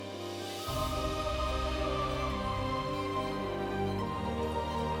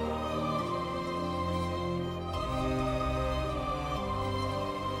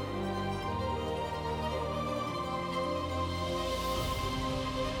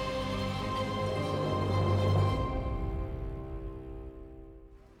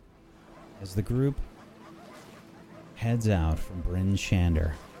as the group heads out from Bryn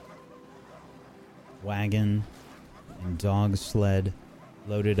Shander. Wagon and dog sled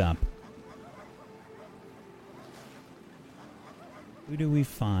loaded up. Who do we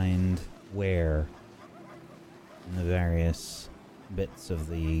find where in the various bits of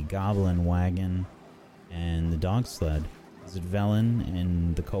the goblin wagon and the dog sled? Is it Velen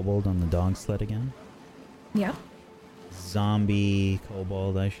and the kobold on the dog sled again? Yeah. Zombie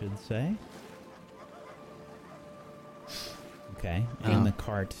kobold, I should say. Okay, and the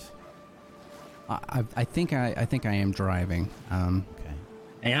cart. I think I am driving. Okay.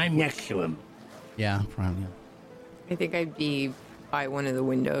 And I'm next to him. Yeah, probably. I think I'd be by one of the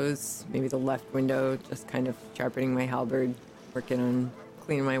windows, maybe the left window, just kind of sharpening my halberd, working on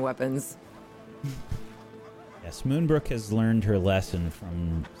cleaning my weapons. Yes, Moonbrook has learned her lesson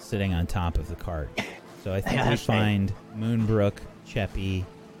from sitting on top of the cart. So I think we find Moonbrook, Cheppy,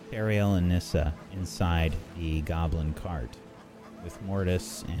 Ariel, and Nissa inside the goblin cart, with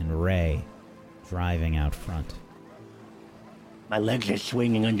Mortis and Ray driving out front. My legs are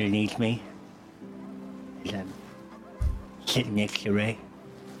swinging underneath me. I'm sitting next to Ray.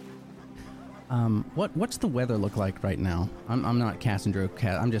 What's the weather look like right now? I'm not Cassandra.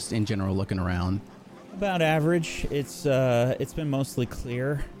 I'm just in general looking around. About average. It's been mostly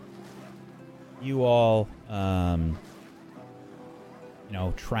clear. You all,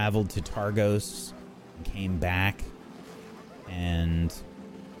 traveled to Targos and came back, and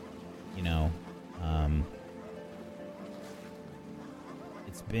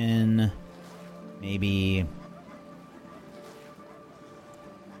it's been maybe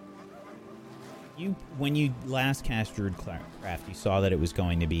when you last cast Druidcraft, you saw that it was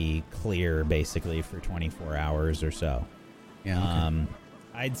going to be clear basically for 24 hours or so. Yeah. Okay.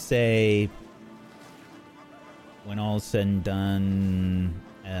 I'd say when all is said and done,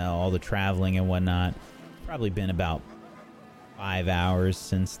 all the traveling and whatnot, it's probably been about 5 hours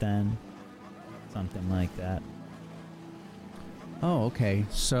since then. Something like that. Oh, okay.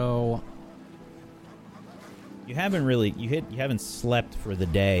 So you haven't slept for the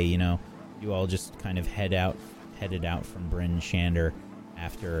day, You all just kind of headed out from Bryn Shander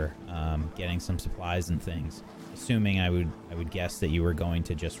after getting some supplies and things. Assuming I would guess that you were going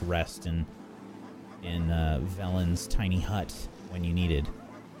to just rest in Velen's tiny hut when you needed.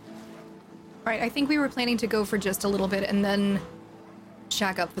 Right, I think we were planning to go for just a little bit and then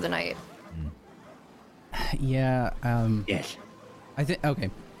shack up for the night. Yeah. Yes. I think.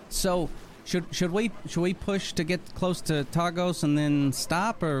 Okay. So should we push to get close to Targos and then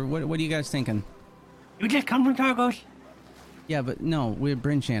stop, or what are you guys thinking? You just come from Targos? Yeah, but no, we're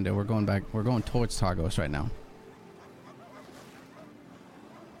Bryn Shander. We're going back. We're going towards Targos right now.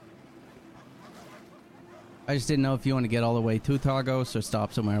 I just didn't know if you want to get all the way to Targos or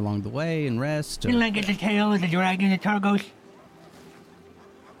stop somewhere along the way and rest. Or... Didn't I get the tail of the dragon at Targos?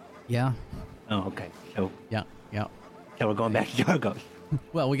 Yeah. Oh, okay. So. Yeah. So we're going back to Targos.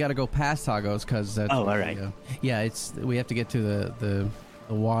 Well, we got to go past Targos because that's. Oh, all right. Yeah, we have to get to the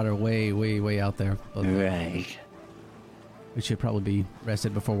water way out there. But right. We should probably be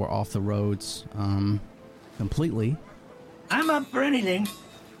rested before we're off the roads, completely. I'm up for anything.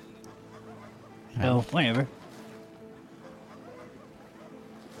 So whatever.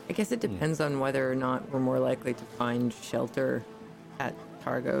 I guess it depends on whether or not we're more likely to find shelter at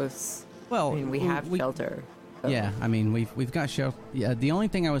Targos. Well, I mean, we have shelter. So. Yeah, I mean, we've got shelter. Yeah, the only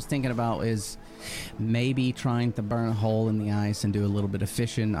thing I was thinking about is maybe trying to burn a hole in the ice and do a little bit of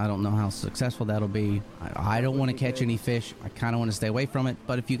fishing. I don't know how successful that'll be. I don't want to catch any fish. I kind of want to stay away from it.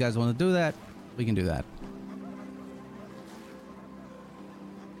 But if you guys want to do that, we can do that.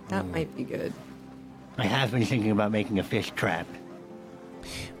 That might be good. I have been thinking about making a fish trap.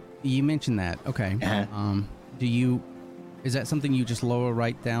 You mentioned that. Okay. Uh-huh. Is that something you just lower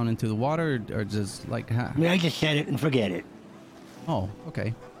right down into the water, or just like? How? I mean, I just set it and forget it. Oh,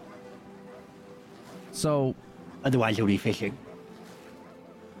 okay. So. Otherwise, you'll be fishing.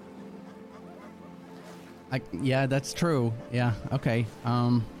 Yeah, that's true. Yeah. Okay.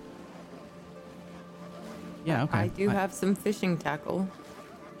 Yeah. Okay. I do have some fishing tackle.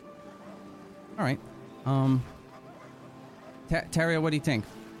 All right. Taria, what do you think?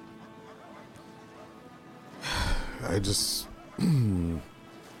 I just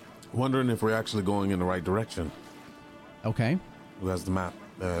wondering if we're actually going in the right direction. Okay. Who has the map?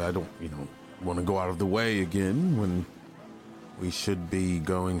 I don't, want to go out of the way again when we should be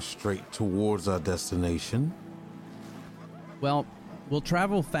going straight towards our destination. Well, we'll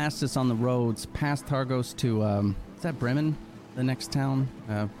travel fastest on the roads past Targos to, is that Bremen? The next town?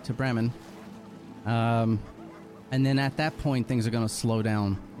 To Bremen. And then at that point, things are going to slow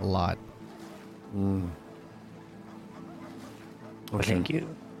down a lot. Mm. Well, thank you.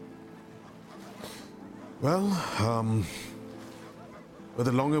 Well, but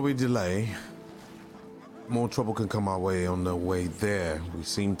the longer we delay, more trouble can come our way on the way there. We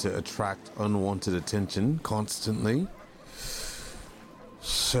seem to attract unwanted attention constantly.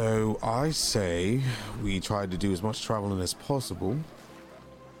 So I say we try to do as much traveling as possible.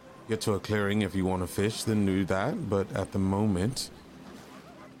 Get to a clearing if you want to fish, then do that. But at the moment,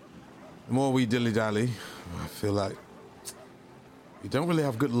 the more we dilly-dally, I feel like we don't really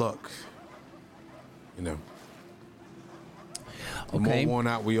have good luck. You know. The Okay. more worn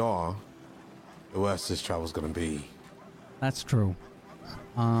out we are, the worse this travel's gonna be. That's true.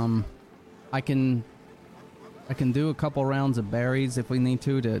 I can do a couple rounds of berries if we need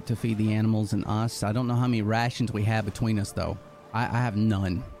to feed the animals and us. I don't know how many rations we have between us, though. I have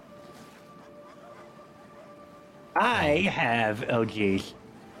none. I have, oh geez,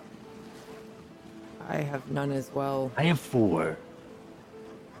 I have none as well. I have 4.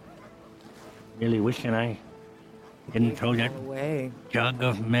 Really wishing I didn't throw that Away. jug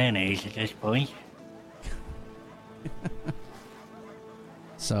of mayonnaise at this point.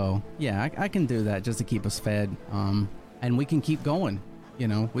 So, yeah, I can do that just to keep us fed. And we can keep going. You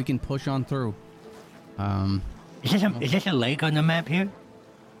know, we can push on through. Is this a lake on the map here?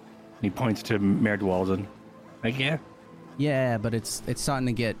 He points to Mayor Dwalden. Right there? Yeah, but it's starting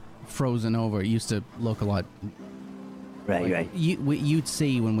to get frozen over. It used to look a lot. Right, like, right. You'd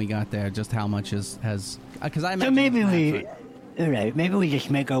see when we got there just how much has because I So imagine maybe it's not we, alright, maybe we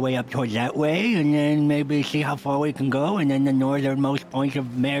just make our way up towards that way, and then maybe see how far we can go, and then the northernmost point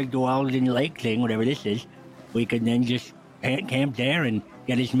of Mayor Dwalden Lake thing, whatever this is, we could then just camp there and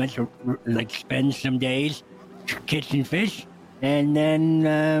get as much, like, spend some days catching fish, and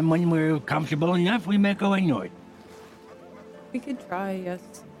then when we're comfortable enough, we make our way north. We could try, yes.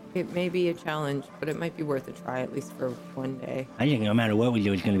 It may be a challenge, but it might be worth a try, at least for one day. I think no matter what we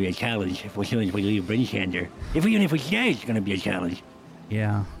do, it's going to be a challenge. As soon as we leave Brinchander, even if we stay, it's going to be a challenge.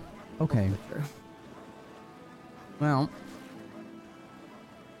 Yeah. Okay. Sure. Well,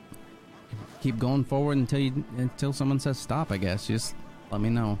 keep going forward until someone says stop. I guess. Just let me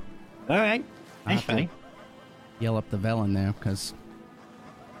know. All right, I that's have to fine. Yell up the Velen there because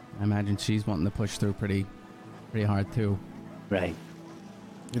I imagine she's wanting to push through pretty hard too. Right.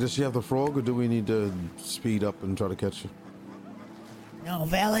 Does she have the frog, or do we need to speed up and try to catch her? No,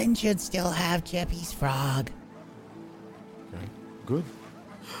 Velen should still have Chippy's frog. Okay, good.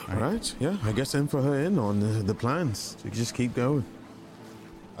 All right, yeah, I guess in for her in on the plans to just keep going.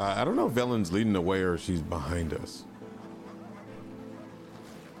 I don't know if Velen's leading the way or she's behind us.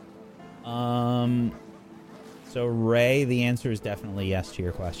 So Ray, the answer is definitely yes to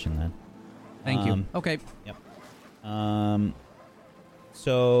your question then. Thank you. Okay. Yep.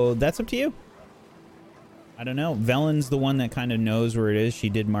 So that's up to you. I don't know. Velen's the one that kind of knows where it is. She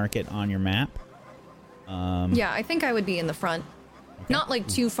did mark it on your map. Yeah, I think I would be in the front. Okay. Not like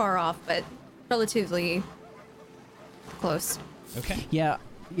too far off, but relatively close. Okay. Yeah.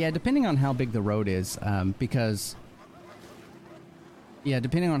 Depending on how big the road is, because. Yeah,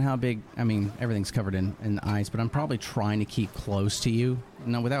 depending on how big, I mean, everything's covered in ice, but I'm probably trying to keep close to you,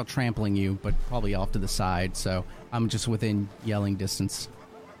 without trampling you, but probably off to the side, so I'm just within yelling distance.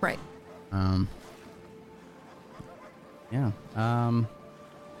 Right. Yeah.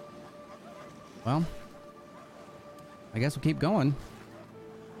 Well, I guess we'll keep going.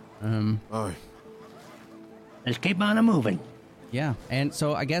 Aye. Let's keep on a moving. Yeah, and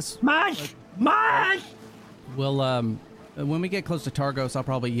so I guess March! we'll, when we get close to Targos, I'll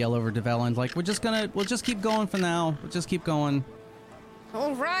probably yell over to Velen, like, we'll just keep going for now. We'll just keep going.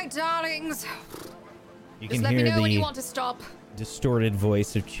 All right, darlings. You Just can let me hear know when you the want to stop. distorted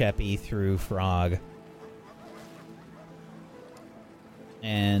voice of Cheppy through Frog.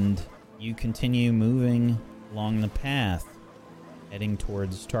 And you continue moving along the path, heading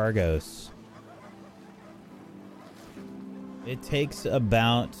towards Targos. It takes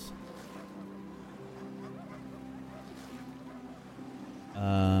about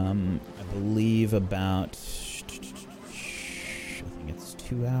I believe about I think it's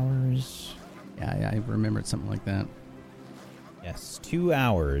 2 hours. Yeah, I remembered something like that. Yes, 2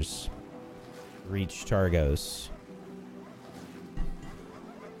 hours to reach Targos.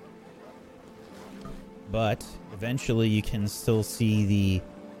 But eventually you can still see the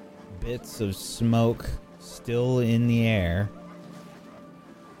bits of smoke still in the air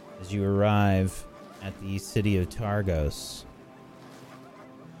as you arrive at the city of Targos.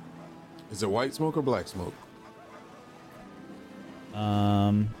 Is it white smoke or black smoke?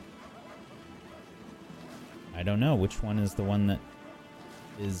 I don't know which one is the one that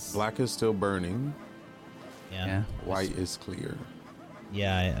is Black is still burning. yeah. White is clear.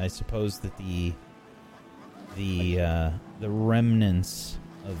 Yeah, I suppose that the remnants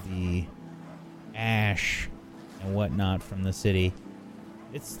of the ash and whatnot from the city,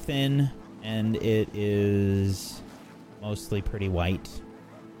 it's thin and it is mostly pretty white.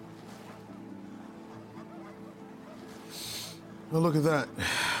 Well, look at that.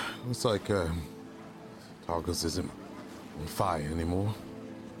 Looks like Targos isn't on fire anymore.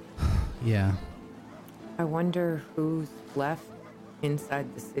 Yeah. I wonder who's left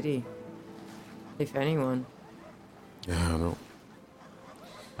inside the city, if anyone. Yeah, I know.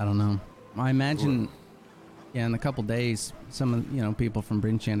 I don't know. I imagine, yeah, in a couple days, some of people from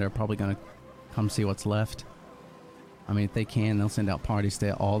Bryn Shander are probably going to come see what's left. I mean, if they can, they'll send out parties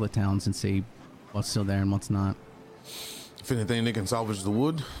to all the towns and see what's still there and what's not. If anything, they can salvage the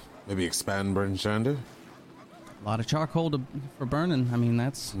wood. Maybe expand Bryn Shander. A lot of charcoal for burning. I mean,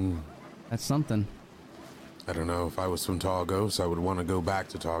 that's something. I don't know. If I was from Targos, I would want to go back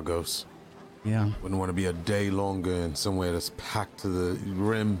to Targos. Yeah. Wouldn't want to be a day longer in somewhere that's packed to the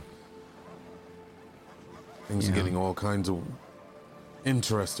rim. Things are getting all kinds of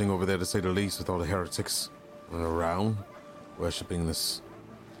interesting over there, to say the least, with all the heretics running around, worshipping this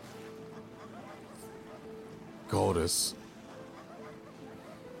goddess.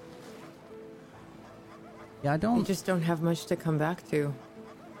 Yeah, I We don't. just don't have much to come back to.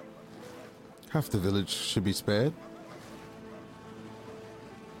 Half the village should be spared.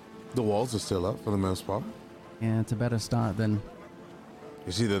 The walls are still up for the most part. Yeah, it's a better start than.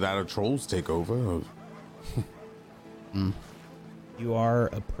 It's either that or trolls take over. Or You are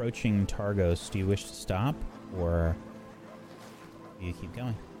approaching Targos. Do you wish to stop, or do you keep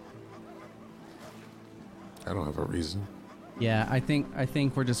going? I don't have a reason. Yeah, I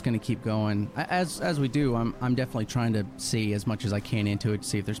think we're just going to keep going. As we do, I'm definitely trying to see as much as I can into it,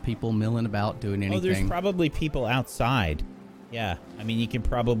 see if there's people milling about doing anything. Oh, there's probably people outside. Yeah, I mean, you can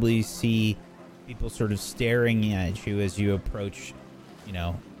probably see people sort of staring at you as you approach,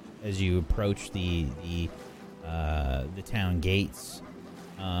 as you approach the town gates.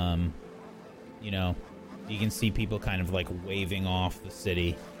 You can see people kind of like waving off the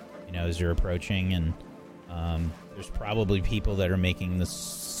city, as you're approaching, and there's probably people that are making the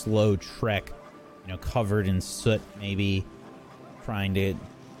slow trek, covered in soot, maybe trying to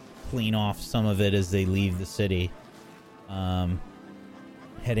clean off some of it as they leave the city,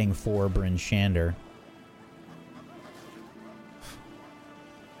 heading for Bryn Shander.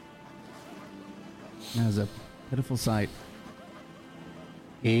 That was a pitiful sight.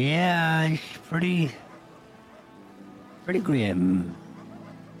 Yeah, it's pretty grim.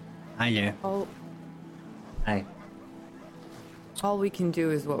 Hi there. Hi. All we can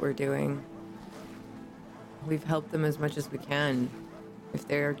do is what we're doing. We've helped them as much as we can. If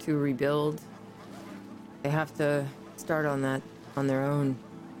they are to rebuild, they have to start on their own.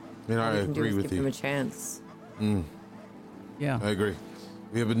 I mean, All I we can do agree is with give them you. a chance. Yeah. I agree.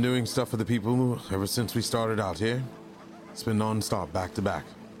 We have been doing stuff for the people ever since we started out here. It's been non-stop, back to back.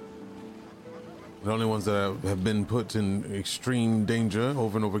 The only ones that have been put in extreme danger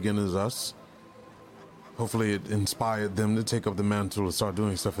over and over again is us. Hopefully it inspired them to take up the mantle and start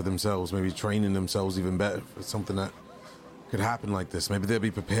doing stuff for themselves, maybe training themselves even better for something that could happen like this. Maybe they'll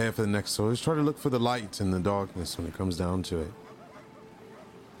be prepared for the next. So let's try to look for the light in the darkness when it comes down to it.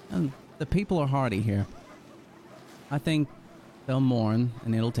 And the people are hardy here. I think they'll mourn,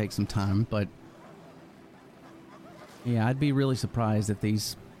 and it'll take some time, but yeah, I'd be really surprised if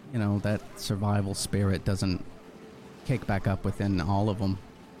these, that survival spirit doesn't kick back up within all of them,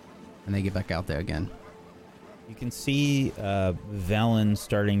 and they get back out there again. You can see Velen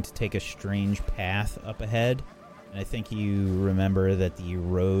starting to take a strange path up ahead, and I think you remember that the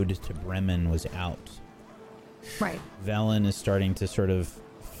road to Bremen was out. Right. Velen is starting to sort of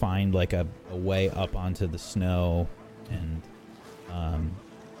find like a way up onto the snow and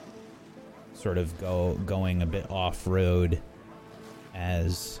sort of going a bit off-road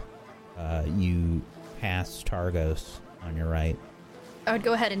as you pass Targos on your right. I would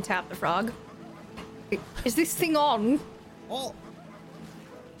go ahead and tap the frog. Is this thing on? Oh,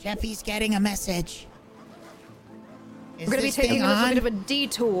 Jeffy's getting a message. Is We're going to be this taking thing a little on? bit of a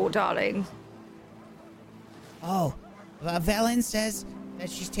detour, darling. Oh, Velen says that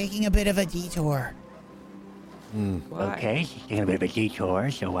she's taking a bit of a detour. Why? Okay, she's taking a bit of a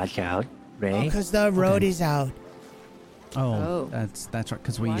detour, so watch out, Ray. Because the road is out. Oh, Oh. that's right,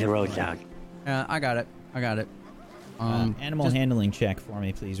 because we... Why? The road's out. I got it. Animal just- handling check for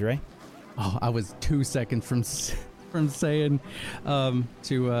me, please, Ray. Oh, I was 2 seconds from saying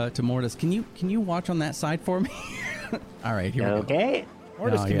to Mortis, can you watch on that side for me? All right, here we go. Okay.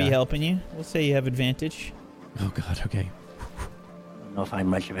 Mortis Oh, can be yeah. helping you. We'll say you have advantage. Oh God. Okay. I don't know if I'm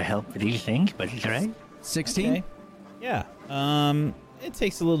much of a help for these things, but it's all right. 16. Okay. Yeah. It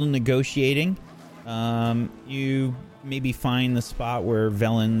takes a little negotiating. You maybe find the spot where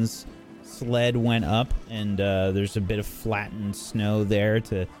Velen's sled went up, and there's a bit of flattened snow there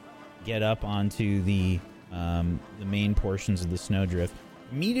to get up onto the main portions of the snowdrift.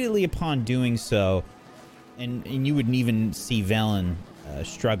 Immediately upon doing so, and you wouldn't even see Velen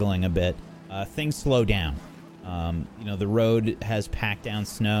struggling a bit, things slow down. The road has packed down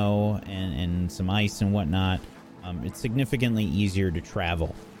snow and some ice and whatnot. It's significantly easier to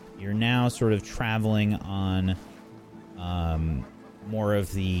travel. You're now sort of traveling on more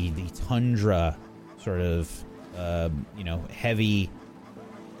of the tundra sort of, heavy,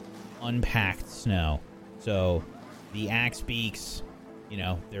 unpacked snow. So the axe beaks,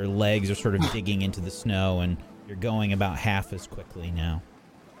 their legs are sort of digging into the snow, and you're going about half as quickly now.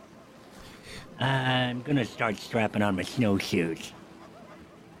 I'm gonna start strapping on my snowshoes.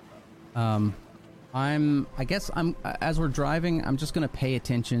 As we're driving, I'm just going to pay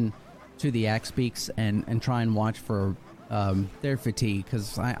attention to the axe beaks and try and watch for their fatigue,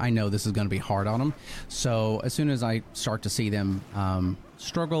 because I know this is going to be hard on them. So as soon as I start to see them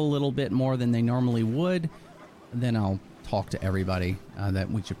struggle a little bit more than they normally would, then I'll talk to everybody that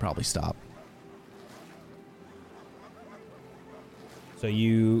we should probably stop. So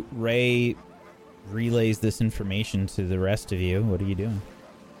Ray relays this information to the rest of you. What are you doing?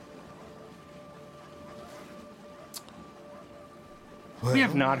 We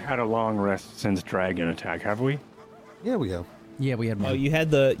have not had a long rest since dragon attack, have we? Yeah, we have. Yeah, we had one. Oh, you had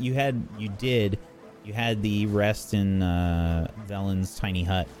the rest in Velen's tiny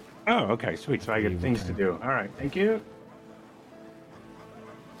hut. Oh, okay, sweet. So I get things to do. All right, thank you.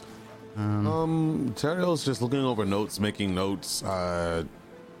 Teriel's just looking over notes, making notes,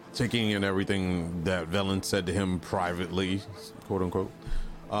 taking in everything that Velen said to him privately, quote unquote,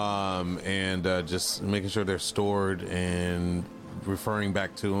 and just making sure they're stored and referring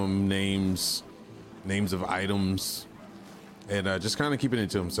back to him, names of items, and just kind of keeping it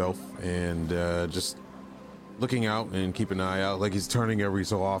to himself, and just looking out and keeping an eye out. Like, he's turning every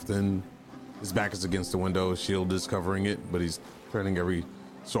so often. His back is against the window, his shield is covering it, but he's turning every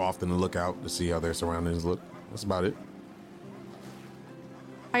so often to look out to see how their surroundings look. That's about it.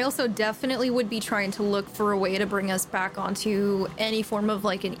 I also definitely would be trying to look for a way to bring us back onto any form of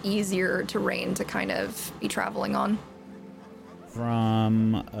like an easier terrain to kind of be traveling on.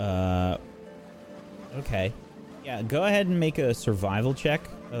 Okay. Yeah, go ahead and make a survival check,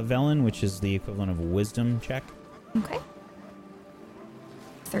 Velen, which is the equivalent of a wisdom check. Okay.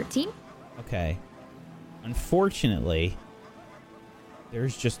 13. Okay. Unfortunately,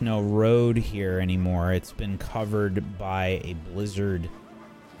 there's just no road here anymore. It's been covered by a blizzard,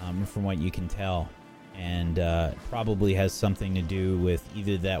 from what you can tell. And probably has something to do with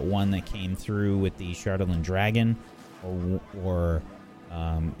either that one that came through with the Shardolin Dragon, or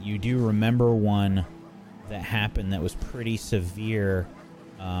you do remember one that happened that was pretty severe,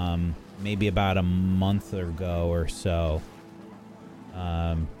 maybe about a month ago or so,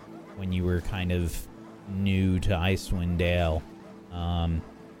 when you were kind of new to Icewind Dale.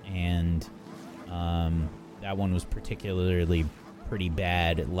 That one was particularly pretty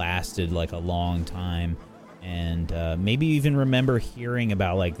bad. It lasted like a long time, and maybe you even remember hearing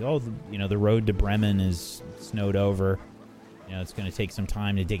about like, the road to Bremen is snowed over. It's going to take some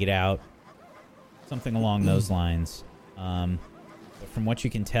time to dig it out, something along those lines. But from what you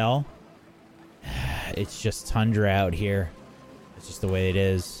can tell, it's just tundra out here. It's just the way it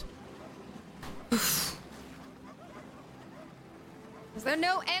is. Is there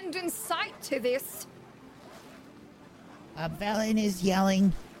no end in sight to this? Velen is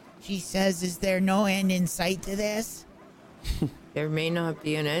yelling. She says, is there no end in sight to this? There may not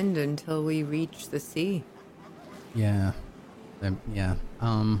be an end until we reach the sea. Yeah. Yeah.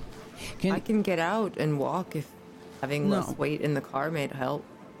 I can get out and walk if having less weight in the car might help.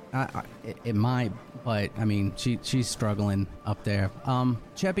 It might, but I mean, she's struggling up there.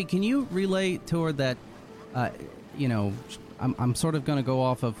 Cheppy, can you relay to her that, I'm sort of going to go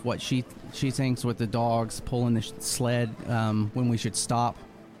off of what she thinks with the dogs pulling the sled when we should stop,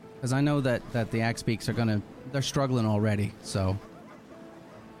 because I know that the axe beaks they're struggling already. So.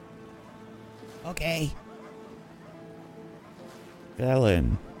 Okay.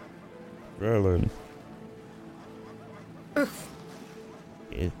 Velen.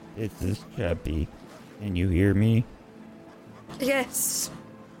 This is Cheppy. Can you hear me? Yes.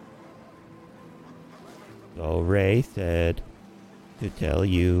 So Ray said to tell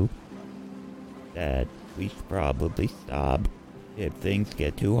you that we should probably stop if things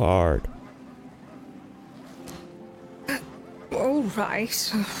get too hard. All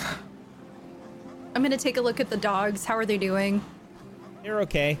right. I'm gonna take a look at the dogs. How are they doing? They're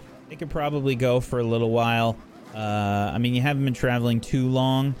okay. They could probably go for a little while. I mean, you haven't been traveling too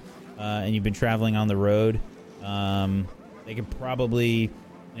long, and you've been traveling on the road. They could probably,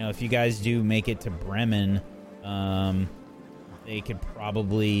 if you guys do make it to Bremen, they could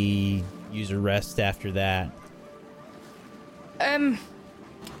probably use a rest after that.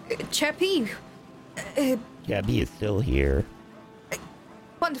 Cheppy. Gabby is still here.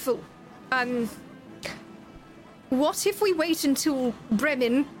 Wonderful. What if we wait until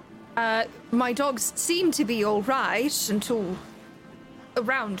Bremen? My dogs seem to be all right until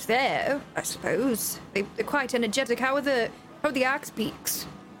around there, I suppose. They're quite energetic. How are the axe beaks?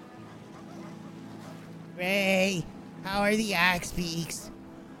 Ray, how are the axe beaks?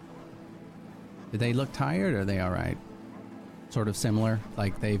 Do they look tired, or are they all right? Sort of similar,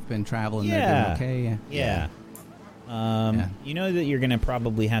 like they've been traveling. Yeah. They're doing okay. Yeah. You know that you're gonna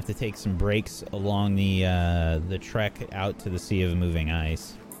probably have to take some breaks along the trek out to the Sea of Moving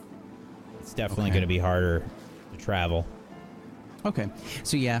Ice. It's definitely Okay. gonna be harder to travel. Okay,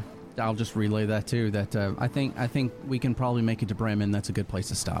 so yeah, I'll just relay that too. That I think we can probably make it to Bremen. That's a good place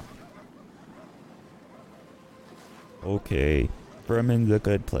to stop. Okay, Bremen's a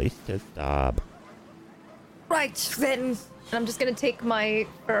good place to stop. Right, then. I'm just gonna take my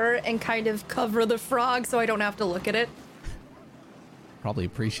fur and kind of cover the frog so I don't have to look at it. Probably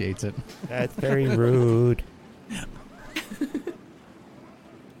appreciates it. That's very rude.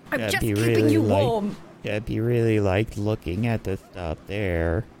 I'm just Gabby keeping really you like- warm. Gabby really liked looking at the stuff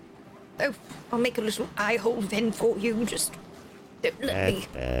there. Oh, I'll make a little eye hole then for you. Just don't let That's me.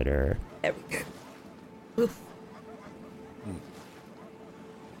 better. There we go. Oof.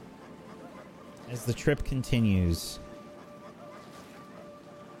 As the trip continues,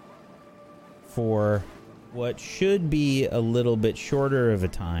 for what should be a little bit shorter of a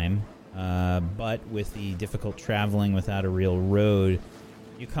time, but with the difficult traveling without a real road,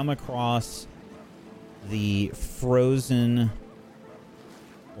 you come across the frozen,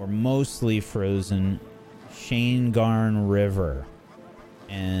 or mostly frozen, Shanegarn River.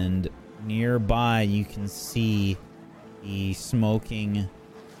 And nearby you can see the smoking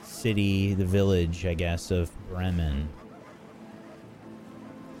city, the village, I guess, of Bremen.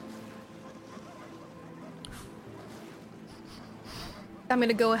 I'm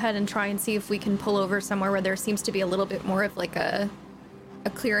gonna go ahead and try and see if we can pull over somewhere where there seems to be a little bit more of like a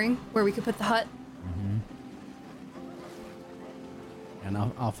clearing where we could put the hut. And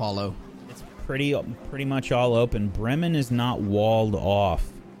I'll follow. It's pretty much all open. Bremen is not walled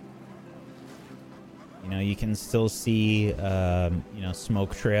off. You can still see,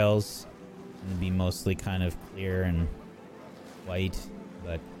 smoke trails, and be mostly kind of clear and white,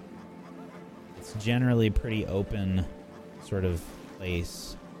 but it's generally pretty open sort of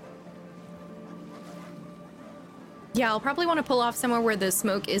place. Yeah, I'll probably want to pull off somewhere where the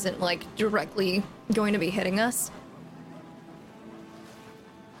smoke isn't like directly going to be hitting us.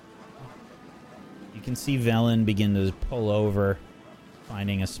 You can see Velen begin to pull over,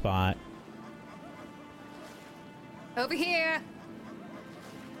 finding a spot. Over here.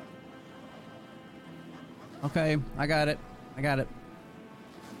 Okay, I got it.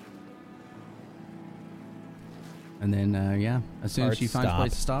 And then, as soon as she finds a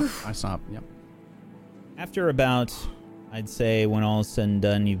place to stop, I stop. Yep. After about, I'd say, when all is said and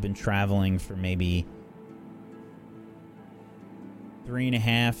done, you've been traveling for maybe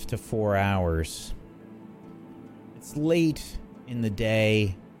 3.5 to 4 hours. It's late in the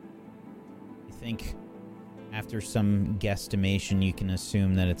day. I think after some guesstimation, you can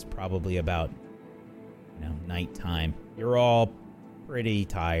assume that it's probably about, nighttime. You're all pretty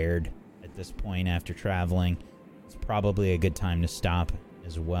tired at this point after traveling. It's probably a good time to stop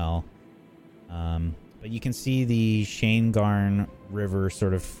as well. But you can see the Shanegarn River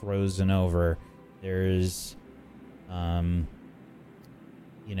sort of frozen over. There's,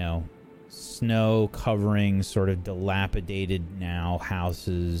 snow covering sort of dilapidated now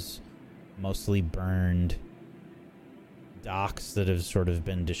houses, mostly burned, docks that have sort of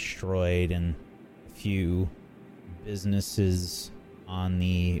been destroyed, and a few businesses on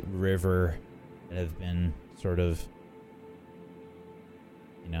the river that have been sort of,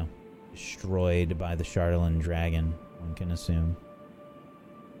 destroyed by the Charlatan dragon, one can assume.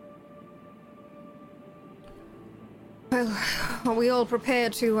 Well, are we all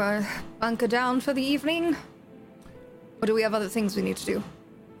prepared to bunker down for the evening? Or do we have other things we need to do?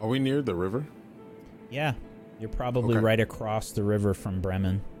 Are we near the river? Yeah, you're probably Okay. right across the river from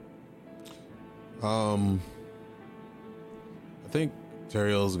Bremen. I think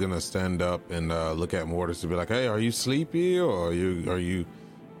Teriel's gonna stand up and look at Mortis to be like, "Hey, are you sleepy or are you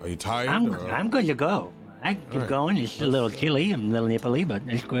tired?" I'm good to go. I can keep going. It's a little chilly and a little nipply, but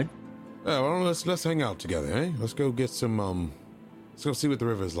it's good. Yeah, well, let's hang out together, eh? Let's go get some. Let's go see what the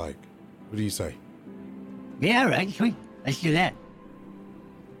river's like. What do you say? Yeah, all right, sweet. Let's do that.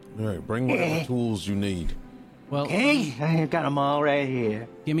 All right, bring whatever tools you need. Well, Okay, I got them all right here.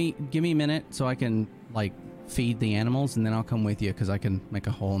 give me a minute so I can like feed the animals, and then I'll come with you because I can make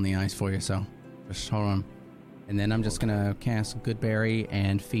a hole in the ice for you. So just hold on, and then I'm just gonna cast Goodberry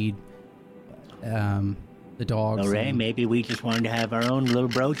and feed the dogs. All right, and- maybe we just wanted to have our own little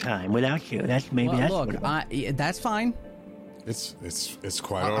bro time without you. That's Well, what look, it was. that's fine. It's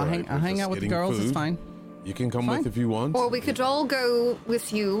quite I'll all right. I'll We're hang just out with the getting girls. It's food. fine. You can come Fine. with if you want. Or we could all go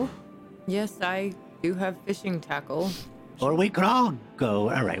with you. Yes, I do have fishing tackle. Or we could all go.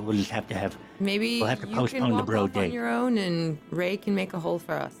 All right, we'll just have to have. Maybe We'll have to you postpone can the walk bro off on date. your own, and Ray can make a hole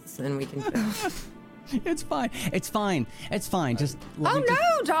for us, and we can fish. It's fine. It's fine. It's fine. Just let Oh me just-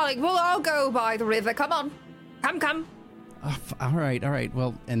 no, darling, we'll all go by the river. Come on. Come. All right.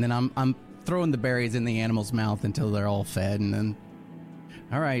 Well, and then I'm throwing the berries in the animal's mouth until they're all fed, and then.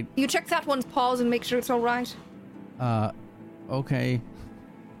 All right. You check that one's paws and make sure it's all right. Okay.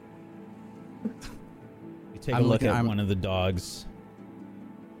 You take I'm a look looking- at I'm- one of the dogs.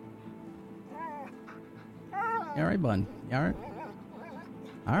 All right, bud. You all right?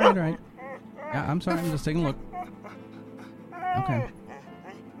 All right. Yeah, I'm sorry. I'm just taking a look. Okay.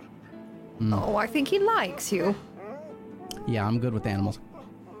 Oh, I think he likes you. Yeah, I'm good with animals.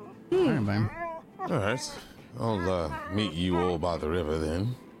 All right, babe. All right, I'll meet you all by the river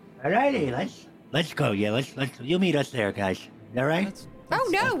then. All righty, let's go. Yeah, let's you meet us there, guys. All right. Oh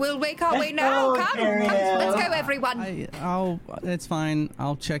no, we'll make our Let's way now. go, Come, Ariel. let's go, everyone. I'll. It's fine.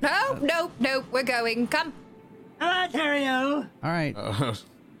 I'll check. No, we're going. Come. Hello, Terrio. All right. All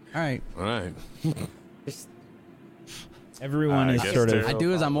Right. right. Everyone is guess sort of. I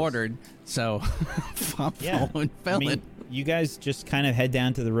do as I'm ordered, so I'm Yeah. following I Felon. mean, you guys just kind of head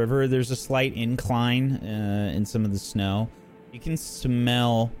down to the river. There's a slight incline in some of the snow. You can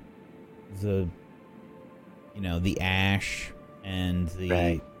smell the ash and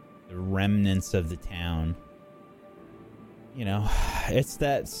the remnants of the town. You know, it's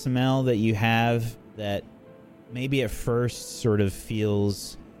that smell that you have that maybe at first sort of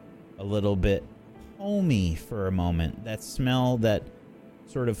feels a little bit homey for a moment. That smell, that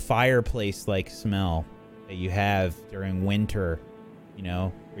sort of fireplace-like smell that you have during winter, you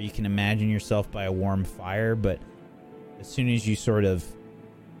know, where you can imagine yourself by a warm fire, but as soon as you sort of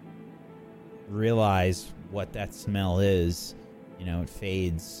realize what that smell is, you know, it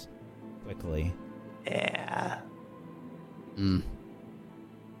fades quickly. Yeah.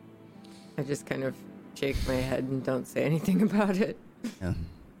 I just kind of shake my head and don't say anything about it. Yeah.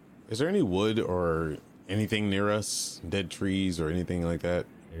 Is there any wood or anything near us? Dead trees or anything like that?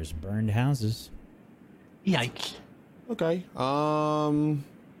 There's burned houses. Yikes. Okay. Well,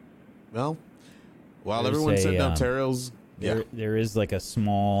 while There's everyone's a, setting up Terrell's, There is like a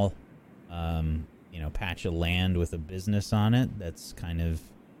small, patch of land with a business on it that's kind of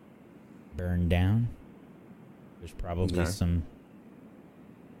burned down. There's probably Okay. some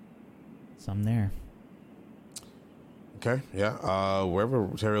there. Okay, yeah. Wherever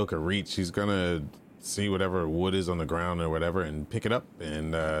Terrell could reach, he's gonna see whatever wood is on the ground or whatever, and pick it up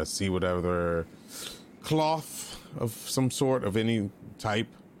and see whatever cloth of some sort of any type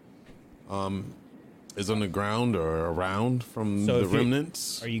is on the ground or around from So the if you-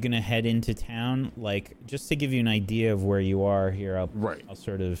 remnants. Are you gonna head into town? Like, just to give you an idea of where you are here, I'll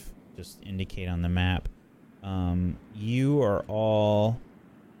sort of just indicate on the map. You are all,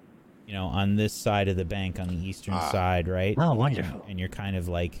 on this side of the bank, on the eastern side, right? Oh, wonderful. And you're kind of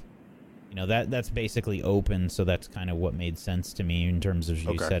like, that's basically open, so that's kind of what made sense to me in terms of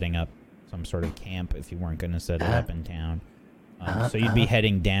you Okay. setting up some sort of camp if you weren't going to set it up in town. So you'd be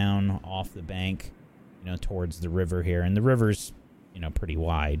heading down off the bank, towards the river here, and the river's, pretty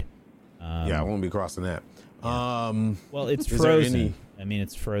wide. Yeah, I won't be crossing that. Well, it's is there frozen. any- I mean,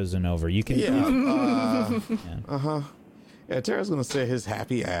 it's frozen over. You can. Yeah. Yeah, Tara's gonna set his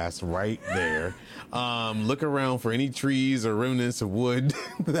happy ass right there. Look around for any trees or remnants of wood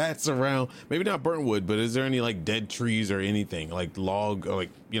that's around. Maybe not burnt wood, but is there any like dead trees or anything like log or like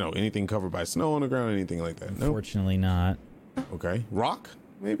anything covered by snow on the ground, anything like that? No. Unfortunately, not. Okay. Rock,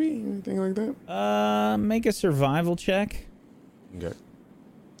 maybe anything like that. Make a survival check. Okay.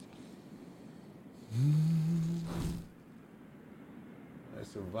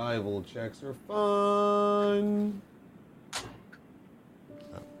 Survival checks are fun.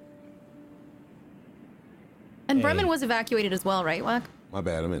 And Hey. Bremen was evacuated as well, right, Wack? My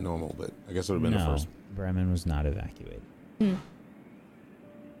bad, I meant normal, but I guess it would have been No, the first. Bremen was not evacuated.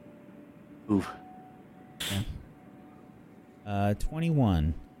 Oof.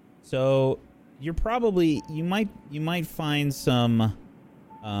 21. So you might find some.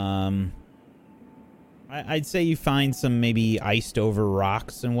 I'd say you find some maybe iced over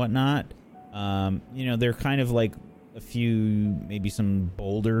rocks and whatnot. They're kind of like a few, maybe some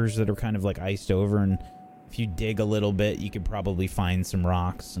boulders that are kind of like iced over, and if you dig a little bit, you could probably find some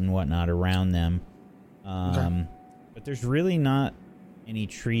rocks and whatnot around them. But there's really not any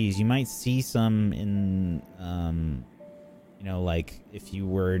trees. You might see some in, like if you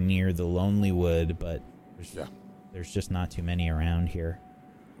were near the Lonely Wood, but there's just not too many around here.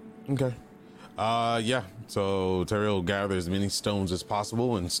 Okay. So Terry will gather as many stones as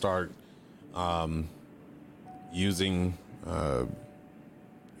possible and start using I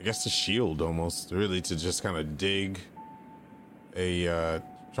guess the shield almost really to just kind of dig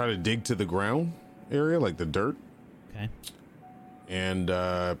try to dig to the ground area, like the dirt. Okay. And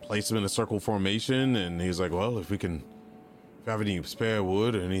place them in a circle formation, and he's like, well, if you have any spare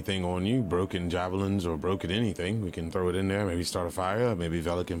wood or anything on you, broken javelins or broken anything, we can throw it in there, maybe start a fire, maybe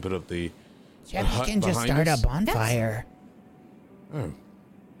Vela can put up the Jeff, hut you can just behind start us. a bonfire. Oh.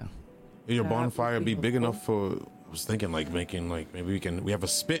 Will your bonfire be big enough for? I was thinking like making like maybe we have a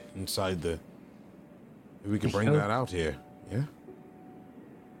spit inside maybe we could bring that out here, yeah.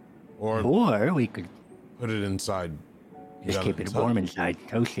 Or we could put it inside. just keep it warm inside.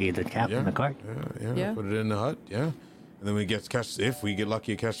 Toasty, the cap in the cart. Yeah. Put it in the hut, yeah. And then if we get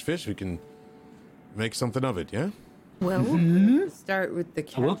lucky to catch fish, we can make something of it, yeah. Well, Start with the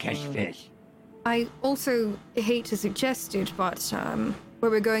We'll catch fish. I also hate to suggest it, but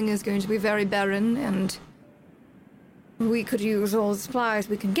where we're going is going to be very barren, and we could use all the supplies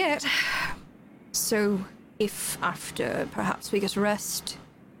we can get. So, if after perhaps we get a rest,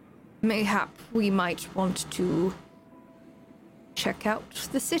 mayhap we might want to check out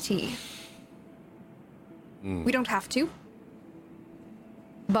the city. We don't have to,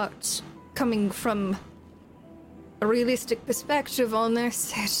 but coming from a realistic perspective on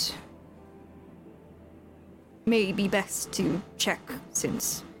this, it may be best to check,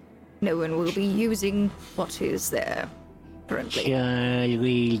 since no one will be using what is there currently. Shall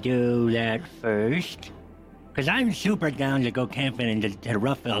we do that first? Because I'm super down to go camping and to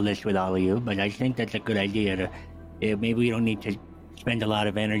rough all this with all of you, but I think that's a good idea maybe we don't need to spend a lot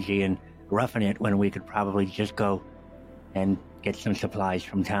of energy in roughing it when we could probably just go and get some supplies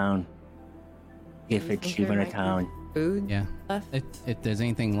from town. If You it's think there even a might be town. Food Yeah. left? If there's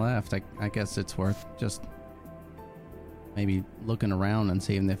anything left, I guess it's worth just maybe looking around and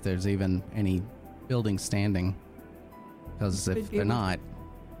seeing if there's even any buildings standing. Because if they're not...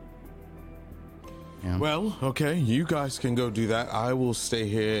 Yeah. Well, okay, you guys can go do that. I will stay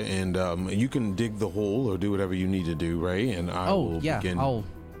here, and you can dig the hole or do whatever you need to do, Ray, and I will begin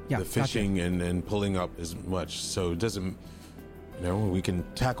the fishing and pulling up as much. So it doesn't, we can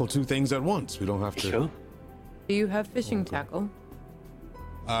tackle two things at once. We don't have to. Sure. Do you have fishing tackle?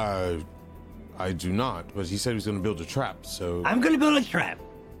 I do not, but he said he was going to build a trap, so... I'm going to build a trap.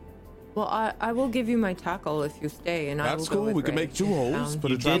 Well, I will give you my tackle if you stay, and I will That's go cool. with We can Ray make two to holes, town.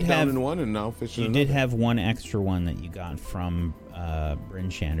 put a You trap did down have- in one, and now fish in You another. did have one extra one that you got from Bryn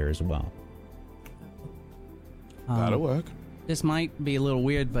Shander as well. That'll work. This might be a little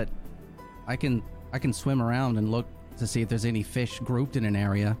weird, but I can swim around and look to see if there's any fish grouped in an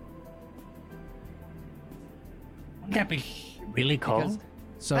area. Wouldn't that be really cold?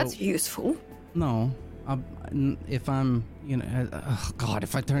 So That's useful. no, if I'm God,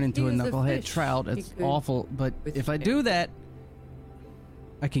 if I turn into a He was a knucklehead fish. trout, He it's could awful. But if I do that,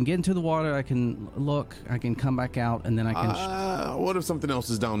 I can get into the water. I can look. I can come back out, and then I can. What if something else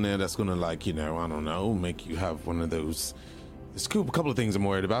is down there that's gonna, like, I don't know, make you have one of those? There's a couple of things I'm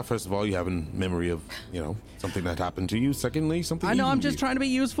worried about. First of all, you have a memory of, something that happened to you. Secondly, something. I know. I'm eating just you. trying to be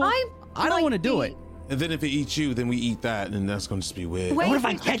useful. I don't might want to do be- it. And then if it eats you, then we eat that, and that's gonna just be weird. Wait, What if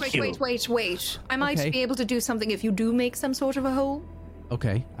I wait, catch wait, you? wait. I might Okay. be able to do something if you do make some sort of a hole.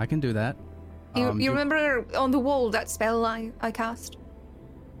 Okay, I can do that. You You- remember on the wall that spell I cast?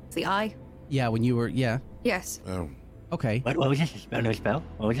 The eye? Yeah, when you were. Yeah. Yes. Oh. Okay. What was this? A spell?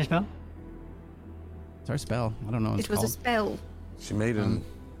 What was the spell? It's our spell. I don't know. What It it's was a called. spell. She made an.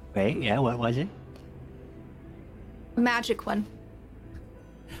 Wait, yeah, what was it? A magic one.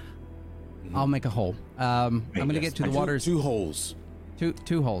 I'll make a hole. I'm gonna get to the waters. Two holes.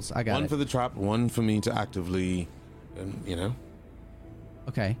 Two holes. I got One it. for the trap, one for me to actively,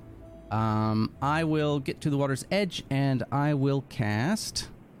 Okay. I will get to the water's edge and I will cast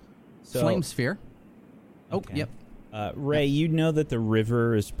So- Flame Sphere. Oh, Okay. yep. Ray, you know that the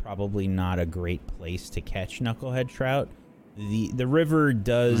river is probably not a great place to catch knucklehead trout. The river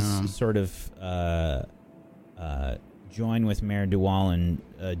does sort of join with Mare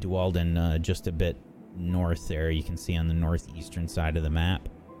Duwalden just a bit north there. You can see on the northeastern side of the map.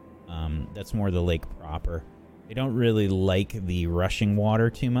 That's more the lake proper. They don't really like the rushing water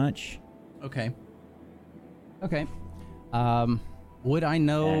too much. Okay. Would I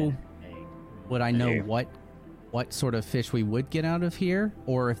know what sort of fish we would get out of here,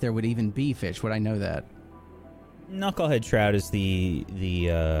 or if there would even be fish? Would I know that? Knucklehead trout is the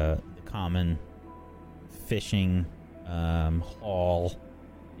common fishing haul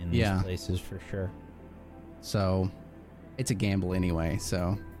in these places for sure. So, it's a gamble anyway.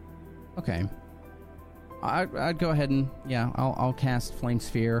 So, okay. I'd go ahead and I'll cast Flame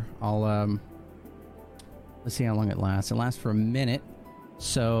Sphere. I'll let's see how long it lasts. It lasts for a minute.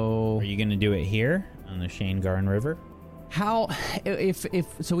 So, are you going to do it here on the Shane Garn River? How if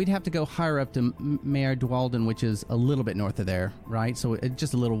so we'd have to go higher up to Mare Duwalden, which is a little bit north of there, right? So it's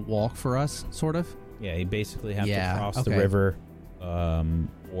just a little walk for us, sort of. Yeah, you basically have to cross the river,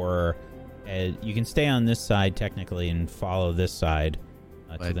 or you can stay on this side technically and follow this side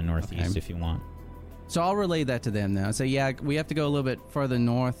to the northeast if you want. So I'll relay that to them now. So we have to go a little bit further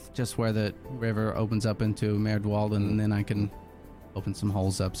north, just where the river opens up into Mare Duwalden, and then I can open some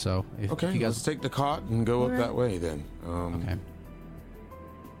holes up. So if you guys... let's take the cart and go up that way then. Okay.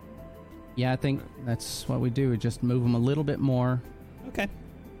 Yeah, I think that's what we do. Just move them a little bit more. Okay.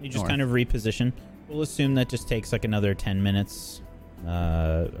 You just kind of reposition. We'll assume that just takes like another 10 minutes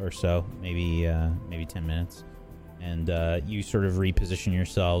or so, maybe 10 minutes. And you sort of reposition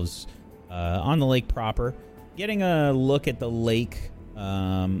yourselves on the lake proper. Getting a look at the lake,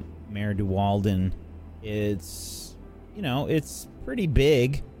 Mare Duwalden, it's pretty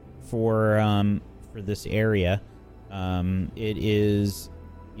big for this area. It is,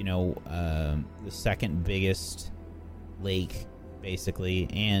 the second biggest lake, basically,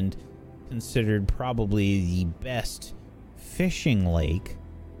 and considered probably the best fishing lake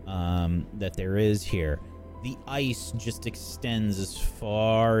that there is here. The ice just extends as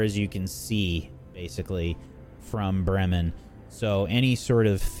far as you can see, basically, from Bremen. So any sort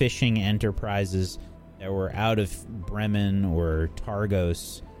of fishing enterprises that were out of Bremen or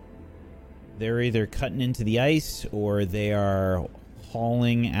Targos, they're either cutting into the ice or they are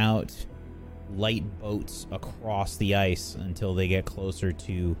hauling out light boats across the ice until they get closer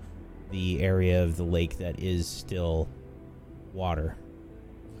to the area of the lake that is still water.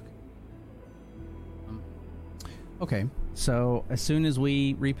 Okay, so as soon as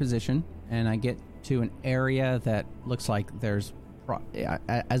we reposition and I get to an area that looks like there's,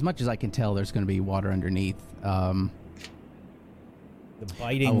 as much as I can tell, there's going to be water underneath. The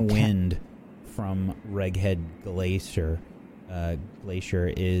biting wind from Reghead Glacier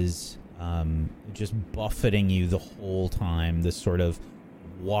is just buffeting you the whole time. This sort of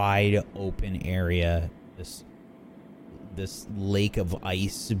wide open area, this lake of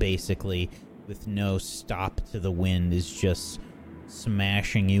ice, basically, with no stop to the wind, is just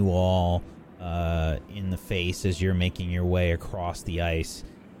smashing you all in the face as you're making your way across the ice.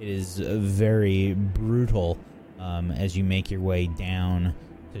 It is very brutal as you make your way down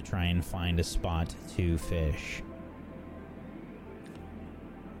to try and find a spot to fish.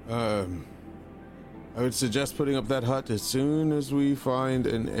 I would suggest putting up that hut as soon as we find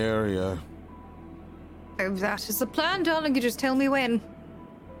an area. Oh, that is the plan, darling. You just tell me when.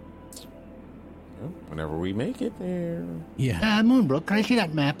 Whenever we make it there. Yeah. Moonbrook, can I see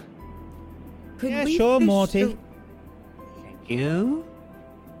that map? Could we sure, fish Morty. Thank you.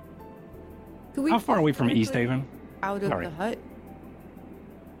 Could we How far are we from directly East Haven? out of Sorry. the hut?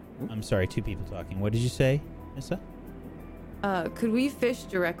 I'm sorry, two people talking. What did you say, Nissa? Could we fish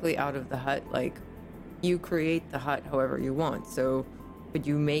directly out of the hut? Like, you create the hut however you want. So, could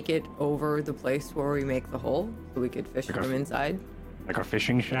you make it over the place where we make the hole so we could fish Like from inside? Like a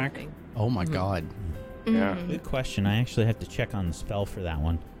fishing shack? Oh my god. Yeah. Good question. I actually have to check on the spell for that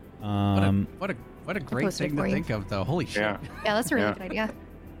one. What a great posted thing for to you. think of, though. Holy shit. Yeah. Yeah, that's a really Yeah. good idea.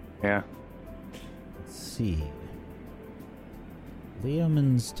 Yeah. Let's see.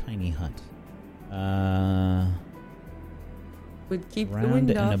 Leomund's tiny hut. Would keep the Round wind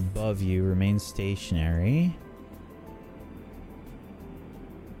and off. above you remain stationary.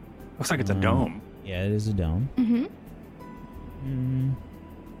 Looks like it's a dome. Yeah, it is a dome. Mm-hmm.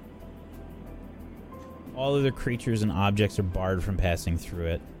 All other creatures and objects are barred from passing through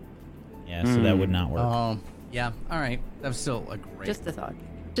it. Yeah, so that would not work. Oh, yeah. All right. That was still a great... Just a thought.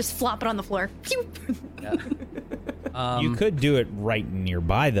 Just flop it on the floor. Pew! Yeah. You could do it right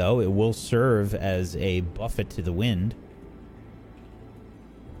nearby, though. It will serve as a buffet to the wind.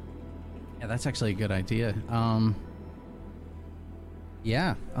 Yeah, that's actually a good idea.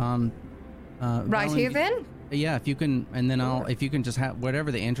 Yeah. Right Valen, here, then? Yeah, if you can, and then if you can just have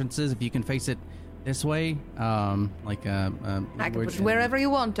whatever the entrance is, if you can face it this way, I can put it wherever you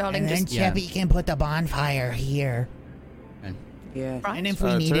want, darling. And then Just Cheppy can put the bonfire here. Yeah. And if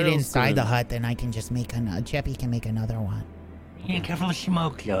we need it Terrell's inside the gonna- hut, then I can just make Cheppy can make another one. Yeah, careful of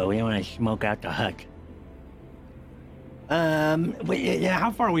smoke, though. We don't want to smoke out the hut. Yeah,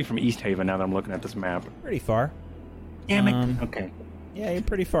 how far are we from East Haven now that I'm looking at this map? Pretty far. Damn it. Okay. Yeah, you're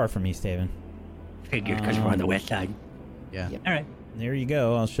pretty far from East Haven. Figured, because we're on the west side. Yeah. All right. There you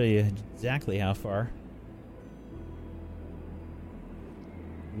go. I'll show you exactly how far.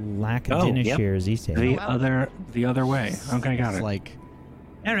 Lackadinishire is East Haven. The other way. Okay, got It's it. like,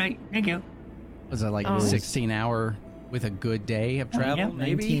 All right. Thank you. was it like Oh. 16-hour with a good day of travel? yeah,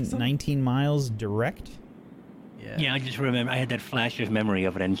 maybe 19 miles direct. Yeah, I just remember I had that flash of memory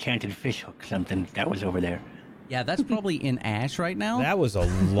of an enchanted fish hook, something that was over there. Yeah, that's probably in Ash right now. That was a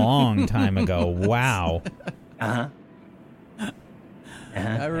long time ago. Wow. Uh-huh. I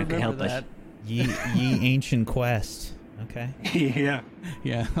That could remember help that. Ye ancient quest. Okay. Yeah.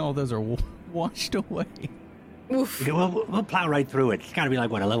 Yeah, all those are washed away. Oof. Okay, we'll plow right through it. It's got to be like,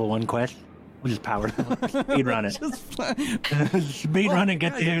 what, a level 1 quest? We'll just power speed run it. Speed run and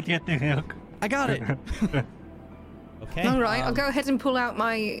get the hook. I got it. Okay. All right, I'll go ahead and pull out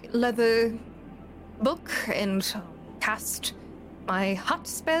my leather book and cast my hut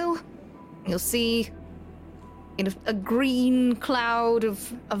spell. You'll see in a green cloud of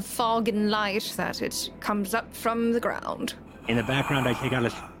fog and light that it comes up from the ground. In the background, I take out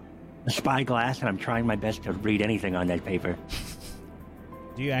a spyglass, and I'm trying my best to read anything on that paper.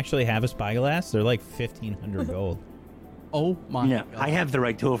 Do you actually have a spyglass? They're like 1,500 gold. Oh my No, god. I have the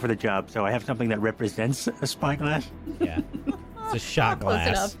right tool for the job, so I have something that represents a spyglass. Yeah. It's a shot Close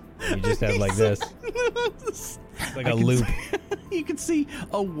glass. You just have like this. It's like a loop. You can see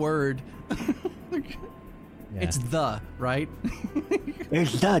a word. Yeah. It's the, right?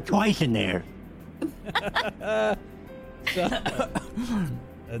 There's the twice in there.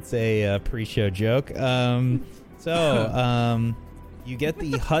 That's a pre-show joke. You get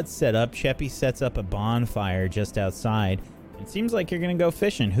the hut set up. Cheppy sets up a bonfire just outside. It seems like you're going to go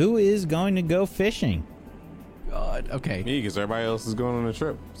fishing. Who is going to go fishing? God. Okay. Me, because everybody else is going on a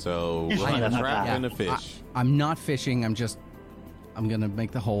trip. So we'll I have know. a trap Yeah. and a fish. I'm not fishing. I'm gonna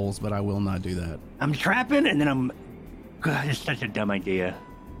make the holes, but I will not do that. I'm trapping, and then God, it's such a dumb idea.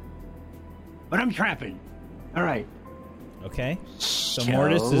 But I'm trapping. All right. Okay. So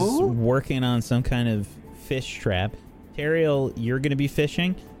Mortis is working on some kind of fish trap. Teriel, you're going to be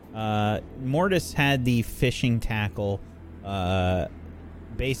fishing. Mortis had the fishing tackle.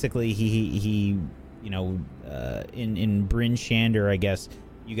 Basically, he in Bryn Shander, I guess,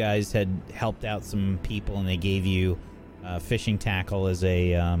 you guys had helped out some people, and they gave you fishing tackle as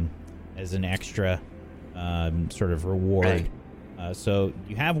an extra sort of reward. Right. So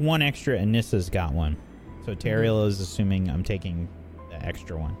you have one extra, and Nissa's got one. So Teriel is assuming I'm taking the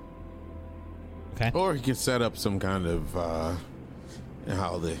extra one. Okay. Or he could set up some kind of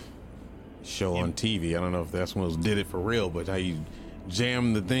how they show on TV. I don't know if that's one did it for real, but how you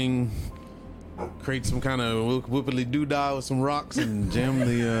jam the thing, create some kind of whippily doodah with some rocks and jam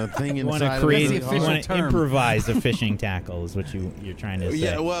the thing You want inside. to create? of the it. official You want to term. improvise a fishing tackle is what you're trying to say.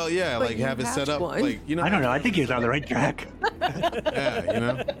 Yeah, well, yeah, But like you have it set have up, one. like I don't know. I think he's on the right track. yeah, you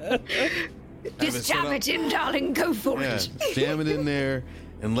know, Have it Just set jam up. it in, darling. Go for yeah, it. jam it in there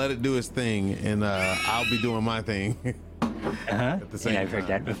and let it do its thing, and I'll be doing my thing. Uh-huh. the same Yeah, I've heard time.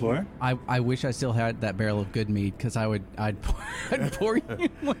 that before. I wish I still had that barrel of good meat because I'd pour you.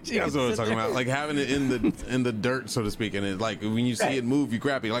 That's what I'm talking about. Like having it in the dirt, so to speak, and it like when you see Right. it move, you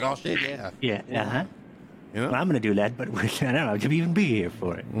grab it. You're like, oh shit, yeah. Yeah. Uh-huh. You know. Well, I'm going to do that, but I don't know. To even be here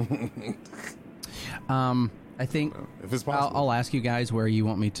for it. I think If it's possible. I'll ask you guys where you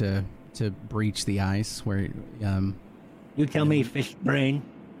want me to breach the ice. Where You tell me, fish brain.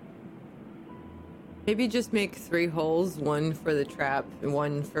 Maybe just make 3 holes, one for the trap, and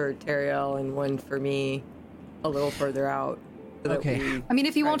one for Teriel, and one for me, a little further out. So that Okay. we I mean,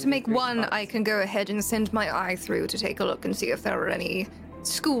 if you try want to do make 3 one, spots. I can go ahead and send my eye through to take a look and see if there are any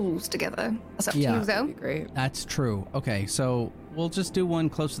schools together. That's up Yeah. to you, though. That'd be great. that's true. Okay, so we'll just do one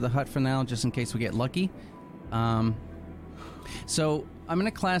close to the hut for now, just in case we get lucky. So I'm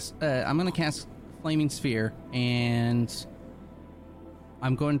gonna cast Flaming Sphere, and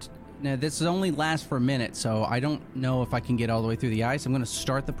I'm going Now, this only lasts for a minute, so I don't know if I can get all the way through the ice. I'm going to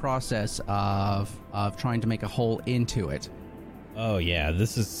start the process of trying to make a hole into it. Oh, yeah,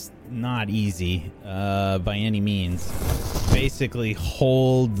 this is not easy by any means. Basically,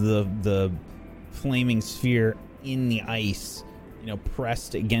 hold the flaming sphere in the ice,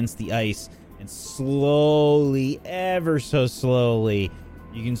 pressed against the ice, and slowly, ever so slowly,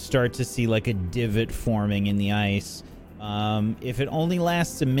 you can start to see like a divot forming in the ice. If it only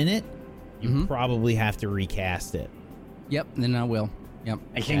lasts a minute, you probably have to recast it. Yep, then I will. Yep.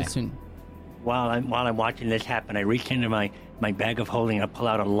 I think soon. While I'm watching this happen, I reach into my bag of holding. I pull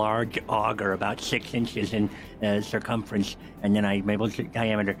out a large auger about 6 inches in circumference, and then I'm able to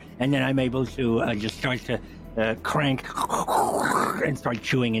diameter, and then I'm able to just start to crank and start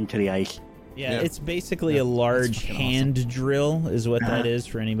chewing into the ice. Yeah, it's basically a large hand drill, is what that is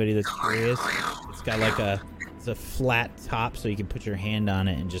for anybody that's curious. It's got like it's a flat top, so you can put your hand on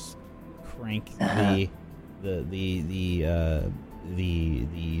it and just crank it's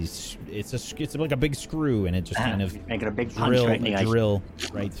like a big screw, and it just kind of make it a big punch right in the ice. Drill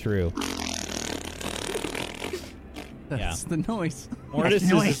right through. That's the noise.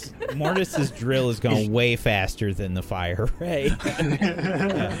 Mortis's drill is going way faster than the fire ray.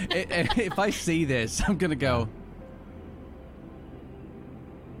 If I see this, I'm gonna go.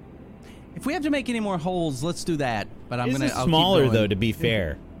 If we have to make any more holes, let's do that. But I'll keep smaller going. Though, to be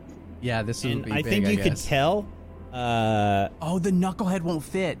fair. Yeah, this is. I think you could tell. The knucklehead won't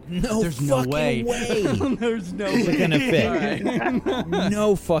fit. There's no way. There's no way it's gonna fit. Right.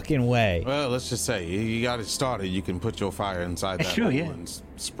 No fucking way. Well, let's just say you got it started. You can put your fire inside that hole and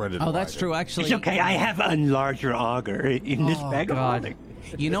spread it. Oh, that's true. Actually, it's okay. I have a larger auger in this bag of holding.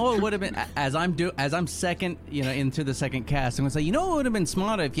 You know what would have been as I'm second, into the second cast. I'm gonna say, what would have been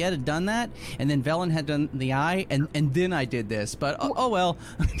smarter if you had done that, and then Velen had done the eye, and then I did this. But oh well.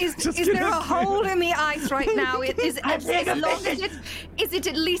 Is there a hole in the ice right now? Is it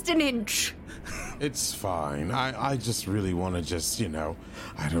at least an inch? It's fine. I just really want to just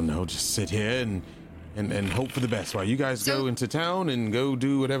sit here and hope for the best while you guys go into town and go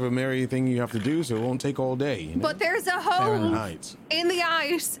do whatever merry thing you have to do, so it won't take all day. But there's a hole in the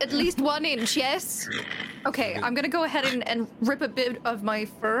ice, at least 1 inch, yes? Okay, I'm gonna go ahead and rip a bit of my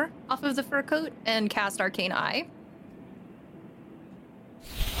fur off of the fur coat and cast Arcane Eye.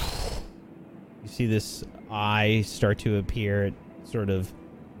 You see this eye start to appear. It sort of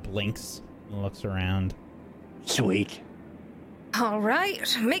blinks and looks around. Sweet. All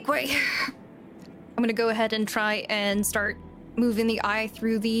right, make way. I'm gonna go ahead and try and start moving the eye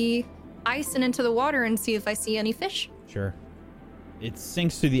through the ice and into the water and see if I see any fish. Sure. It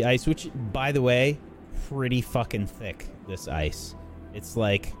sinks through the ice, which, by the way, pretty fucking thick, this ice. It's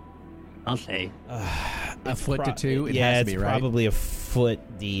like... I'll say. A foot to two? It has to be, right? It's probably a foot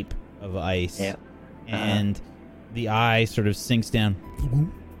deep of ice. Yeah. And the eye sort of sinks down.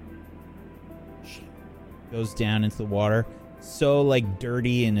 Goes down into the water. So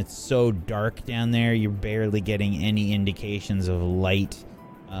dirty, and it's so dark down there, you're barely getting any indications of light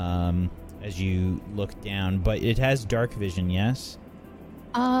as you look down. But it has dark vision, yes?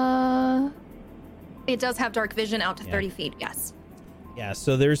 It does have dark vision out to 30 feet, yes. Yeah,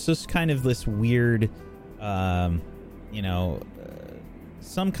 so there's just kind of this weird, some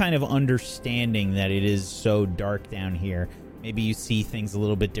kind of understanding that it is so dark down here. Maybe you see things a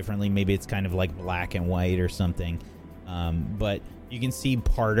little bit differently. Maybe it's kind of like black and white or something. But you can see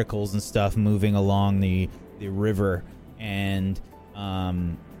particles and stuff moving along the river, and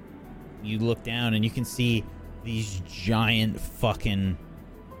you look down and you can see these giant fucking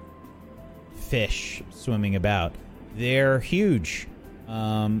fish swimming about. They're huge.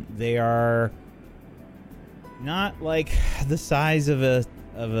 They are not like the size of a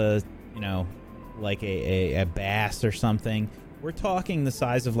like a bass or something. We're talking the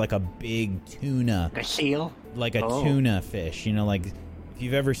size of like a big tuna. A seal? Like a tuna fish. Like if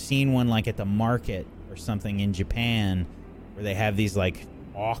you've ever seen one like at the market or something in Japan where they have these like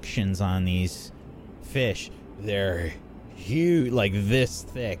auctions on these fish. They're huge, like this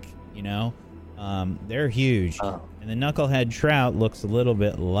thick, They're huge. Oh. And the knucklehead trout looks a little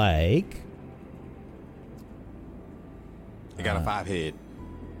bit like... They got a 5 head.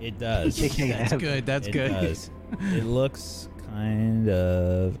 It does. That's good. That's it good. Does. It looks kind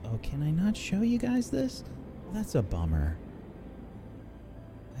of... Oh, can I not show you guys this? That's a bummer.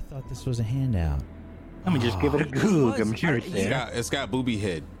 I thought this was a handout. Let me just give it a goog. I'm sure it's there. It's got booby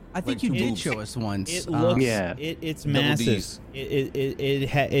head. I think Like you two did boobs. show us once. It looks. Yeah. It's Double massive. Ds.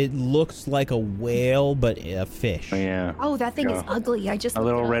 It looks like a whale, but a fish. Oh, yeah. Oh, that thing is Yeah. ugly. I just A looked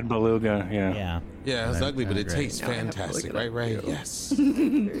little it up. red beluga. Yeah. Yeah. Yeah, it's ugly, but it great. tastes Now I have to look fantastic, it right, up, Ray? too. Yes.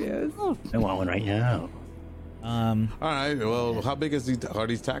 I want one right now. All right. Well, how big are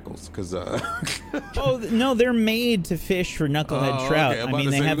these tackles? Because No, they're made to fish for knucklehead trout. Okay. I mean,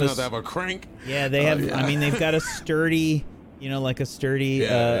 they have they a. have a crank. Yeah, they have. yeah. I mean, they've got a sturdy, like a sturdy,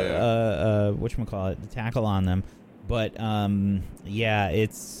 whatchamacallit, the tackle on them. But yeah,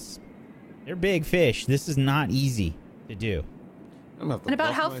 they're big fish. This is not easy to do. I'm gonna have to And about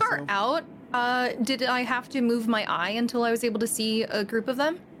buff how far myself. out did I have to move my eye until I was able to see a group of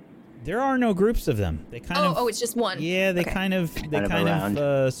them? There are no groups of them. They kind of. Oh, it's just one. Yeah, they Okay. kind of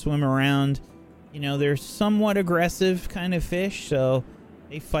around. swim around. They're somewhat aggressive kind of fish, so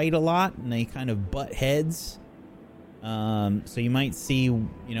they fight a lot and they kind of butt heads. So you might see,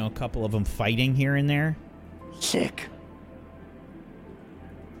 a couple of them fighting here and there. Sick.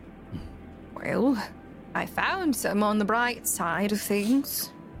 Well, I found some on the bright side of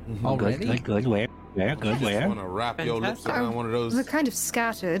things. Already? Good. Where? Good. I Where? want to wrap your lips Fantastic. around one of those. They're kind of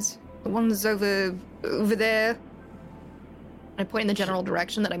scattered. The one's over there. I point in the general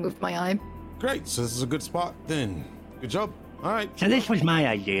direction that I moved my eye. Great. So this is a good spot then. Good job. All right. So this was my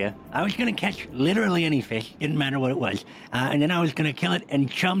idea. I was gonna catch literally any fish, didn't matter what it was, and then I was gonna kill it and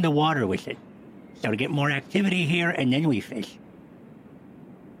chum the water with it. So to get more activity here, and then we fish.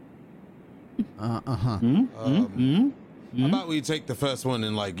 Uh-huh. How about we take the first one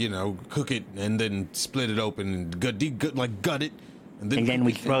and cook it and then split it open and gut it, And then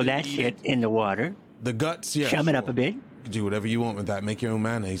we throw that shit in the water, The guts, yeah. chum it up sure. a bit. You can do whatever you want with that. Make your own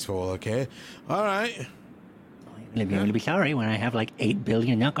mayonnaise for all, okay? All right. You're going to be sorry when I have like 8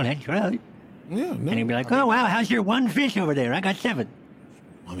 billion knucklehead trout. Yeah. No. And you'll be like, oh, wow, how's your one fish over there? I got 7.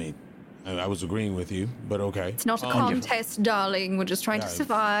 I mean, I was agreeing with you, but okay. It's not a contest, darling. We're just trying to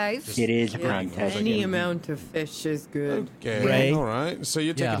survive. It is a Yeah, contest. any amount of fish is good. Okay. Ray? All right. So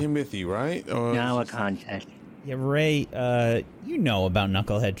you're taking Yeah. him with you, right? Or Now a contest. Yeah, Ray, you know about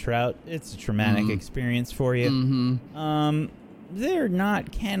knucklehead trout. It's a traumatic experience for you. Mm-hmm. They're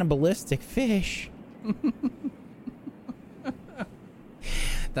not cannibalistic fish.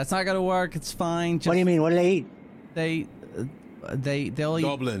 That's not gonna work. It's fine. Just, What do you mean? What do they eat? They'll eat.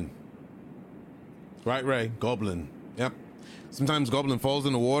 Goblin. Right, Ray. Goblin. Yep. Sometimes goblin falls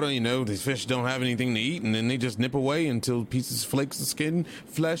in the water, these fish don't have anything to eat, and then they just nip away until pieces, flakes of skin,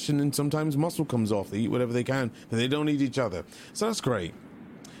 flesh, and then sometimes muscle comes off. They eat whatever they can, and they don't eat each other. So that's great.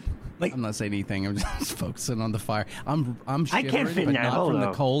 I'm not saying anything. I'm just focusing on the fire. I'm I shivering, can't fit in but that not hole, from the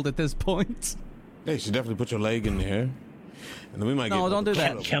though. cold at this point. Yeah, you should definitely put your leg in here. And then we might No, get don't do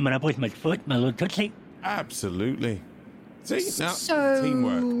that. Chumming up with my foot, my little tootsie. Absolutely. See, now, So,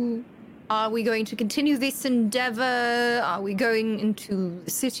 teamwork. are we going to continue this endeavor? Are we going into the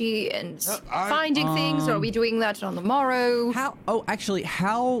city and finding things? Or are we doing that on the morrow? How? Oh, actually,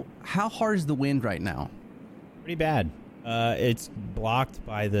 how hard is the wind right now? Pretty bad. It's blocked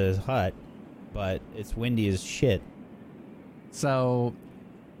by the hut, but it's windy as shit. So,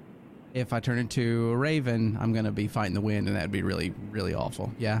 if I turn into a raven, I'm gonna be fighting the wind, and that'd be really, really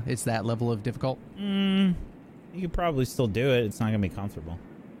awful. Yeah, it's that level of difficult. You could probably still do it. It's not gonna be comfortable.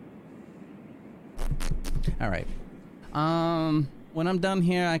 All right. When I'm done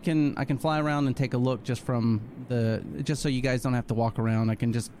here, I can fly around and take a look just so you guys don't have to walk around. I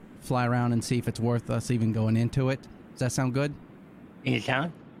can just fly around and see if it's worth us even going into it. Does that sound good? In the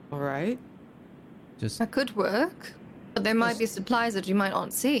town? All right. Just That could work. But there might be supplies that you might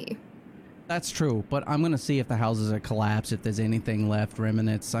not see. that's true, but I'm gonna see if the houses are collapsed, if there's anything left,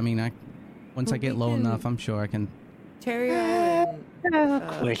 remnants. I mean, once I get low enough, I'm sure I can. Terry,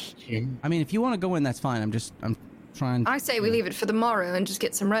 Question. I mean, if you want to go in, that's fine. I'm trying. I say we leave it for the morrow and just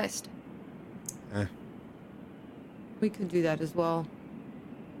get some rest. we could do that as well.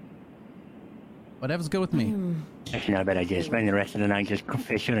 Whatever's good with me. That's not a bad idea. Spend the rest of the night just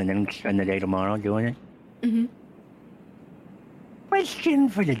fishing and then spend the day tomorrow doing it. Mm-hmm. Question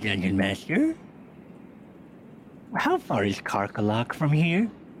for the dungeon master. How far is Karkalak from here?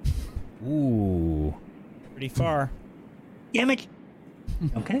 Ooh, pretty far. Damn it.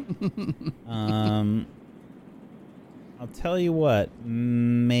 Okay. I'll tell you what.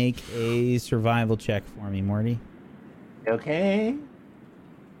 Make a survival check for me, Morty. Okay.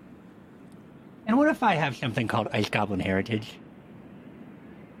 And what if I have something called Ice Goblin Heritage?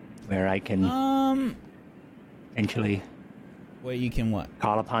 Where I can essentially What you can what?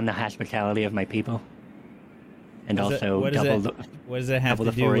 call upon the hospitality of my people and What does also it- what does it have double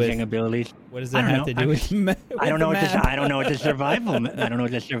to the do foraging with? abilities. What does it have to do with? I don't know what this. this. I don't know what the survival. I don't know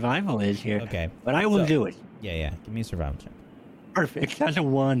what the survival is here. Okay, but I will so- do it. Yeah. Give me a survival check. Perfect. That's a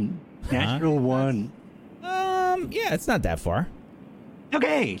 1. Natural 1. Yeah, it's not that far.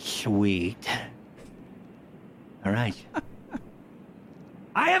 Okay, sweet. All right.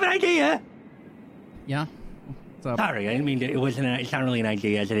 I have an idea. Yeah. What's up? Sorry, I didn't mean to. It wasn't. It's not really an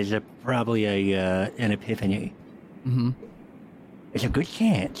idea, as it is probably an epiphany. Mm-hmm. There's a good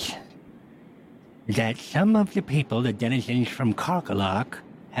chance that some of the people, the denizens from Karkalok,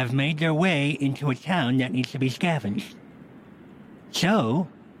 have made their way into a town that needs to be scavenged. So,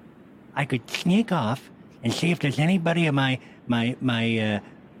 I could sneak off and see if there's anybody of my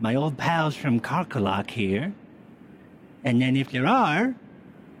old pals from Karkalok here. And then if there are,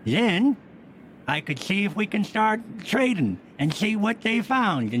 then I could see if we can start trading and see what they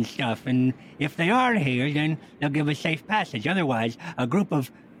found and stuff. And if they are here, then they'll give us safe passage. Otherwise, a group of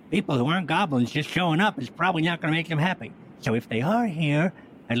people who aren't goblins just showing up is probably not going to make them happy. So if they are here,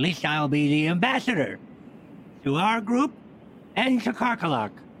 at least I'll be the ambassador to our group and to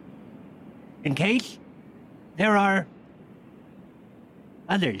Karkalok. In case there are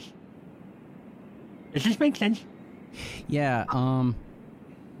others. Does this make sense? Yeah.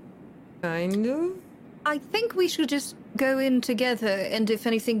 Kind of. I think we should just go in together, and if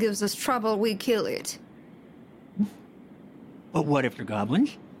anything gives us trouble, we kill it. But what if they're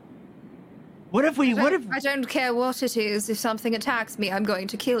goblins? What if we? What if? I don't care what it is. If something attacks me, I'm going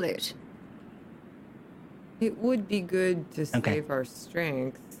to kill it. It would be good to Okay. save our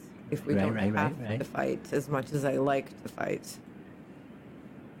strength if we Right, don't right, have right. to fight as much as I like to fight.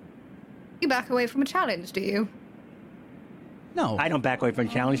 You back away from a challenge, do you? No. I don't back away from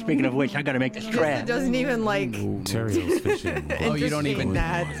challenge. Speaking of which, I got to make this It trap. doesn't even like. Ontario's fishing. Oh, you don't even.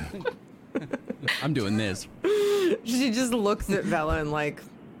 that. I'm doing this. She just looks at Bella and like,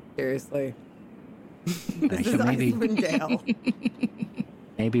 seriously. This So is maybe- Icewind Dale.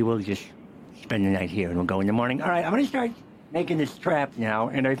 Maybe we'll just spend the night here and we'll go in the morning. All right, I'm going to start making this trap now.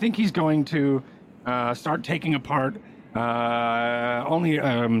 And I think he's going to start taking apart.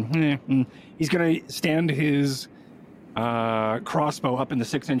 He's going to stand his crossbow up in the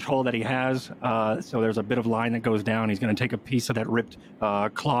 6-inch hole that he has. So there's a bit of line that goes down. He's going to take a piece of that ripped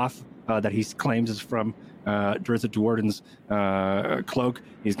cloth that he claims is from Drizzt Do'Urden's cloak.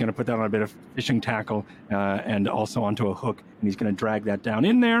 He's going to put that on a bit of fishing tackle and also onto a hook, and he's going to drag that down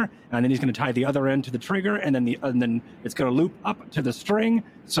in there. And then he's going to tie the other end to the trigger, and then it's going to loop up to the string.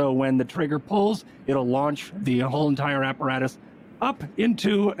 So when the trigger pulls, it'll launch the whole entire apparatus up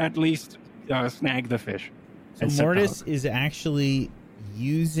into at least snag the fish. So and set the Mortis hook. is actually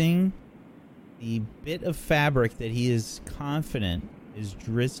using the bit of fabric that he is confident is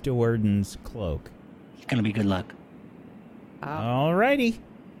Drizzt Do'Urden's cloak. It's going to be good luck. Alrighty.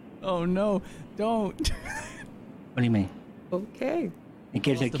 Oh no! Don't. What do you mean? Okay. It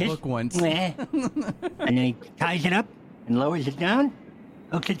gives a Lost the kiss. book once. Mwah. And then he ties it up and lowers it down,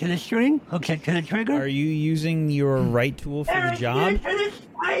 hooks it to the string, hooks it to the trigger. Are you using your right tool for the Buries it job? into the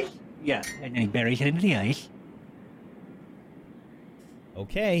ice. Yeah, and then he buries it into the ice.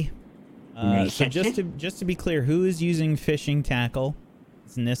 Okay. And then he So sets just to be clear, who is using fishing tackle?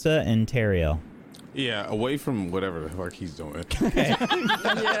 It's Nissa and Teriel. Yeah, away from whatever the fuck he's doing. We can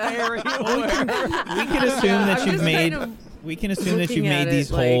assume that I'm you've just made. kind of We can assume that you've looking at made these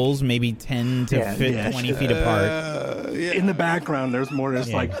it, like- holes maybe 10 to Yeah, yeah. 20 feet apart. Yeah, In the background, there's more just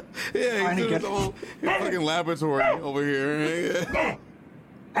Yeah. like yeah, trying to he's get- doing the whole fucking laboratory over here.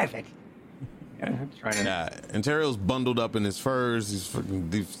 Perfect. trying to. Yeah, and Terriel's bundled up in his furs.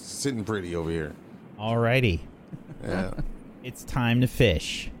 He's sitting pretty over here. Alrighty. Yeah. It's time to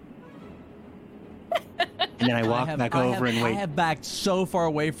fish. And then I walk back over and I wait. have backed so far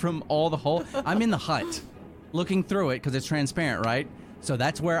away from all the hole. I'm in the hut, looking through it because it's transparent, right? So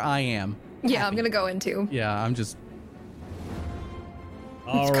that's where I am. Yeah, I'm gonna go into. Yeah, I'm just.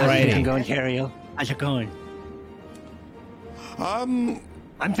 How's it Alrighty. going, Teriel? How's it going?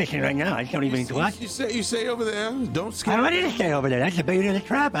 I'm fishing right now. I don't even need to watch. You say over there. Don't I scare. don't need to stay over there. That's the beauty of the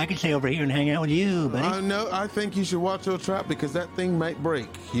trap. I can stay over here and hang out with you, buddy. No, I think you should watch your trap because that thing might break.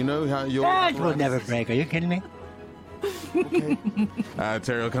 You know how your That will never break. Are you kidding me?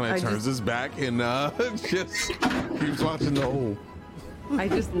 Terriel kind I of turns just- his back and just keeps watching the hole. I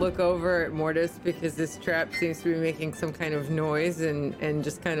just look over at Mortis because this trap seems to be making some kind of noise and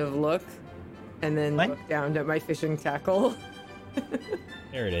just kind of look and then What? look down at my fishing tackle.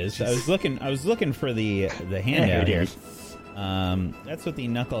 There it is. I was looking for the handout There here. it is. That's what the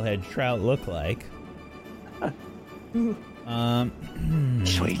knucklehead trout look like.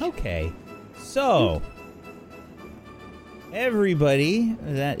 Sweet. Okay. So, everybody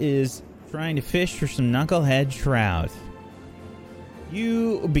that is trying to fish for some knucklehead trout,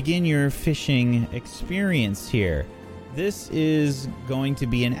 you begin your fishing experience here. This is going to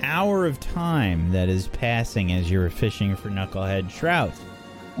be an hour of time that is passing as you're fishing for knucklehead trout.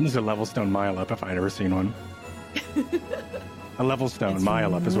 This is a level stone mile up if I'd ever seen one. A level stone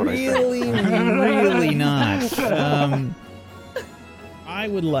mile up is what I say. Really not. I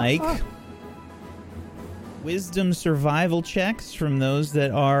would like wisdom survival checks from those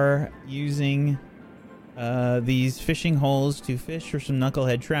that are using these fishing holes to fish for some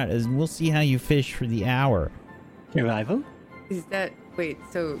knucklehead trout, as we'll see how you fish for the hour. Survival? Is that wait?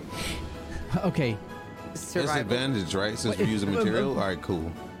 So Okay. survival. Disadvantage, right? Since we're using material. All right, cool.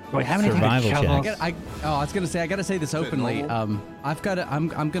 Wait, how many Survival check. I was gonna say I gotta say this openly. normal?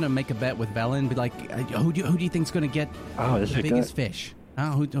 I'm gonna make a bet with Velen. Be like, who do you think's gonna get this the is biggest fish?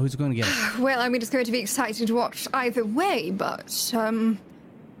 Who's gonna get it? Well, I mean, it's going to be exciting to watch either way, but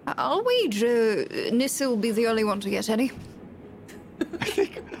I'll wager Nissa will be the only one to get any.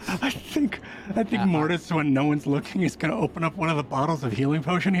 I think Mortis, when no one's looking, is going to open up one of the bottles of healing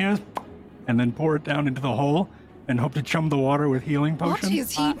potion he has, and then pour it down into the hole, and hope to chum the water with healing potion. What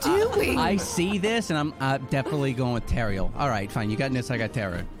is he doing? I see this, and I'm definitely going with Teriel. All right, fine. You got Nissa, I got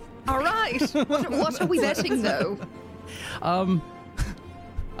Tara. All right. What are we betting, though?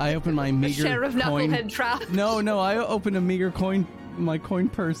 I open my meager Share of coin. knucklehead trout. No, I open a meager coin, my coin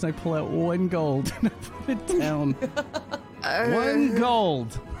purse, and I pull out 1 gold and I put it down. 1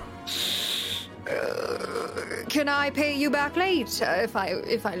 gold. Can I pay you back later if I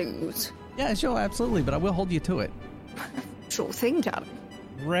lose? Yeah, sure, absolutely, but I will hold you to it. Sure thing, darling.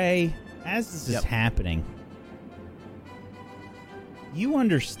 Ray, as this is happening, you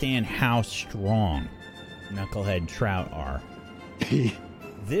understand how strong knucklehead trout are.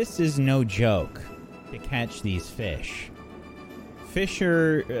 This is no joke to catch these fish.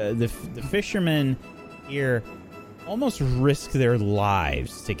 The fishermen here almost risk their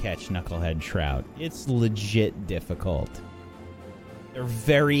lives to catch knucklehead trout. It's legit difficult. They're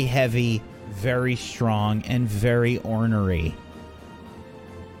very heavy, very strong, and very ornery.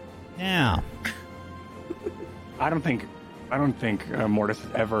 Now, I don't think Mortis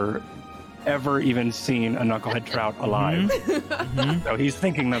has ever even seen a knucklehead trout alive. So he's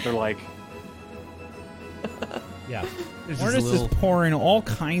thinking that they're like, yeah. Mortis is pouring all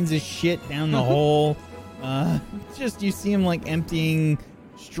kinds of shit down the hole. Just you see him like emptying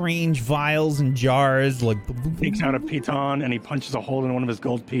strange vials and jars, like takes out a piton and he punches a hole in one of his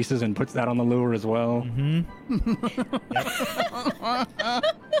gold pieces and puts that on the lure as well.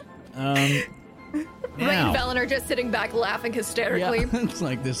 Ray and Velen are just sitting back laughing hysterically. Yeah. It's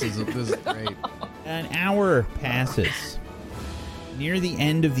like this is great. An hour passes. Near the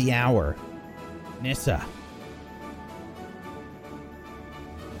end of the hour, Nissa,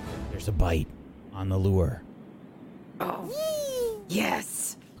 there's a bite on the lure. Oh,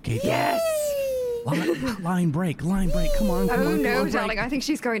 yes. Okay. Yes. Line break. Come on. Oh no, break. darling! I think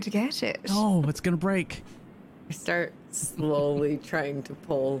she's going to get it. No, it's gonna break. I start slowly trying to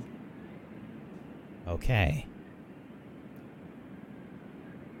pull. Okay.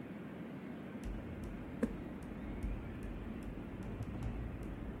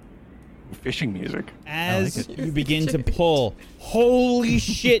 Fishing music. As you begin to pull, holy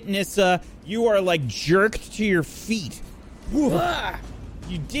shit, Nissa, you are like jerked to your feet.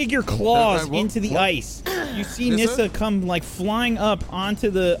 You dig your claws into the ice. You see Nissa come like flying up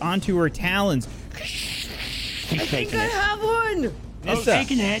onto her talons. I think I have one. Nissa,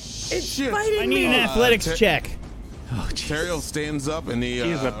 It's biting I need me. an athletics check. Teriel stands up and he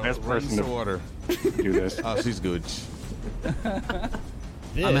He's the best person to water. do this. Oh, she's good.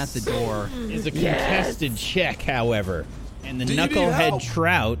 This I'm at the door. is a contested check, however, and the Do you need knucklehead help?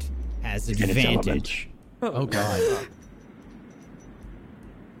 trout has advantage. Oh God.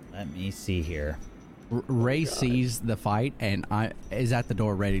 Let me see here. Ray sees the fight and is at the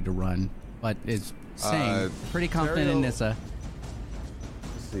door ready to run, but is saying pretty confident in Teriel- Nissa.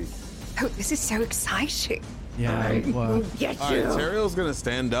 Let's see. Oh, this is so exciting. Yeah. Well, Get All you. right, Teriel's gonna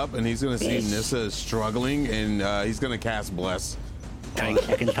stand up and he's gonna see Fish. Nissa is struggling and he's gonna cast Bless. 9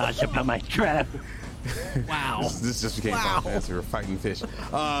 second thoughts about my trap. wow. This just became Final Fantasy. We're fighting fish.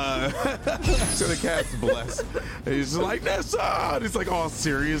 He's gonna cast Bless. And he's just like, Nissa! And he's like all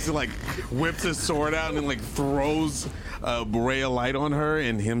serious. He like whips his sword out and like throws a ray of light on her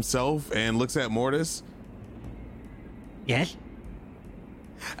and himself and looks at Mortis Yes?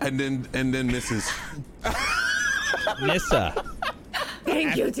 and then misses. Nissa,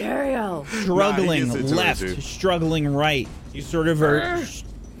 Thank you, Teriel. struggling Nah, he gets it too, left, dude. struggling right. You sort of are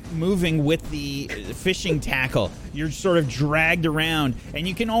moving with the fishing tackle. You're sort of dragged around, and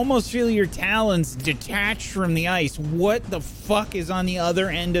you can almost feel your talons detached from the ice. What the fuck is on the other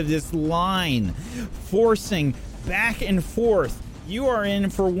end of this line? Forcing back and forth. You are in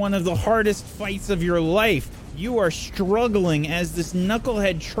for one of the hardest fights of your life. You are struggling as this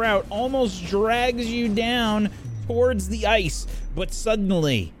knucklehead trout almost drags you down towards the ice. But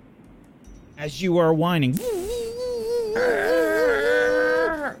suddenly, as you are whining,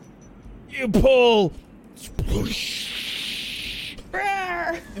 you pull.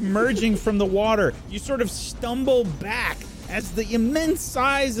 Emerging from the water, you sort of stumble back as the immense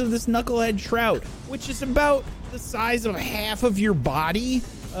size of this knucklehead trout, which is about the size of half of your body,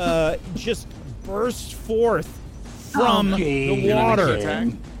 just bursts forth from the water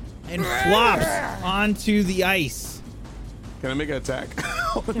and flops onto the ice. Can I make an attack?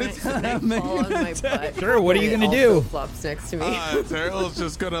 Fall on my butt. Sure, what are you It gonna do? also flops next to me. Terrell's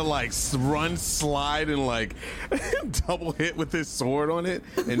just gonna like run, slide, and like double hit with his sword on it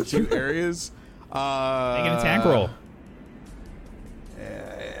in 2 areas. Make an attack roll.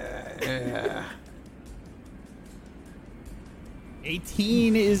 Yeah.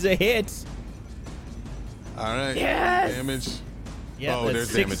 18 is a hit. All right. Yes! Damage. Yeah, Oh,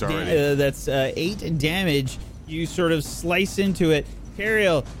 that's there's damage already. That's 8 damage. You sort of slice into it.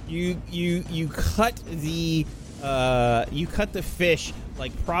 Cariel, you cut the fish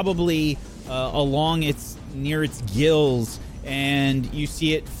like probably along near its gills, and you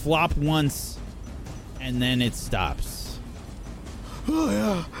see it flop once, and then it stops. Oh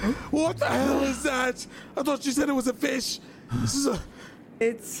yeah. What the hell is that? I thought you said it was a fish. This is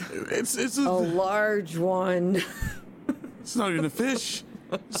It's it's a large one. It's not even a fish.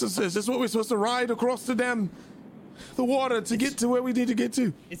 Is this what we're supposed to ride across the water to get to where we need to get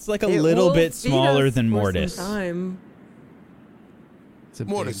to? It's like a It little will bit feed smaller us than for some Mortis. time. It's a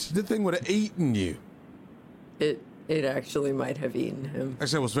Mortis, the thing would have eaten you. It actually might have eaten him.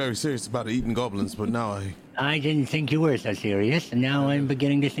 Actually, I was very serious about eating goblins, but now I didn't think you were so serious, and now I'm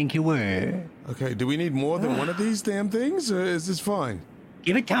beginning to think you were. Okay, do we need more than one of these damn things, or is this fine?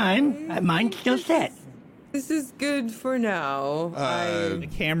 Give it time. Mine's still set. This is good for now. The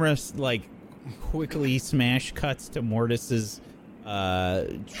camera like quickly smash cuts to Mortis's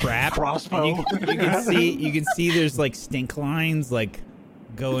trap. Crossbow. And you can see there's like stink lines like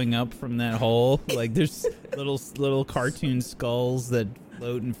going up from that hole. Like there's little cartoon skulls that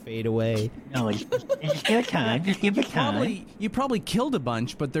float and fade away. No, it's still time. Just give it time. You probably killed a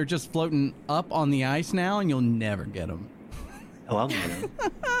bunch, but they're just floating up on the ice now, and you'll never get them. Oh, I'll get it.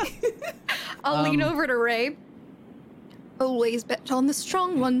 I'll lean over to Ray. Always bet on the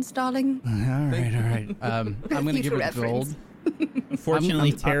strong ones, darling. All right. I'm going to give her gold.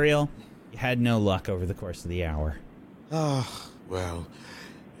 Unfortunately, Teriel, you had no luck over the course of the hour. Well,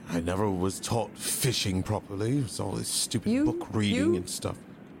 I never was taught fishing properly. It's all this stupid book reading and stuff.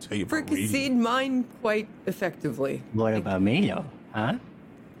 Tell you about fricasseed reading. mine quite effectively. What about me, though? Huh?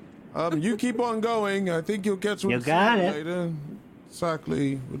 You keep on going. I think you'll catch what You got it. later.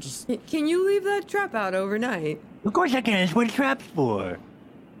 Exactly. We'll just. Can you leave that trap out overnight? Of course I can. That's what a trap's for.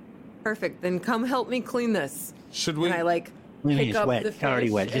 Perfect. Then come help me clean this. Should we? And I What do you mean pick it's up wet? the It's already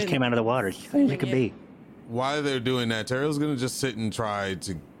fish wet. It just and came out of the water. It's clean as it could be. While they're doing that, Terrell's gonna just sit and try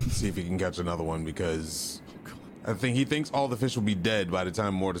to see if he can catch another one because I think he thinks all the fish will be dead by the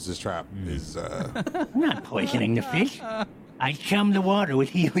time Mortis's trap is. I'm not poisoning the fish. I chum the water with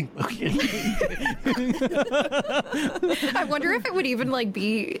healing potions. I wonder if it would even like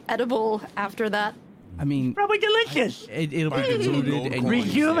be edible after that. I mean, Probably delicious. it'll be Find it some diluted gold and coins.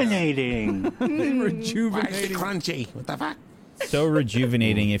 Rejuvenating. rejuvenating. Crunchy. What the fuck? So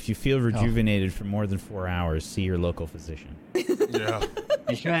rejuvenating. If you feel rejuvenated for more than 4 hours, see your local physician. Yeah.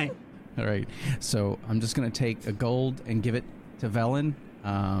 That's right. All right. So I'm just going to take a gold and give it to Velen.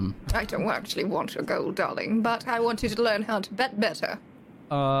 I don't actually want your gold, darling, but I want you to learn how to bet better.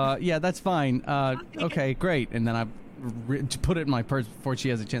 Yeah, that's fine. Okay, great. And then I put it in my purse before she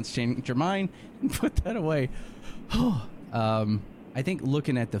has a chance to change her mind and put that away. I think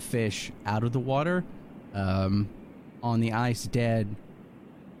looking at the fish out of the water, on the ice dead,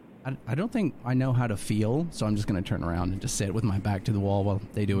 I don't think I know how to feel, so I'm just going to turn around and just sit with my back to the wall while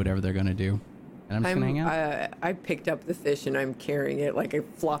they do whatever they're going to do. And I'm just going to hang out. I picked up the fish and I'm carrying it like I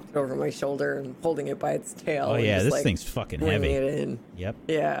flopped it over my shoulder and holding it by its tail. Oh and yeah, just, this like, thing's fucking bringing heavy. it in. Yep.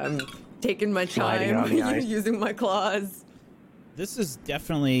 Yeah, I'm taking my Sliding it time on the ice. using my claws. This is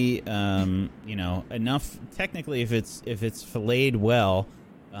definitely, enough. Technically, if it's filleted well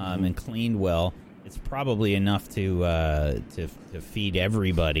and cleaned well, it's probably enough to feed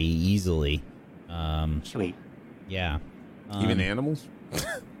everybody easily. Sweet. Yeah. Even animals?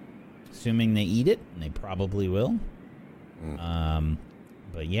 assuming they eat it, and they probably will.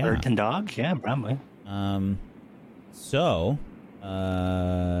 But yeah. Birds and dogs? Yeah, probably. So,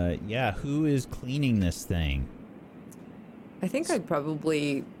 yeah, who is cleaning this thing? I think I'd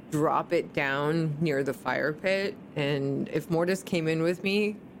probably drop it down near the fire pit. And if Mortis came in with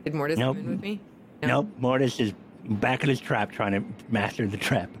me, did Mortis Nope. come in with me? Nope. Mortis is back at his trap trying to master the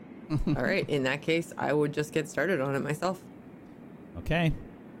trap. All right. In that case, I would just get started on it myself. Okay.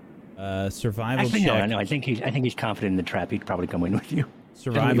 Survival Actually, check. no. I think he's confident in the trap. He'd probably come in with you.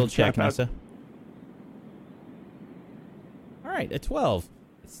 Survival Leave the check, trap out. Nessa. All right, a 12.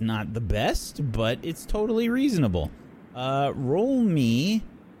 It's not the best, but it's totally reasonable. Roll me.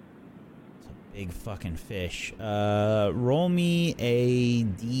 It's a big fucking fish. Roll me a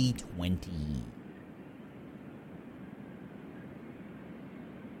d20.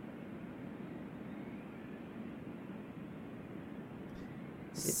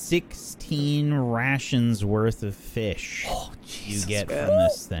 $16 rations worth of fish you get from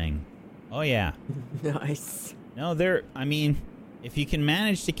this thing. Oh yeah. Nice. No, I mean, if you can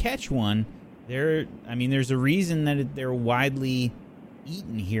manage to catch one, there's a reason that they're widely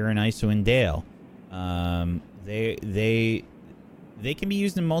eaten here in Icewind Dale. They can be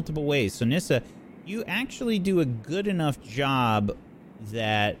used in multiple ways. So Nissa, you actually do a good enough job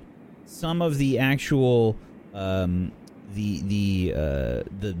that some of the actual the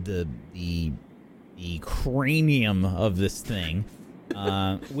cranium of this thing,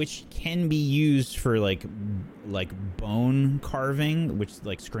 which can be used for like bone carving, which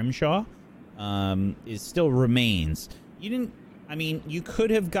like scrimshaw, is still remains. You could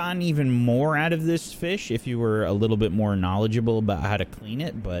have gotten even more out of this fish if you were a little bit more knowledgeable about how to clean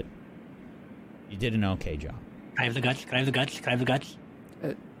it, but you did an okay job. Can I have the guts? Can I have the guts? Can I have the guts?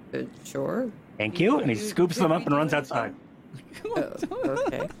 Sure. Thank you. And he scoops them up and runs outside.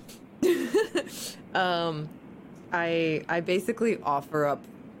 Okay. I basically offer up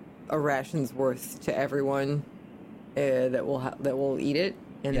a ration's worth to everyone that will eat it,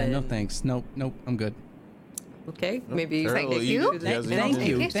 and Yeah, then no thanks. Nope, I'm good. okay, maybe Carol will Thank eat you. it. He has Thank enough.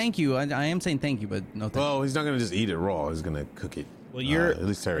 you, thank you. I am saying thank you, but no thank Well, he's not gonna just eat it raw. He's gonna cook it. Well, you're at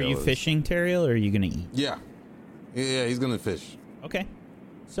least are Teriel you is. fishing, Teriel, or are you gonna eat? Yeah, he's gonna fish. Okay.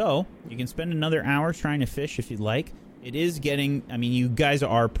 So, you can spend another hour trying to fish if you'd like. It is getting... you guys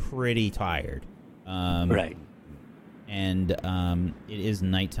are pretty tired. Right. And it is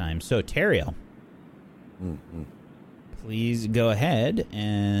nighttime. So, Teriel, please go ahead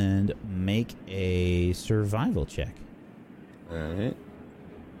and make a survival check. All right.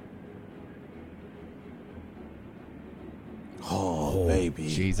 Oh, baby.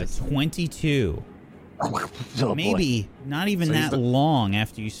 Jesus. 22. Oh, Maybe not even So he's that long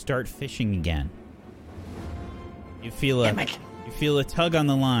after you start fishing again. You feel a tug on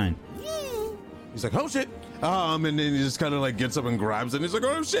the line. He's like, oh shit. And then he just kind of like gets up and grabs it. And he's like,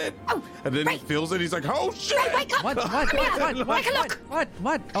 oh shit. Oh, and then Ray. he feels it. He's like, oh shit. Ray, wake up! What? Take a look!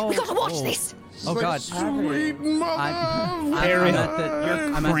 What? Oh, We gotta watch this! Oh Like, God. Sweet mother. I'm Teriel, at the-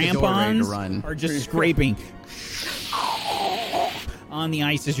 your I'm at the door ready to crampons run. are just scraping on the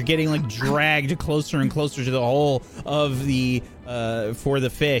ice as you're getting like dragged closer and closer to the hole of the for the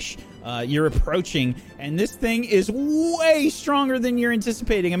fish. You're approaching, and this thing is way stronger than you're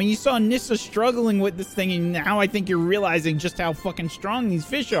anticipating. You saw Nissa struggling with this thing, and now I think you're realizing just how fucking strong these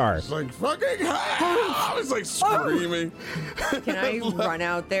fish are. It's like, fucking hell. It's like screaming. Can I run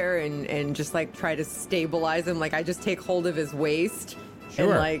out there and just like try to stabilize him? Like I just take hold of his waist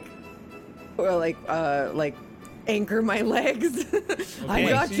Sure. and like anchor my legs. I Okay.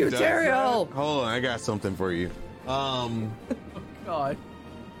 got She you, does Teriel. that. Hold on, I got something for you. God.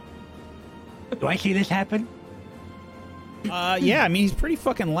 Do I see this happen? Yeah, he's pretty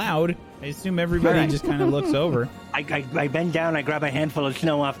fucking loud. I assume everybody Alright. just kind of looks over. I bend down, I grab a handful of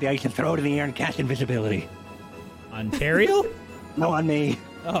snow off the ice and throw it in the air and cast invisibility. Ontario? No, on me.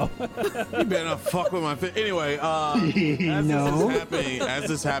 Oh. You better not fuck with my fish. Anyway, No. as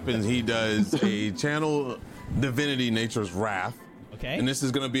this happens, he does a channel divinity nature's wrath. Okay. And this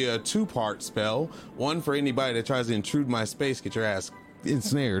is going to be a 2-part spell. One for anybody that tries to intrude my space, get your ass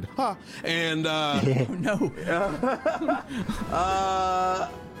ensnared. Ha! And No.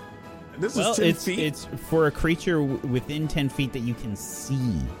 this Well, is 10 it's feet. it's for a creature within 10 feet that you can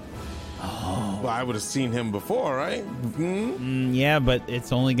see. Well, I would have seen him before, right? Yeah, but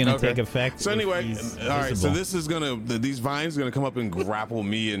it's only going to Okay. take effect. So if anyway, he's all right. So visible. this is these vines are gonna come up and grapple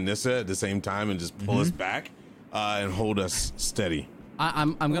me and Nissa at the same time and just pull us back and hold us steady.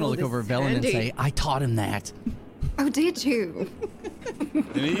 I'm gonna look this over at Velen and Sandy. say, I taught him that. Oh, did you?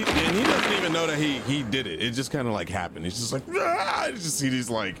 And he doesn't even know that he did it. It just kind of like happened. He's just like, ah! I just see these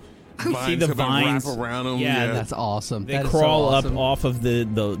like see the vines wrap around them. Yeah, That's awesome. They That is crawl so awesome. up off of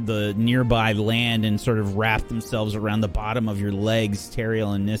the nearby land and sort of wrap themselves around the bottom of your legs,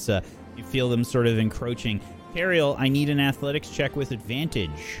 Teriel and Nissa. You feel them sort of encroaching. Teriel, I need an athletics check with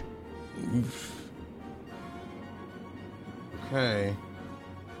advantage. Okay.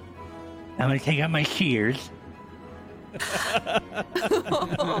 I'm gonna take out my shears.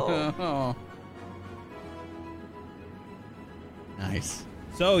 Oh. Nice.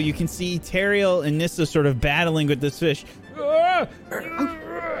 So you can see Teriel and Nissa sort of battling with this fish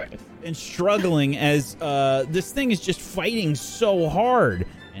and struggling as this thing is just fighting so hard.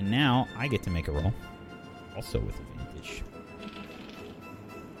 And now I get to make a roll, also with advantage.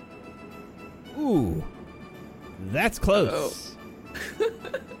 Ooh, that's close.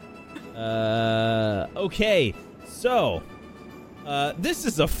 Okay, so this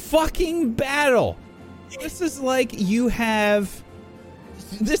is a fucking battle. This is like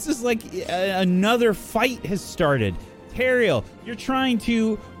another fight has started. Teriel, you're trying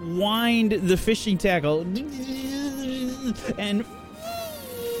to wind the fishing tackle, and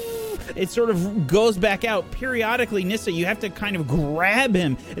it sort of goes back out. Periodically, Nissa, you have to kind of grab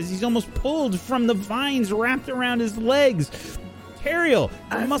him as he's almost pulled from the vines wrapped around his legs. Teriel,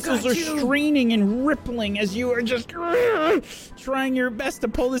 your muscles are straining and rippling as you are just trying your best to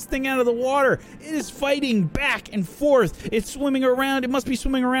pull this thing out of the water. It is fighting back and forth. It's swimming around. It must be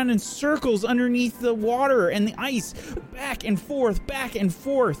swimming around in circles underneath the water and the ice. Back and forth, back and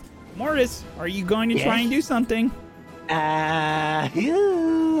forth. Mortis, are you going to try and do something?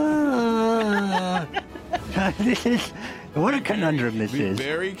 This is what a conundrum this Be is.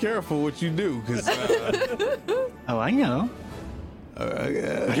 very careful what you do, because Oh, I know.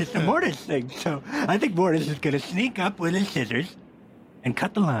 But it's the Mortis thing, so I think Mortis is gonna sneak up with his scissors and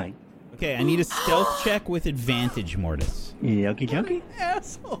cut the line. Okay, I need a stealth check with advantage, Mortis. Okie dokie.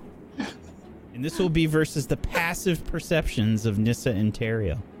 Asshole. And this will be versus the passive perceptions of Nissa and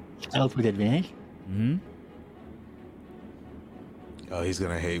Teriel. Stealth with advantage. Mm-hmm. oh, he's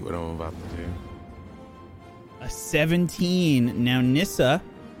gonna hate what I'm about to do. A 17. Now, Nissa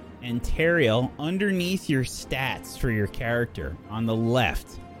and Teriel, underneath your stats for your character, on the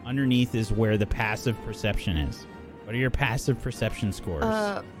left, underneath is where the passive perception is. What are your passive perception scores?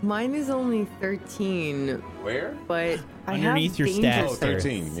 Mine is only 13, Where? but I Underneath have your danger stats. Oh, there.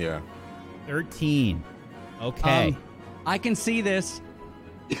 13. Yeah. 13. Okay. I can see this.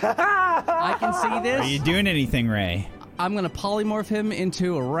 I can see Are this. you doing anything, Ray? I'm gonna polymorph him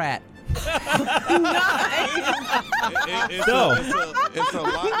into a rat. It's a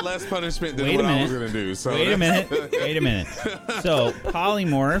lot less punishment than Wait a what I was minute. gonna do. So Wait a minute. So,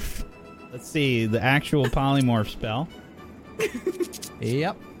 polymorph. Let's see the actual polymorph spell.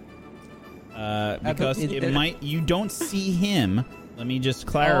 Yep. Because you don't see him. Let me just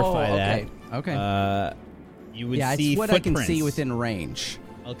clarify that. Okay. You would Yeah, see it's what footprints. I can see within range.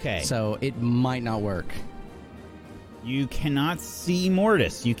 Okay. So it might not work. You cannot see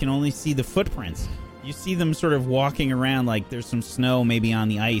Mortis. You can only see the footprints. You see them sort of walking around like there's some snow maybe on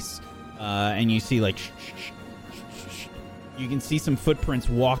the ice, and you see like you can see some footprints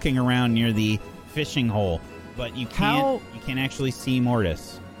walking around near the fishing hole, but you can't actually see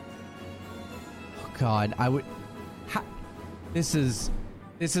Mortis. Oh God, I would. This is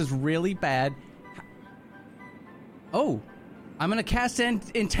really bad. Oh, I'm gonna cast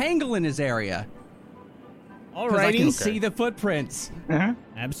entangle in his area. Because I can see the footprints.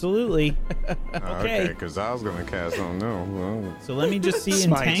 Absolutely. Okay, because I was gonna cast on no. So let me just see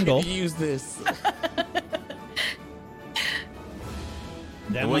entangle. Use this. That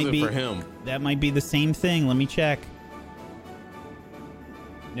It might wasn't be for him. That might be the same thing. Let me check.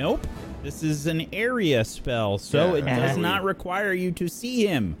 Nope. This is an area spell, so it does not require you to see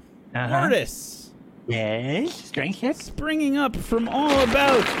him. Mortis. Yes, strength check. Springing up from all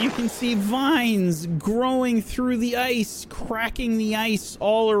about, you can see vines growing through the ice, cracking the ice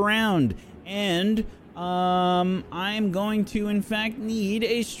all around. And I'm going to, in fact, need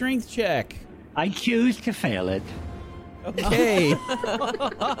a strength check. I choose to fail it. Okay.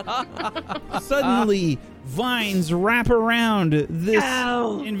 Suddenly, vines wrap around this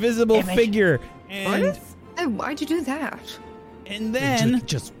invisible figure. And Oh, why'd you do that? And then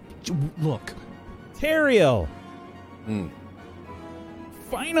just look. Teriel.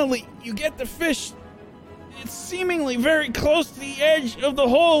 Finally, you get the fish. It's seemingly very close to the edge of the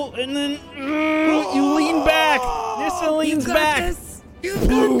hole, and then you lean back. Nissa leans back. You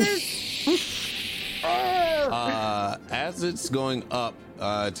got this. As it's going up,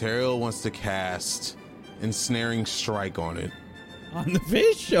 Teriel wants to cast Ensnaring Strike on it. On the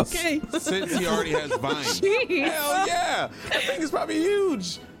fish? Okay. Since he already has vines. Jeez. Hell yeah! That thing is probably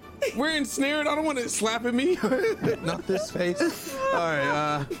huge. We're ensnared. I don't want it slapping me. Not this face. All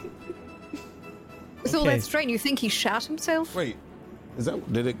right. With all Okay. that strain, you think he shot himself? Wait. Is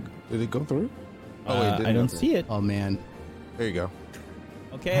that did it go through? Oh wait, it didn't I go don't through. see it. Oh man, There you go.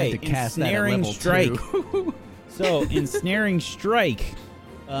 Okay, I had to cast that at ensnaring level strike. 2. So ensnaring strike.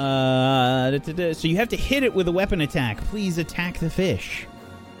 So you have to hit it with a weapon attack. Please attack the fish.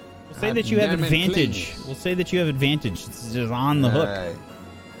 We'll say that you have Damn it, advantage. please. We'll say that you have advantage. It's just on the hook.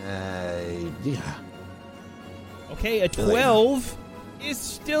 Yeah. Okay, a 12 is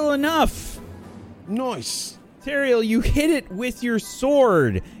still enough. Nice. Teriel, you hit it with your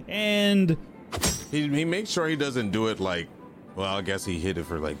sword, and He makes sure he doesn't do it like. Well, I guess he hit it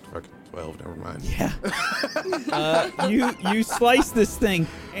for like fucking 12. Never mind. yeah, you slice this thing,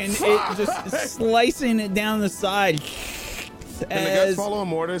 and it just slicing it down the side. Can the guys follow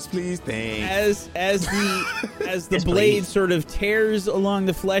Mortis, please? Thanks. As the blade sort of tears along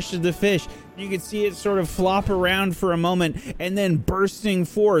the flesh of the fish, you can see it sort of flop around for a moment, and then bursting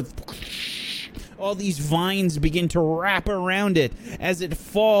forth. All these vines begin to wrap around it as it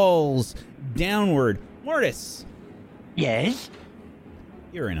falls downward. Mortis, Yes?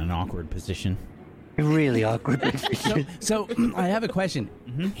 you're in an awkward position. Really awkward position. So I have a question.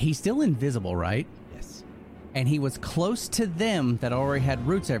 He's still invisible, right? Yes. And he was close to them that already had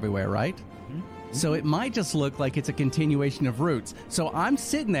roots everywhere, right? So it might just look like it's a continuation of roots. So I'm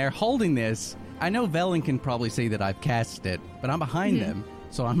sitting there holding this. I know Velen can probably see that I've cast it, but I'm behind them.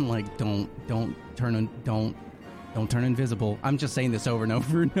 So I'm like, don't turn invisible. I'm just saying this over and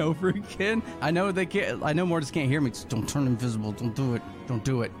over and over again. I know they can't. I know Mortis can't hear me. Just don't turn invisible. Don't do it. Don't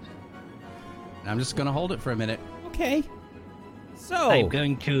do it. And I'm just gonna hold it for a minute. Okay. So I'm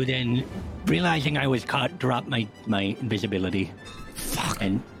going to then, realizing I was caught, drop my invisibility. Fuck.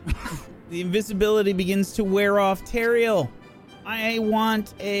 And the invisibility begins to wear off. Teriel, I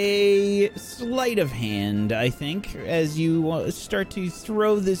want a sleight of hand, I think, as you start to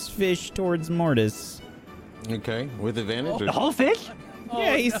throw this fish towards Mortis. Okay, with advantage. the whole fish?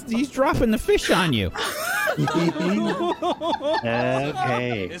 Yeah, he's dropping the fish on you.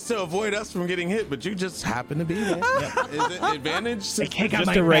 Okay. It's to avoid us from getting hit, but you just happen to be there. Is it advantage? I take out Just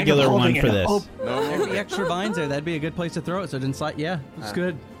my a regular random one holding for and this. hope- No, There'd be extra vines there. That'd be a good place to throw it. So it didn't slide. Yeah, it's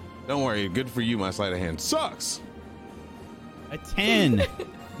good. don't worry. Good for you. My sleight of hand sucks. A 10.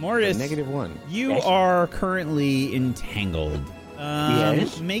 Mortis, -1. you Yes. are currently entangled.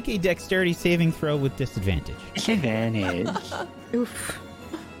 Yes. Make a dexterity saving throw with disadvantage. Disadvantage. Oof.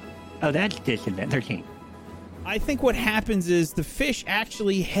 Oh, that's disadvantage. 13. I think what happens is the fish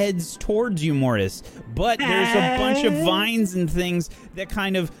actually heads towards you, Mortis, but there's a bunch of vines and things that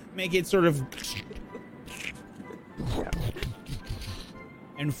kind of make it sort of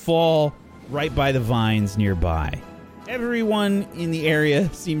and fall right by the vines nearby. Everyone in the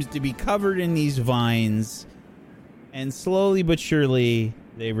area seems to be covered in these vines, and slowly but surely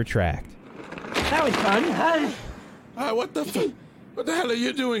they retract. That was fun. Huh? What the hell are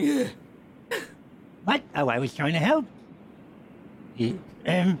you doing here? What? Oh, I was trying to help. Wait.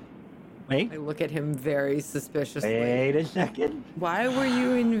 I look at him very suspiciously. Wait a second. Why were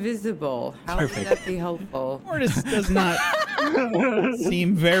you invisible? How Perfect. would that be helpful? Mortis does not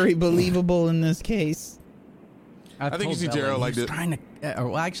seem very believable in this case. I think you told see Velen Gerald he like was this. trying to.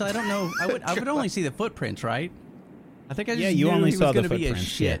 Well, actually, I don't know. I would only see the footprints, right? I think I just Yeah, you knew only he saw was the gonna be a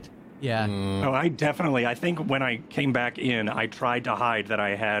footprints, shit. Yeah. Oh, I think when I came back in, I tried to hide that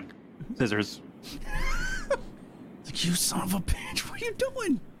I had scissors. It's like, you son of a bitch! What are you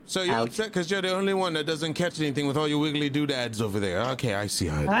doing? So you're upset because you're the only one that doesn't catch anything with all your wiggly doodads over there. Okay, I see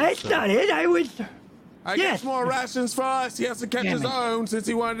how it is. That's not it. I was. I Yes. guess more rations for us. He has to catch Damn his it. own since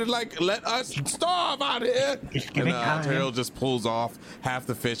he wanted to let us starve out here. Just give And it time. Terrell just pulls off half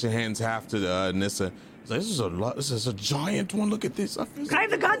the fish and hands half to Nissa. He's like, this is a lot. This is a giant one. Look at this. I've I have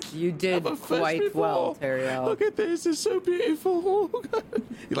the guts. You did never fished quite well, before. Teriel. Look at this. It's so beautiful.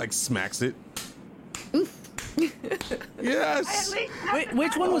 He like smacks it. Yes.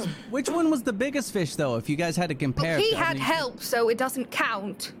 Which one was the biggest fish though? If you guys had to compare, He I had mean- help, so it doesn't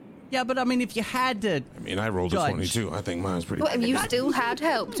count. Yeah, but I mean, if you had to, I mean, I rolled a Judge. 22. I think mine's pretty. Well, and you still had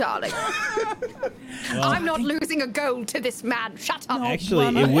help, darling. I'm not losing a goal to this man. Shut up.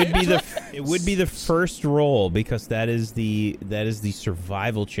 Actually, it would be the first roll because that is the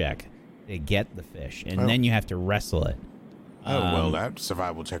survival check to get the fish, and then you have to wrestle it. Oh well, that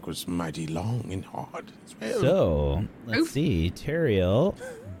survival check was mighty long and hard as well. So let's see. Teriel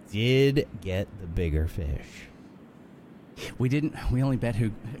did get the bigger fish. we didn't. We only bet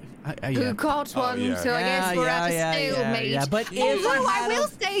who. who caught one, yeah. so I guess we're at a stalemate. Yeah. But Although I will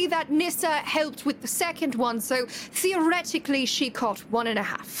say that Nissa helped with the second one, so theoretically she caught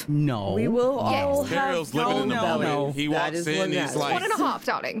 1.5. No. We will all Yes. have Ariel's living in the no, moment. no. He That walks is in, what he's matters. like 1.5,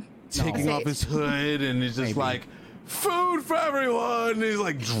 darling. taking off his hood, and he's just like, food for everyone. And he's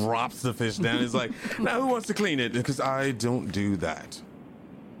like, drops the fish down. He's like, now who wants to clean it? Because I don't do that.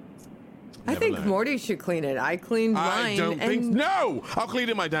 I Never think learned. Morty should clean it. I cleaned mine. I don't think. No, I'll clean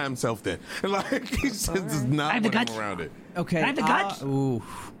it my damn self then. Like he says, does I not have the put him guts. around it. Okay. I have the guts. Ooh.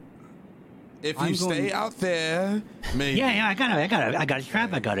 If you I'm stay going- out there, maybe. Yeah, I got a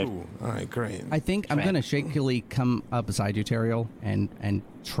trap. I got it. Ooh, all right, great. I think I'm Right. gonna shakily come up beside you, Teriel, and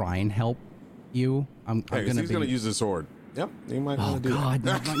try and help you. I'm Hey, 'cause gonna he's be. gonna use the sword. Yep, he might Oh want to do God!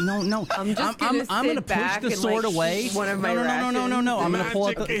 that. No! I'm just gonna I'm sit gonna push back the and, sword like, away. eat one of my No! I'm gonna Magic pull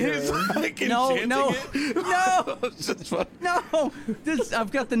up. is like No! enchanting it. No! It's just fun. No! I've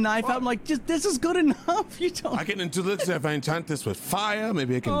got the knife out. I'm like, this is good enough. You don't. I can look if I enchant this with fire,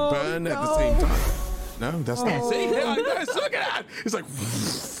 maybe I can Oh, burn at the no. same time. No, that's not. See, yeah, guys, look at that. It's like,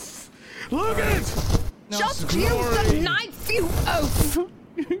 look at it. Just use the knife, you oaf!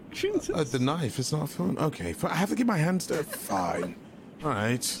 The knife is not fun. Okay, I have to get my hands there. Fine. All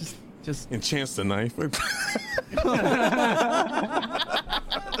right. Just Enchants the knife.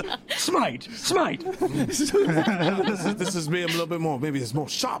 Smite! This is me a little bit more. Maybe it's more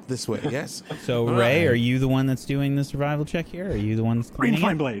sharp this way. Yes. So, All Ray, right. are you the one that's doing the survival check here? Are you the one that's Green cleaning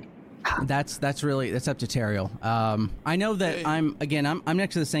flame it? blade. that's up to Teriel. I know that I'm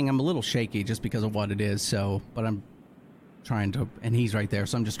next to this thing. I'm a little shaky just because of what it is. So, but I'm trying to, and he's right there.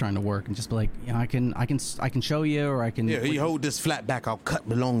 So I'm just trying to work and just be like, I can show you, or I can. Yeah, you hold this flat back. I'll cut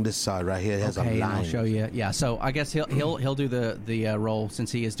along this side right here. It has Okay, a and line. I'll show you. Yeah, so I guess he'll do the roll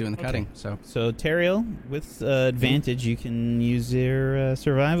since he is doing the cutting. So So, Teriel, with advantage, you can use your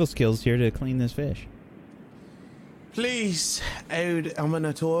survival skills here to clean this fish. Please, Ode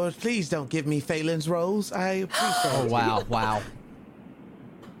Amanator, please don't give me Phelan's rolls. I appreciate it. wow.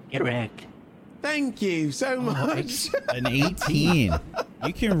 Get wrecked. Thank you so much. An 18.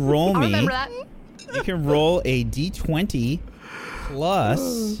 You can roll I me. remember that. You can roll a d20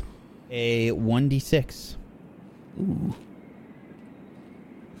 plus a 1d6.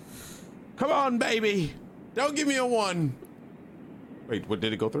 Come on, baby. Don't give me a 1. Wait, what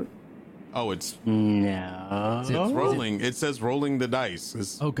did it go through? Oh, it's No. rolling. It says rolling the dice.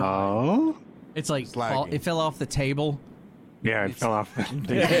 It's, Oh god, Oh? it's like lagging. it fell off the table. Yeah, it fell off. In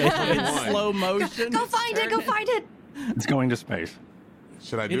slow motion. Go find it, go find it! It's going to space.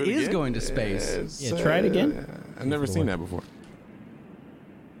 Should I do It it is again? going to space. It's, Yeah, try it again. I've never seen that before.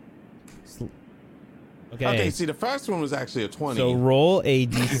 Okay. Okay, see, the first one was actually a 20. So roll a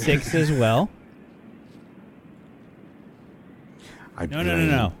d6 as well. I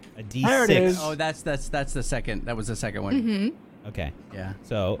No. A d6. There it is. Oh, that's the second. That was the second one. Mm-hmm. Okay. Yeah.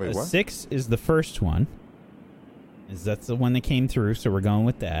 So Wait, a what? 6 is the first one. That's the one that came through, so we're going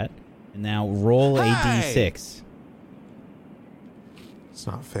with that. And now roll a Hey! d6. It's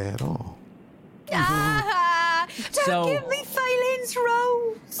not fair at all. Ah, don't So- give me Phelan's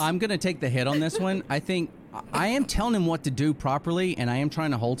rolls! I'm gonna take the hit on this one. I think I am telling him what to do properly, and I am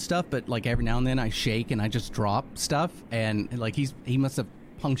trying to hold stuff, but like every now and then I shake and I just drop stuff, and like he must have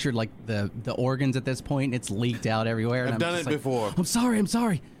punctured like the organs at this point. It's leaked out everywhere. And I've I'm done just it like, before. I'm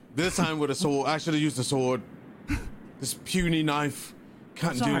sorry. This time with a sword. I should have used a sword. This puny knife.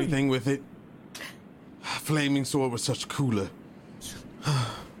 Can't do Sorry. anything with it. Flaming sword was such cooler.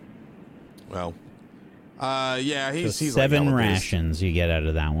 Well. Yeah, So he's like 7 hella pissed. rations you get out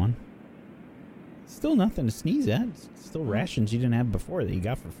of that one. Still nothing to sneeze at. It's still rations you didn't have before that you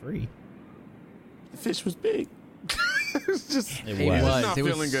got for free. The fish was big. It's just It he's was. not It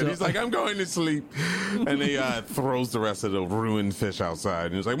was feeling good. so- He's like, I'm going to sleep. And he throws the rest of the ruined fish outside.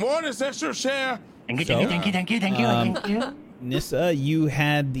 And he's like, Mortis, that's your share. Thank you, So, thank you. Nissa, you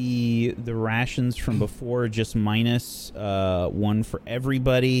had the rations from before, just minus 1 for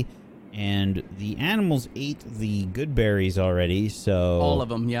everybody, and the animals ate the good berries already. So All of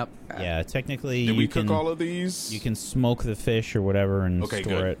them. Yep. Yeah, technically Did you we can cook all of these? you can smoke the fish or whatever and Okay,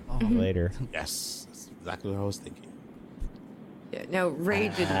 store good. it later. Yes. That's exactly what I was thinking. Yeah, no, Ray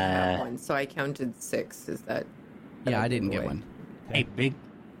didn't have one, so I counted 6. Is that? Yeah, I didn't get one. Hey, big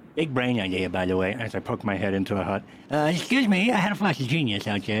brain idea, by the way. As I poke my head into a hut. Excuse me, I had a flash of genius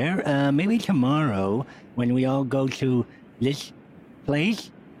out there. Maybe tomorrow, when we all go to this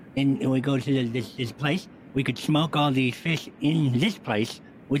place, and we go to this place, we could smoke all these fish in this place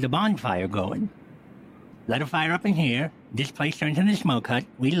with a bonfire going. Let a fire up in here. This place turns into a smoke hut.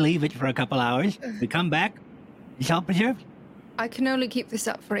 We leave it for a couple hours. We come back. It's all preserved. I can only keep this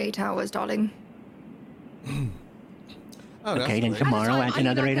up for 8 hours, darling. Oh, that's Okay, then great. tomorrow At adds the time,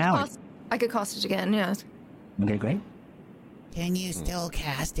 another I 8 could hours. I could cast it again, yes. Okay, great. Can you still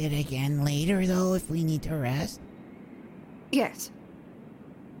cast it again later, though, if we need to rest? Yes.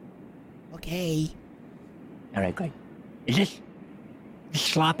 Okay. All right, great. Is this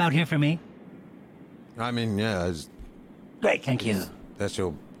slop out here for me? I mean, yeah, Great, thank you. that's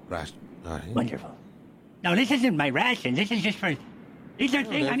your ration. All right. Wonderful. No, this isn't my ration. This is just for. These are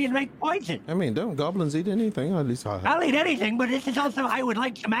things I need to make poison. I mean, don't goblins eat anything? At least I'll eat anything, but this is also I would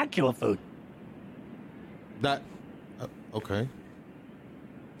like some actual food. that. Okay.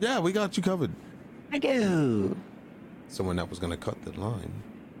 Yeah, we got you covered. Thank you. Someone that was gonna cut the line.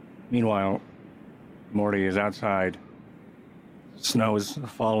 Meanwhile, Morty is outside. Snow is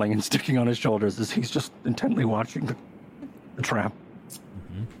falling and sticking on his shoulders as he's just intently watching the trap.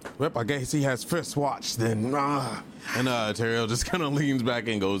 Well, I guess he has first watch then. And Teriel just kind of leans back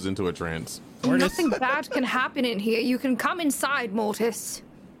and goes into a trance. Nothing bad can happen in here. You can come inside, Mortis.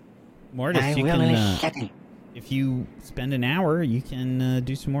 Mortis, I you will in a can, second. if you spend an hour, you can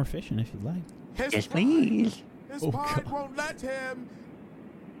do some more fishing if you'd like. Yes, please. His Oh, pride God. won't let him.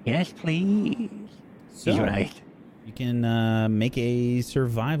 Yes, please. So, He's right. you can make a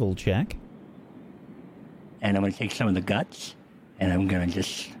survival check. And I'm going to take some of the guts, and I'm going to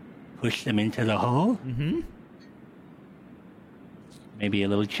just push them into the hole. Mm-hmm. Maybe a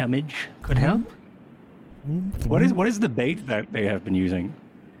little chummage could help. What is the bait that they have been using?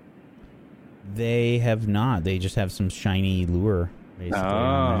 They have not. They just have some shiny lure, basically.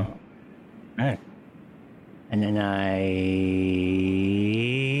 on Oh. Right. And then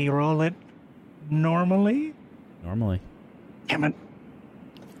I roll it normally. there. Normally. Damn it.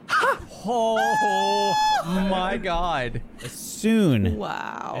 Oh my God! As soon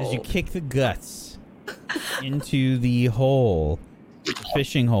Wow. as you kick the guts into the hole, the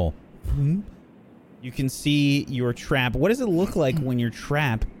fishing hole, you can see your trap. What does it look like when your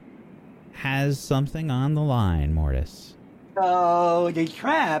trap has something on the line, Mortis? So the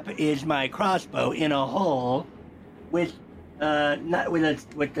trap is my crossbow in a hole with not with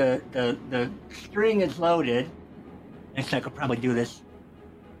the string is loaded. Next I could probably do this.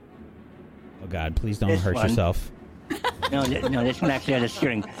 Oh God, please don't This hurt one. yourself. No, this one actually has a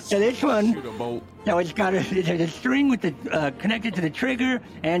string. So this one, Shoot a bolt. no, it's got a string with the connected to the trigger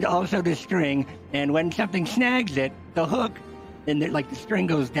and also the string. And when something snags it, the hook, then the string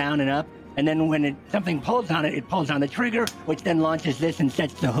goes down and up. And then when something pulls on it, it pulls on the trigger, which then launches this and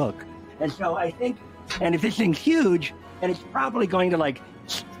sets the hook. And so I think, and if this thing's huge, then it's probably going to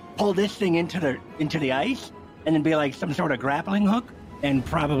pull this thing into the ice, and then be like some sort of grappling hook, and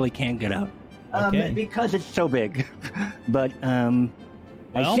probably can't get out. Okay. Because it's so big. But I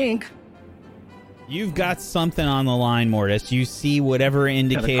Well, think You've got something on the line, Mortis. You see whatever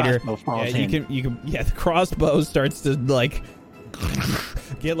indicator. crossbow falls you in. can. Yeah, the crossbow starts to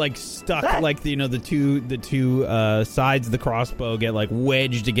get stuck, the two sides of the crossbow get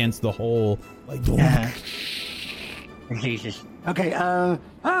wedged against the hole. Jesus. Okay.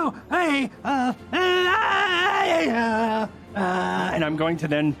 And I'm going to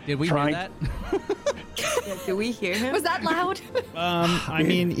then Did we try. hear that? Yeah, do we hear him? Was that loud? I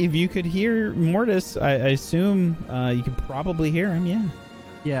mean, if you could hear Mortis, I assume you could probably hear him. Yeah.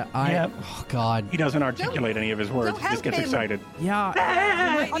 Yeah. Yep. Oh God. He doesn't articulate any of his words. He just help gets him. excited. Yeah.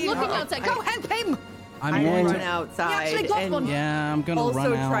 I'm looking outside. Go help him! I'm I'm going gonna run to. outside actually got and one. Yeah, I'm gonna also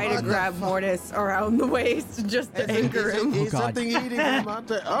run out. try to grab Mortis around the waist just to anchor him. Is God. something eating him out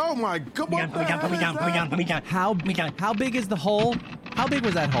there? Oh my God! Put me down, put me down, put me down, put me down, put me down. How big is the hole? How big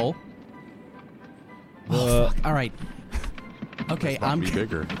was that hole? Uh, All right. Okay, Might I'm. be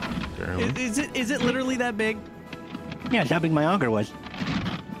bigger. Apparently. Is it literally that big? Yeah, that's how big my auger was.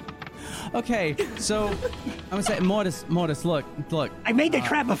 Okay, so I'm gonna say, Mortis, look. I made the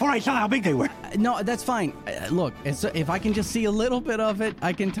trap before I saw how big they were. No, that's fine. Look, if I can just see a little bit of it,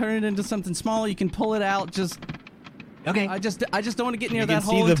 I can turn it into something smaller. You can pull it out. Okay. I just don't want to get near you that can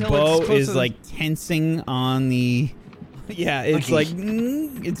see hole the until bow it's close is to tensing on the. Yeah, it's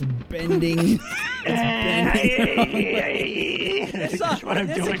jeez. it's bending. That's what I'm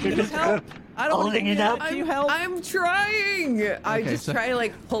doing. Can you Just help? I don't holding it up. Can you help? I'm trying. I Okay, just so- try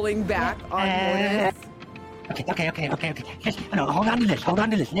pulling back on Mortis. Okay. Just, no, hold on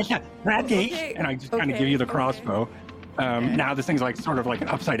to this. Yes, grab these. Okay. And I just kind of give you the crossbow. Now this thing's sort of like an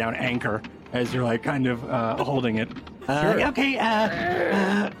upside down anchor as you're kind of holding it. Okay.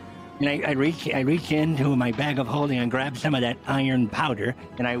 And I reach into my bag of holding and grab some of that iron powder,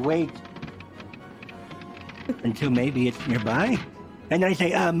 and I wait until maybe it's nearby, and then I say,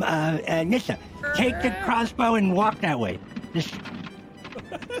 Nissa, take the crossbow and walk that way. Just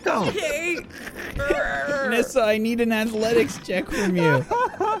go. Okay. Nissa, I need an athletics check from you.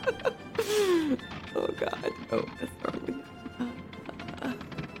 Oh God. Oh, that's wrong with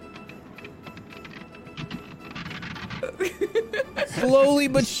Slowly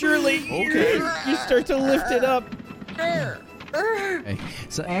but surely, you start to lift it up, Okay.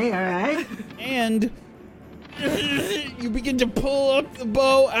 So, Hey, all right. and you begin to pull up the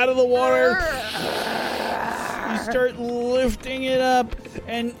bow out of the water. You start lifting it up,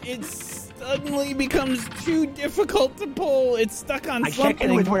 and it suddenly becomes too difficult to pull. It's stuck on I check in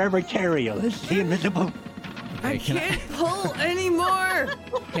something. with wherever Teriel is. Is he invisible? I can't pull anymore.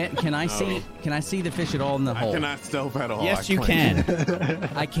 can I see? Can I see the fish at all in the I hole? cannot stealth at all. Yes, I you claim. can.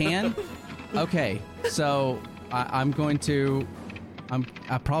 I can. Okay, so I'm going to.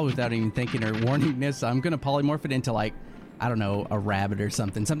 I probably without even thinking or warning this, I'm going to polymorph it into like, I don't know, a rabbit or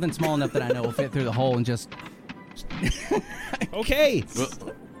something small enough that I know will fit through the hole and just. Okay.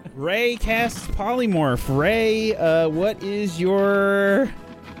 Ray casts polymorph. Ray, what is your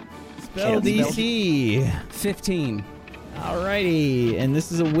spell DC? 15. Alrighty, and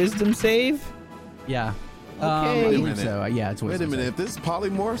this is a wisdom save? Yeah. Okay. I Wait a believe minute. so. Yeah, it's Wait a wisdom minute. save. If this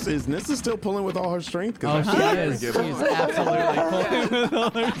polymorphs, is Nissa still pulling with all her strength? Oh, I she feel like is. give She's on.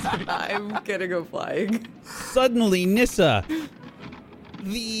 absolutely I'm gonna go flying. Suddenly, Nissa,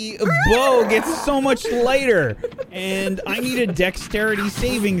 the bow gets so much lighter, and I need a dexterity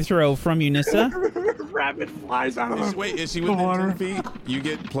saving throw from you, Nissa. Rabbit flies out of Wait, is she the within water. 10 feet? You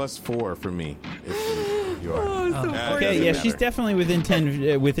get +4 from me. If you are. Okay, yeah, she's definitely within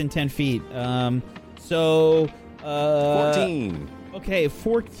 10 feet. So 14. Okay,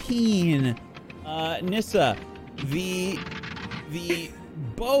 14. Nissa, the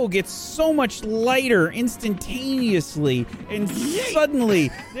bow gets so much lighter instantaneously, and suddenly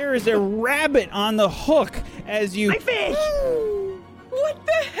there is a rabbit on the hook as you. Fish. What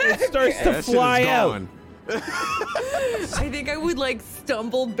the heck? It starts to That shit fly is out. gone. I think I would like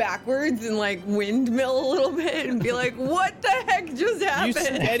stumble backwards and like windmill a little bit and be like, "What the heck just You happened?"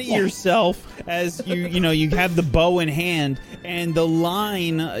 steady yourself as you have the bow in hand, and the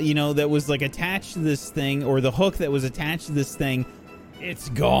line that was like attached to this thing, or the hook that was attached to this thing, it's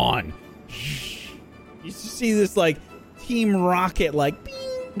gone. You see this like Team Rocket like. Bing.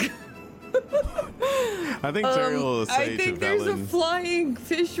 I think Terrell will say I think to there's a Velen. flying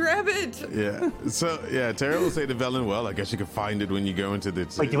fish rabbit. Yeah. So yeah, Terrell will say to Velen, "Well, I guess you can find it when you go into the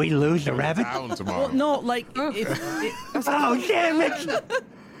Wait, do we lose the rabbit? town tomorrow." No, like if Oh, damn it.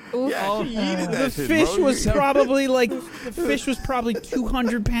 Yeah, she yeeted The that shit, fish bro. was probably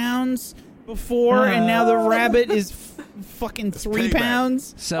 200 pounds before, and now the rabbit is fucking 3 payback.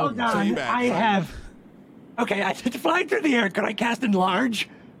 pounds. so. Hold on. Payback. I have. Okay, I should fly through the air. Could I cast enlarge?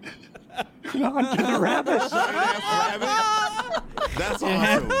 Onto the rabbit. That's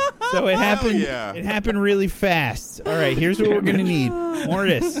awesome. So it happened. yeah. It happened really fast. All right, here's what we're gonna need,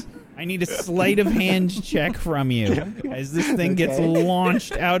 Mortis. I need a sleight of hand check from you as this thing gets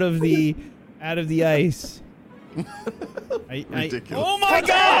launched out of the ice. Ridiculous. Oh my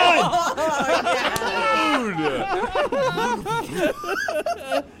God!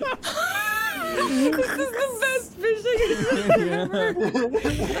 This is the best fishing.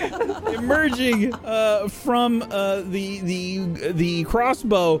 Emerging from the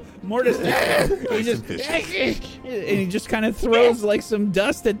crossbow, Mortis he just kind of throws like some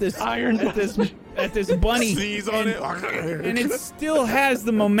dust at this bunny. Sneeze on it. And it still has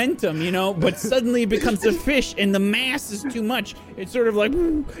the momentum, but suddenly it becomes a fish, and the mass is too much. It's sort of like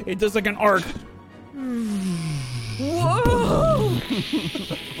it does like an arc. Whoa!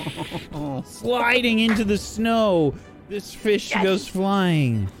 Sliding into the snow, this fish goes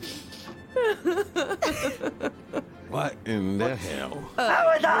flying. What in the hell? That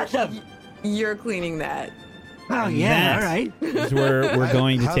was awesome. You're cleaning that. Oh, yeah, That all right. is where we're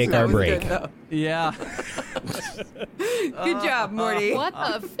going to How's take that our was break. Good, though. Yeah. Good job, Morty. What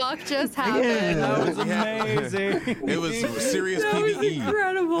the fuck just happened? That was amazing. It was serious That was PvE.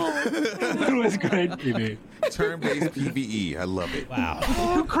 incredible. It was great, PB. Turn-based PvE. I love it. Wow.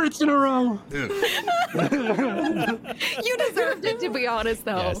 2 crits in a row. You deserved it, to be honest,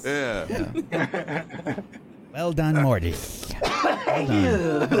 though. Yes. Yeah. Well done, Morty. Well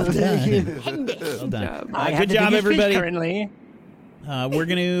done. Well done. I have Good the job, biggest fish everybody. Currently. We're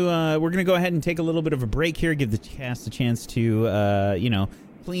gonna go ahead and take a little bit of a break here. Give the cast a chance to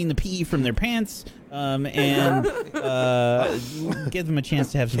clean the pee from their pants, and give them a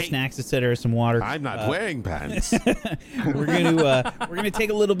chance to have some snacks, etc., some water. I'm not wearing pants. We're gonna take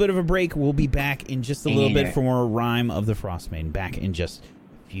a little bit of a break. We'll be back in just a little bit for more Rime of the Frostmaiden. Back in just a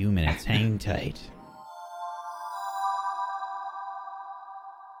few minutes. Hang tight.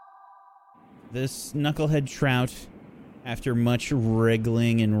 This knucklehead trout, after much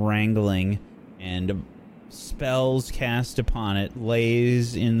wriggling and wrangling and spells cast upon it,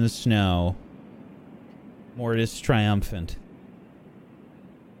 lays in the snow. Mortis triumphant.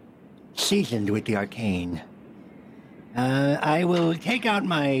 Seasoned with the arcane. I will take out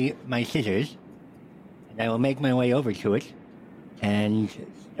my scissors, and I will make my way over to it, and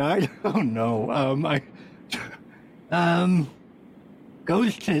start. Oh no!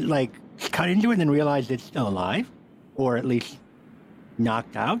 Goes to like cut into it and realize it's still alive, or at least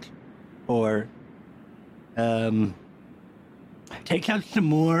knocked out, or takes out some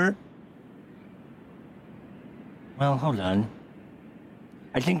more. Well, hold on.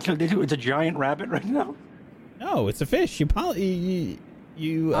 I think so. This was a giant rabbit right now. No, it's a fish. You he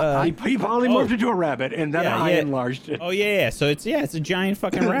polymorphed into a rabbit, and then I enlarged it. Oh yeah. So it's a giant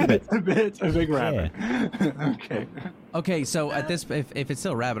fucking rabbit. It's a big rabbit. Okay. Okay, so at this, if it's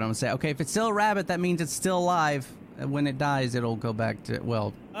still a rabbit, I'm gonna say, okay, if it's still a rabbit, that means it's still alive. When it dies, it'll go back to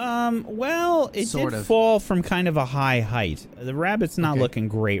Well, it sort did of. fall from kind of a high height. The rabbit's not Okay. looking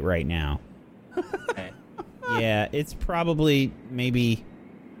great right now. Yeah, it's probably maybe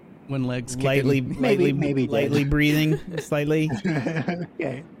when legs kick lightly Maybe breathing, slightly.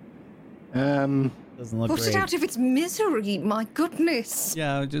 Okay. Doesn't look Put great. it out of its misery, my goodness.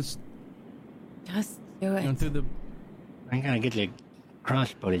 Yeah, just Just do it. through the. I gotta get the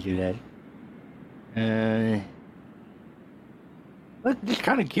crossbow to do that. Look, it's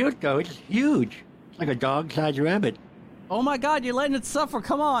kind of cute though. It's huge. It's like a dog-sized rabbit. Oh my God, you're letting it suffer.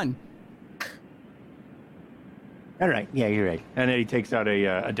 Come on. All right. Yeah, you're right. And then he takes out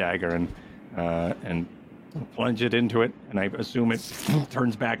a dagger and plunge it into it, and I assume it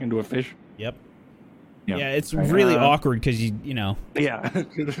turns back into a fish. Yep. Yeah. Yeah, it's Right. really awkward because you Yeah.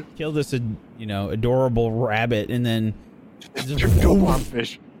 kill this adorable rabbit and then Go on,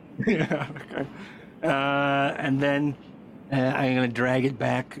 fish. Yeah. Okay. And then I'm gonna drag it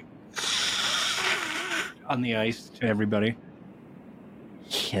back on the ice to everybody.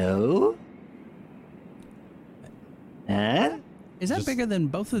 So, Is that Just- bigger than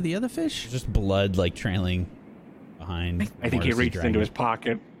both of the other fish? just blood like trailing behind. I think he Mortis' reaches into dragon. his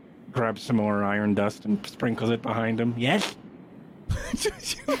pocket, grabs some more iron dust, and sprinkles it behind him. yes.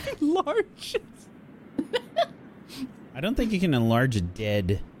 Large. I don't think you can enlarge a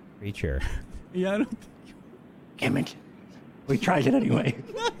dead creature. Yeah, I don't. Damn it. We tried it anyway.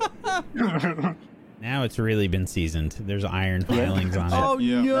 Now it's really been seasoned. There's iron filings on it. Oh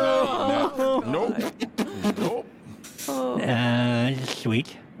Yeah. no! Nope. Nope.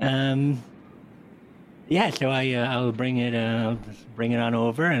 Sweet. Yeah. So I'll bring it. I'll just bring it on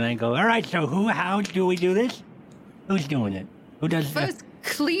over, and I go. All right. So how do we do this? Who's doing it? Who does? First,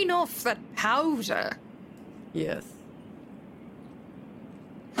 clean off that powder. Yes.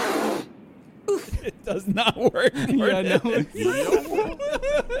 It does not work. Yeah, no.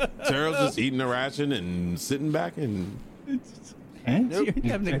 Terrell's just eating a ration and sitting back and You're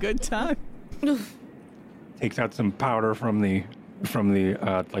having a good time. Takes out some powder from the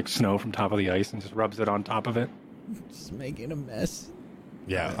like snow from top of the ice and just rubs it on top of it. Just making a mess.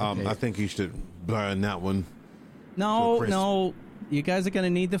 yeah. Okay. I think you should burn that one. No, crisp. no. You guys are gonna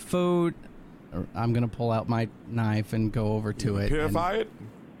need the food. I'm gonna pull out my knife and go over to it. Purify it.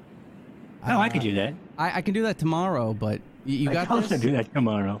 Oh, I could do that. I can do that tomorrow, but you I got can also this. do that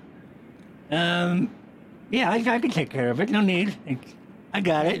tomorrow. Yeah, I can take care of it. No need. I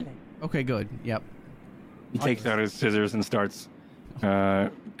got it. Okay, good. Yep. He takes out his scissors and starts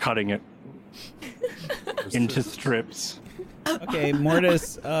cutting it into strips. Okay,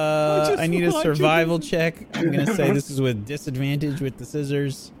 Mortis, I need a survival check. I'm going to say this is with disadvantage with the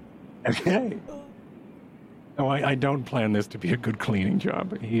scissors. Okay. No, I don't plan this to be a good cleaning job,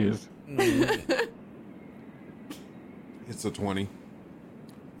 but he is. It's a 20.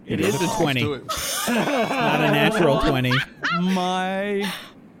 It is a 20. Do it. Not a natural 20. My.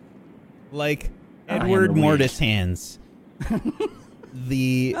 Like am Edward the Mortis hands.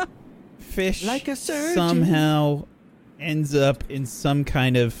 The fish Like a surgeon. somehow ends up in some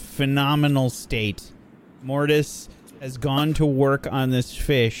kind of phenomenal state. Mortis has gone to work on this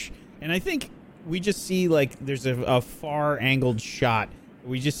fish, and I think we just see like there's a far angled shot.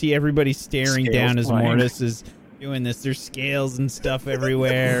 We just see everybody staring Scales down as flying. Mortis is doing this. There's scales and stuff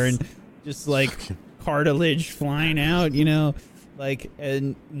everywhere, and just like cartilage flying out, like,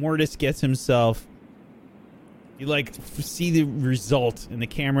 and Mortis gets himself. You like see the result, and the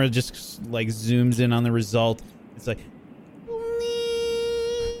camera just like zooms in on the result. It's like,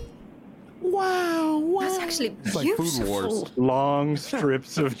 wow. That's actually It's like Food beautiful. Wars. Long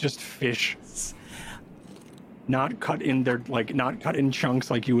strips of just fish. not cut in their not cut in chunks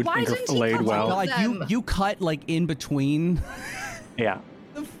like you would Why think are didn't he filleted cut well. all Like you cut like in between Yeah.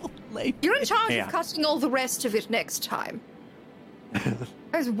 the fillet. You're in charge Yeah. of cutting all the rest of it next time.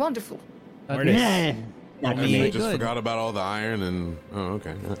 That's wonderful. Mortis, Yeah. Not for me- They me. just good. forgot about all the iron and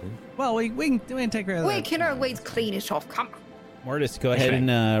okay. Well, we can take care of that. We can always clean it off. Come on. Mortis, go ahead and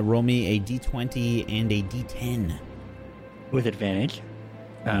roll me a d20 and a d10. With advantage.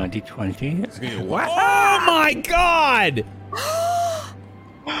 D20. Oh my god!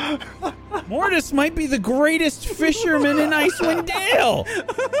 Mortis might be the greatest fisherman in Icewind Dale.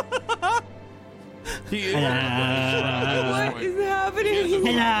 He is What is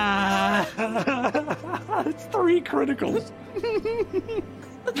happening? It's 3 criticals.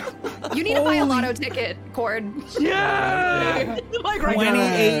 You need to buy a lotto ticket, Cord. Yeah. Like right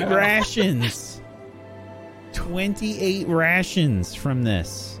 28 rations. 28 rations from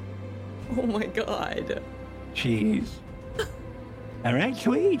this. Oh my god. Jeez. All right,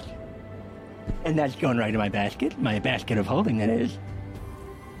 sweet. And that's going right in my basket. My basket of holding, that is.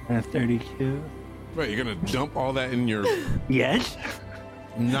 32. Right, you're gonna dump all that in your Yes.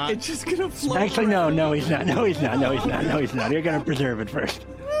 not. Just gonna float. Actually, no, he's not. No, he's not. You're going to preserve it first.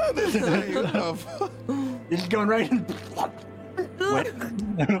 This is going right in.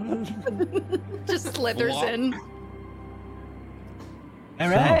 Just slithers Flop. in. All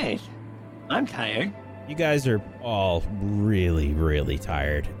right. I'm tired. You guys are all really, really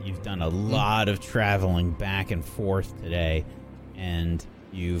tired. You've done a lot of traveling back and forth today, and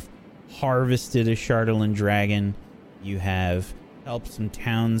you've harvested a Chardalyn dragon. You have helped some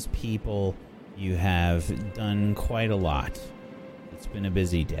townspeople. You have done quite a lot. It's been a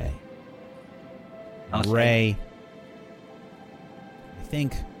busy day. And I'll Ray, I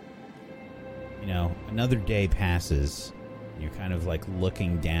think, another day passes, and you're kind of like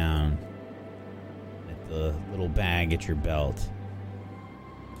looking down at the little bag at your belt.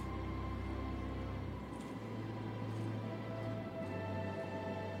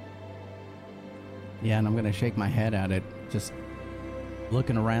 Yeah, and I'm gonna shake my head at it, just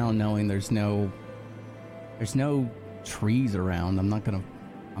looking around, knowing there's no trees around. I'm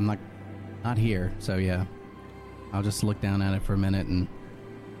not here. So yeah, I'll just look down at it for a minute and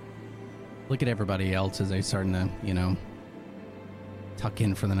look at everybody else as they're starting to, tuck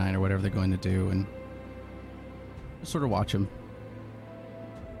in for the night or whatever they're going to do, and just sort of watch them.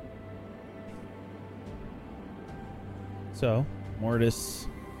 So, Mortis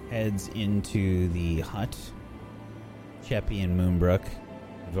heads into the hut. Cheppy and Moonbrook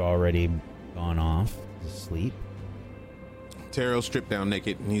have already gone off to sleep. Taro stripped down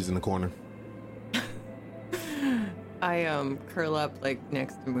naked and he's in the corner. I curl up like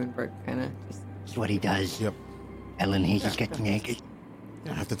next to Moonbrook, kind of just. That's what he does. Yep. Ellen, he just gets naked.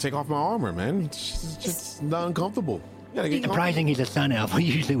 I have to take off my armor, man. It's just not uncomfortable. You gotta get Surprising he's a sun elf.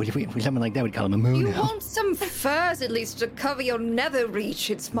 Usually, with someone like that, we'd call him a moon You elf. want some furs at least to cover your nether reach.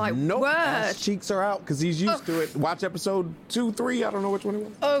 It's my Nope, word. ass cheeks are out because he's used to it. Watch episode 2, 3. I don't know which one it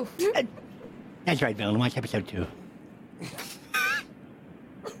was. Oh, That's right, Villain. Watch episode 2.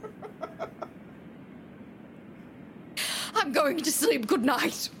 I'm going to sleep. Good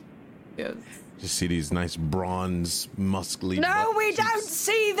night. Yes. Just see these nice bronze, muscly. No, butt we cheeks. don't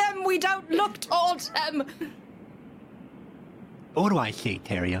see them. We don't look towards them. What do I see,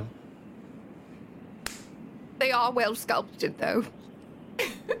 Terrio? They are well sculpted, though.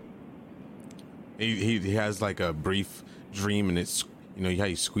 He has like a brief dream, and it's how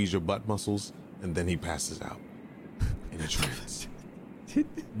you squeeze your butt muscles, and then he passes out in a trance.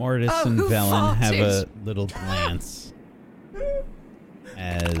 Mortis Oh, and who Velen have a farted? little glance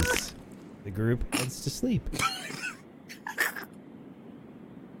as the group heads to sleep.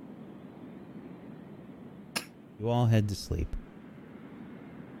 You all head to sleep.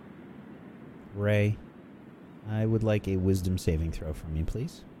 Ray, I would like a wisdom saving throw from you,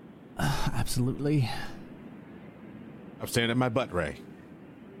 please. Absolutely. I'm staring at my butt, Ray.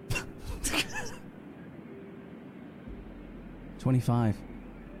 25.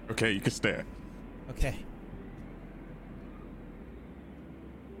 Okay, you can stare. Okay.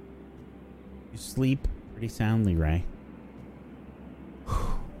 You sleep pretty soundly, Ray.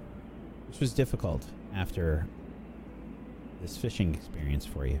 This was difficult after this fishing experience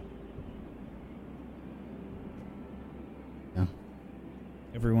for you. Yeah.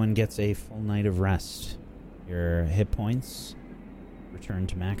 Everyone gets a full night of rest. Your hit points return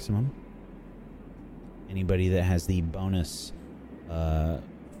to maximum. Anybody that has the bonus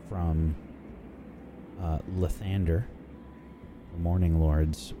from Lathander, the Morning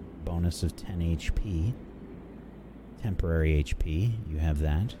Lord's bonus of 10 HP, temporary HP, you have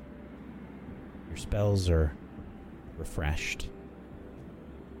that. Your spells are refreshed.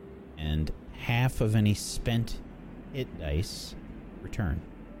 And half of any spent hit dice return,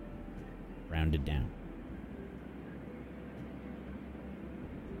 rounded down.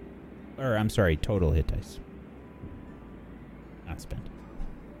 Or, I'm sorry, total hit dice. Not spent.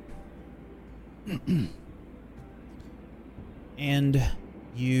 And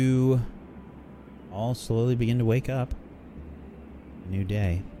you all slowly begin to wake up. A new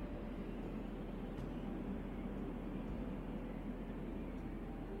day.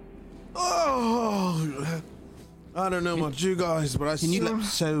 Oh, I don't know about you guys, but I slept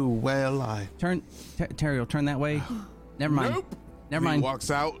so well. Terry, turn that way. Never mind. Nope. Never mind. He walks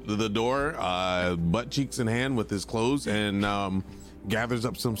out the door, butt cheeks in hand with his clothes, and gathers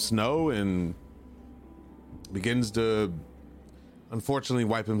up some snow and begins to, unfortunately,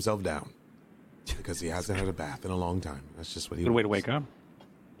 wipe himself down because he hasn't had a bath in a long time. That's just what he. Good way to wake up.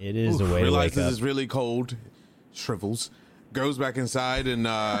 It is a way to wake Realizes up. it's really cold, shrivels, goes back inside and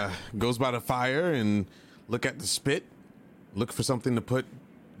goes by the fire and look at the spit, look for something to put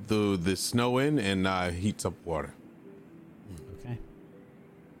the snow in, and heats up water. Okay.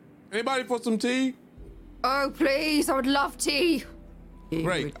 Anybody for some tea? Oh, please, I would love tea.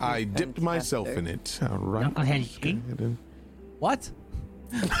 Great, I dipped myself in it. All right. Knucklehead's tea? What?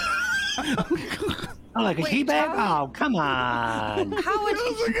 Oh, like a tea bag? Oh, come on. How would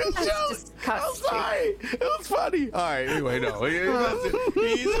That was a good joke. I'm sorry. It was funny. All right. Anyway, no.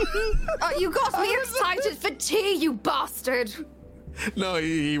 You got me excited for tea, you bastard. No,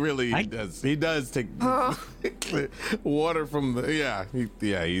 he really does. He does take water from the.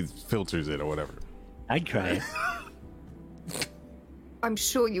 He filters it or whatever. I'd try it. I'm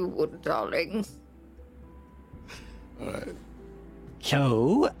sure you would, darling. All right.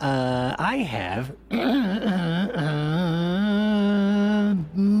 So, I have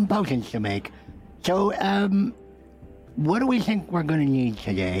potions to make. So, what do we think we're going to need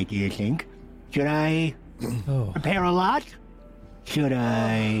today, do you think? Should I prepare a lot? Should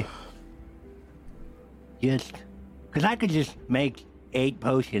I just... Because I could just make 8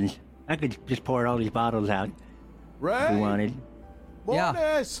 potions. I could just pour all these bottles out Right. if we wanted. Yeah.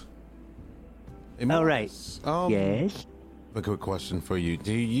 Mortis. Hey, All right. Mortis, Yes? A quick question for you.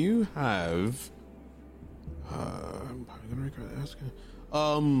 Do you have... I'm probably going to regret asking.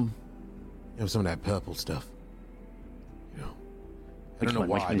 You have some of that purple stuff. You know. I don't know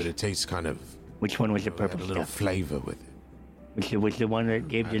why, but it tastes kind of... Which one was the Had purple a little stuff? flavor with it. Which was the one that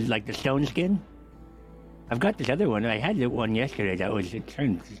gave you, like, the stone skin? I've got this other one. I had the one yesterday that was... It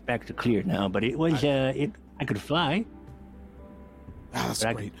turned back to clear now, but it was... I could fly. Ah, that's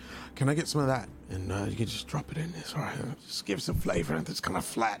But great. Can I get some of that? And you can just drop it in this. All right. Just give some flavor. It's kind of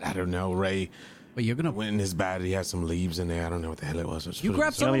flat. I don't know, Ray. But you're gonna. When in his bag, he had some leaves in there. I don't know what the hell it was. You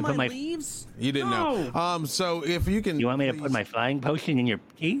grabbed some want of me to my put my- leaves? You didn't know. So if you can... You want me to please- put my flying potion in your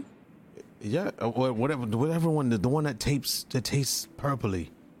tea? Yeah, whatever one, the one that tastes purpley.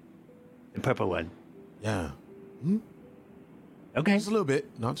 The purple one. Yeah, Okay. just a little bit,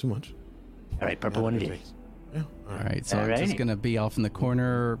 not too much. All right, purple one it is. Yeah, All right, so I'm Alrighty. just gonna be off in the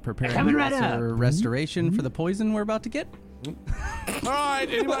corner preparing Coming right lesser restoration for the poison we're about to get. All right,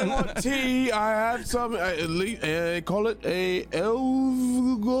 anybody want tea? I have some. Call it a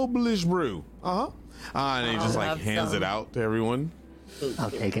Elf brew. And he just like have hands some. it out to everyone. I'll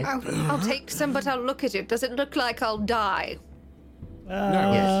take it. I'll take some, but I'll look at it. Does it look like I'll die?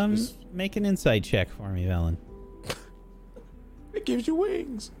 Yes. Make an insight check for me, Velen. It gives you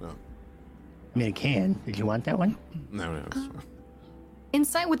wings. No, I mean, it can. Did you want that one? no, it's fine.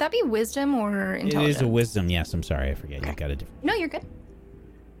 Insight, would that be wisdom or It intelligence? is a wisdom. Yes, I'm sorry. I forget. You got a different. No, you're good.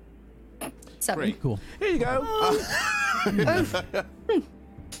 7. Great. Cool. Here you go.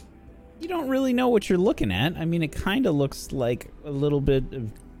 You don't really know what you're looking at. I mean, it kind of looks like a little bit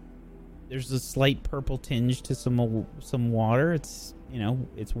of. There's a slight purple tinge to some water. It's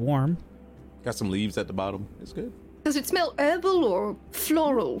it's warm. Got some leaves at the bottom. It's good. Does it smell herbal or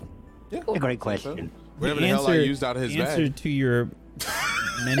floral? Yeah. A great question. Whatever the hell I used out of his answer bag. to your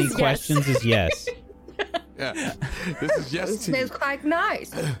many questions is yes. Yeah. This is yes. It smells quite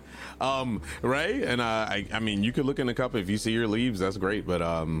nice. Ray, and I mean, you could look in the cup if you see your leaves. That's great, but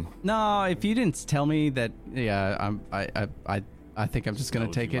No, if you didn't tell me that, yeah, I think I'm just gonna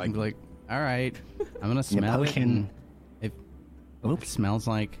Smell take you it and be like like, all right, I'm gonna smell it, potion. and if it smells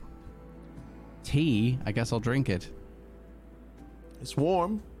like tea, I guess I'll drink it. it's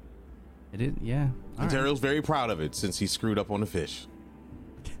warm. It is, yeah. All right. Ontario's very proud of it since he screwed up on the fish.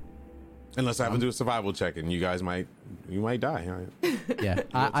 Unless I have to do a survival check, and you might die. Yeah,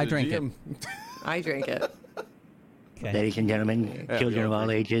 I drank it. I drink it. Okay. Ladies and gentlemen, children of all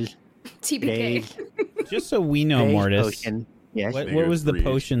ages, TBK. days, just so we know, Phase Mortis, potion. Yes. what was the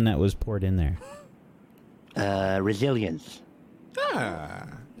potion that was poured in there? Resilience. Ah.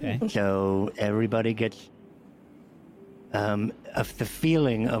 Okay. So everybody gets the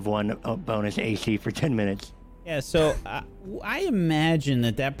feeling of one bonus AC for 10 minutes. Yeah, so I imagine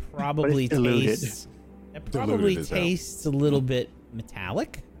that probably diluted. tastes. That Diluted probably as hell. tastes a little bit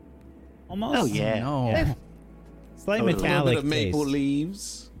metallic, almost. Oh, yeah. No. Yeah. Slight A little metallic bit of maple taste.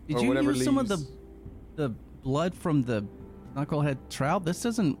 leaves. Did or you whatever use some of leaves. the blood from the knucklehead trout? This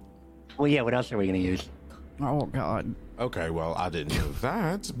doesn't. Well, yeah, what else are we going to use? Oh God. Okay, well, I didn't know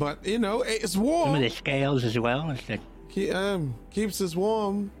that, but you know, it's Some of warm. the scales as well. It's like, Keeps us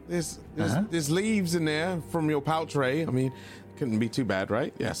warm. There's leaves in there from your pouch, Ray. I mean, couldn't be too bad,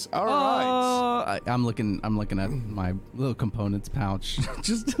 right? Yes. All right. I'm looking at my little components pouch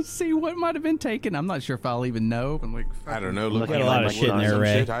just to see what might have been taken. I'm not sure if I'll even know. I'm like, I don't know. Look Look at at a lot of shit in there, some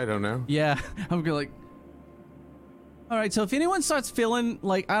Ray. shit, I don't know. yeah. I'm gonna like. All right. So if anyone starts feeling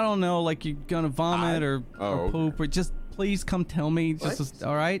like I don't know, like you're gonna vomit or okay. poop, or just please come tell me. Just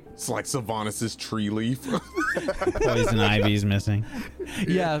all right. It's like Sylvanas' tree leaf. Poison ivy's missing.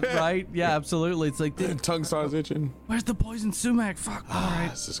 Yeah. Right. Yeah. Absolutely. It's like, Tongue starts itching. where's the poison sumac? Fuck. All right.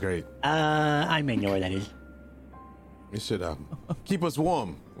 This is great. I may know where that is. It should keep us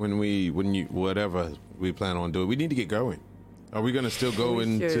warm whatever we plan on doing. We need to get going. Are we gonna still go We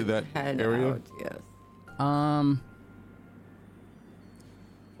into should that head area? out, yes.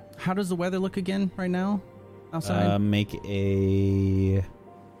 How does the weather look again right now outside? Make a.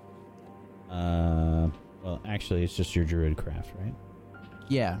 Well, actually, it's just your druid craft, right?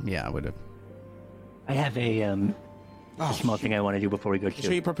 Yeah. I would have. I have a small thing I want to do before we go Should you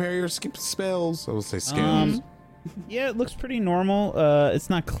to. prepare your skip spells? I will say scales. Yeah, it looks pretty normal. It's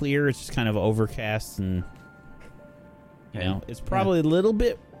not clear. It's just kind of overcast, and you know, it's probably a little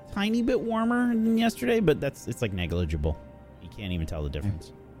bit, tiny bit warmer than yesterday, but it's like negligible. You can't even tell the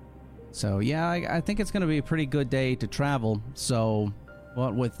difference. So yeah, I think it's going to be a pretty good day to travel. So,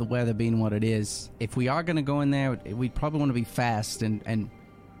 what with the weather being what it is, if we are going to go in there, we probably want to be fast and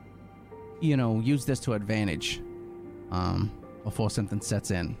you know, use this to advantage before something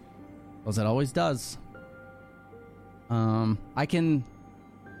sets in, because it always does. I can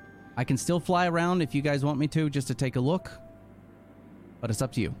still fly around if you guys want me to, just to take a look, but it's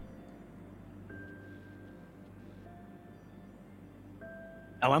up to you.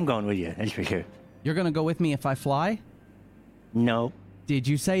 Oh, I'm going with you. That's for sure. You're going to go with me if I fly? No. Did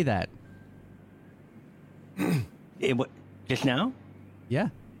you say that? Just now? Yeah.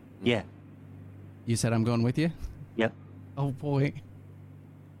 Yeah. You said I'm going with you? Yep. Oh boy.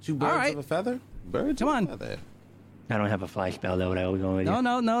 Two birds All right. of a feather? Birds Come of on. a feather. I don't have a fly spell though, but I was going with you.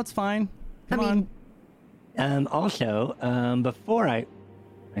 No, it's fine. Come on. Also, before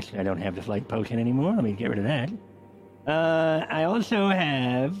actually, I don't have the flight potion anymore. Let me get rid of that. I also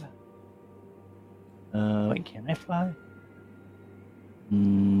have. Wait, can I fly? I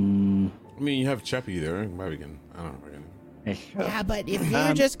mean, you have Cheppy there. Maybe we can. I don't know. Yeah, but if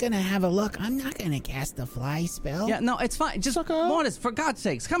you're just gonna have a look, I'm not gonna cast a fly spell. Yeah, no, it's fine. Just Mortis, for God's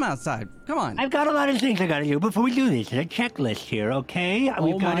sakes, come outside. Come on. I've got a lot of things I gotta do before we do this. There's a checklist here, okay?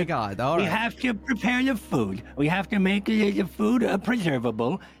 Oh my God! All We right. have to prepare the food. We have to make the food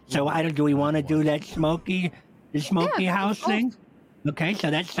preservable. So do we want to do that smoky house thing? Okay, so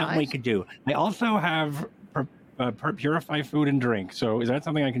that's something we could do. I also have purify food and drink. So is that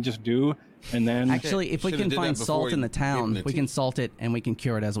something I can just do? And then Actually, if we Should've can did find that before salt in you the gave town, it we to can you. salt it and we can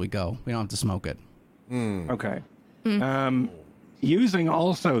cure it as we go. We don't have to smoke it. Okay. Using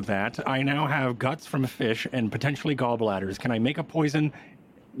also that, I now have guts from fish and potentially gallbladders. Can I make a poison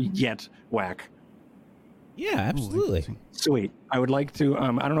yet whack? Yeah, absolutely. Sweet. I would like to. I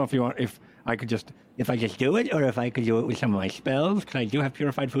don't know if I could just. If I just do it, or if I could do it with some of my spells, because I do have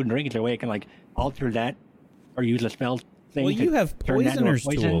purified food and drink. Is there a way I can like alter that, or use a spell thing? Well, to you have turn that into a poisoner's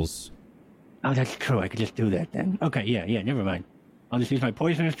poison? tools. Oh, that's true. I could just do that then. Okay, yeah. Never mind. I'll just use my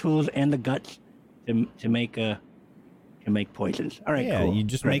poisoner's tools and the guts to make poisons. All right. Yeah, cool. you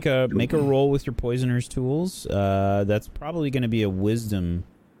just Great. make a roll with your poisoner's tools. That's probably going to be a wisdom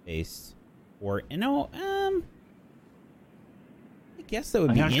based, or I guess that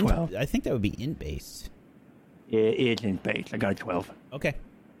would I be got int. 12. I think that would be int based. It is in base. I got a 12. Okay.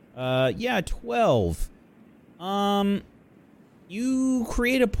 Yeah, 12. You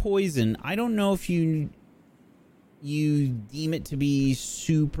create a poison. I don't know if you deem it to be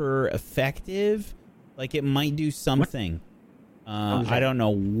super effective. Like it might do something. I don't know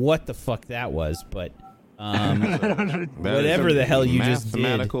what the fuck that was, but whatever the hell you just did.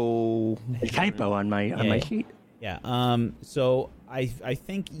 Mathematical A typo on my sheet. Yeah. So I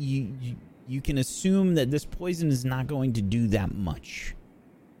think you you can assume that this poison is not going to do that much.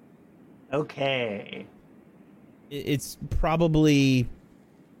 Okay. It's probably,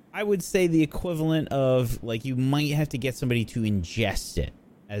 I would say, the equivalent of, like, you might have to get somebody to ingest it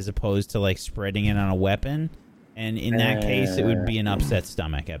as opposed to, like, spreading it on a weapon. And in that case, it would be an upset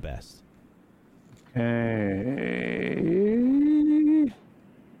stomach at best. Okay.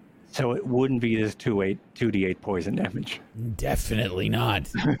 So it wouldn't be this 2d8 poison damage. Definitely not.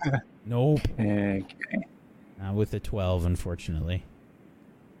 Nope. Okay. Not with a 12, unfortunately.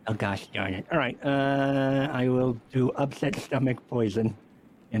 Oh gosh darn it. All right. I will do upset stomach poison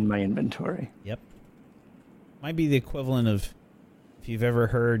in my inventory. Yep. Might be the equivalent of, if you've ever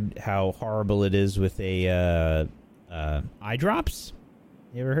heard how horrible it is with a eye drops.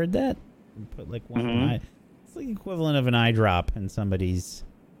 You ever heard that? You put like one eye. It's like the equivalent of an eye drop in somebody's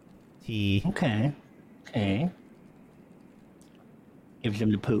tea. Okay. Gives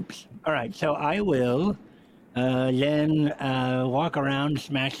them the poops. All right. So I will then walk around,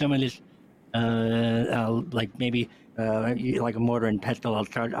 smash some of this. Like maybe like a mortar and pestle. I'll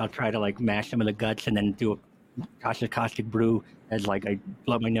try to like mash some of the guts and then do a caustic brew as like I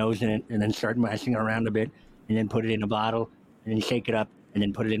blow my nose in it and then start mashing around a bit and then put it in a bottle and then shake it up and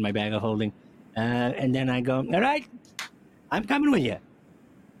then put it in my bag of holding. And then I go, all right, I'm coming with you.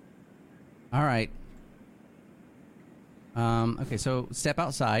 All right. Okay, so step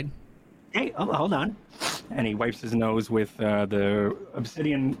outside. Hey, hold on. And he wipes his nose with the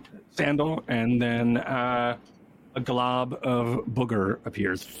obsidian sandal, and then a glob of booger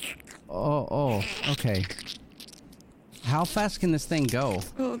appears. Oh, okay. How fast can this thing go?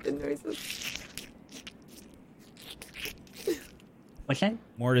 Oh, the noises. What's that?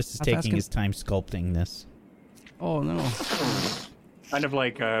 Mortis is How fast taking can- his time sculpting this. Oh no. Kind of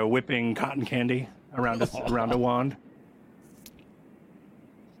like whipping cotton candy around a wand.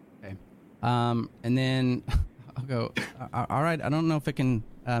 Okay. And then I'll go. All right. I don't know if it can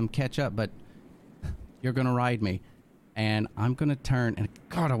catch up, but you're gonna ride me, and I'm gonna turn. And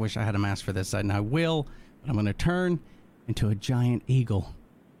God, I wish I had a mask for this, and I will. But I'm gonna turn into a giant eagle.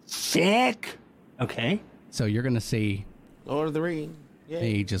 Sick. Okay. So you're gonna see Lord of the Rings. Yeah.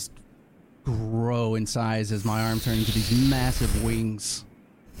 me just grow in size as my arm turn into these massive wings.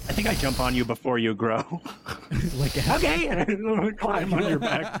 I think I jump on you before you grow. Like Okay. And I climb on your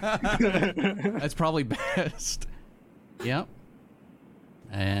back. that's probably best. Yep.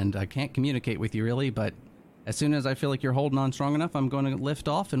 And I can't communicate with you really, but as soon as I feel like you're holding on strong enough, I'm going to lift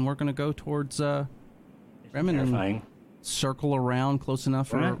off and we're going to go towards Bremen and Terrifying. circle around close enough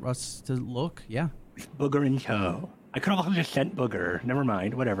for Right. us to look. Yeah. Booger in tow. I could have also just sent Booger. Never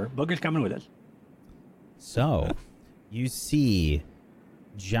mind. Whatever. Booger's coming with us. So, you see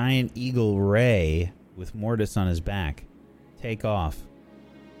giant eagle Ray with Mortis on his back take off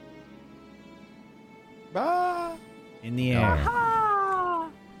Bye. in the air.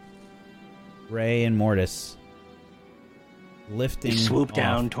 Ray and Mortis lifting We swoop off.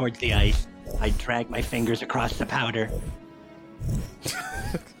 down towards the ice. I drag my fingers across the powder.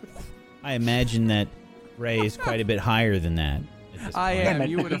 I imagine that Ray is quite a bit higher than that. at this I point. am.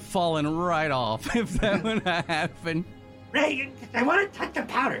 You would have fallen right off if that would have happened. Ray, I want to touch the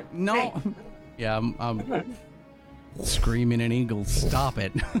powder. No. Ray. Yeah, I'm screaming an eagle. Stop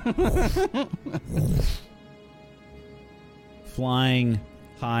it. Flying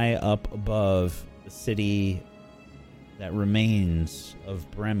high up above the city that remains of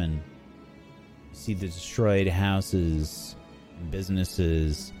Bremen, you see the destroyed houses and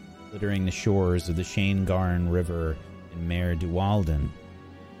businesses littering the shores of the Shanegarn River in Mare Duwalden.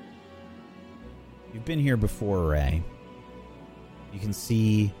 You've been here before, Ray. You can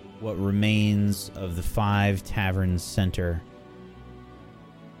see what remains of the 5 taverns center.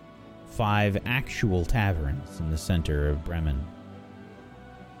 5 actual taverns in the center of Bremen.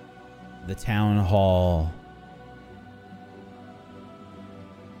 The town hall.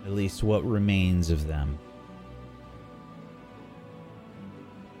 At least what remains of them.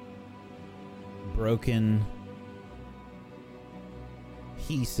 Broken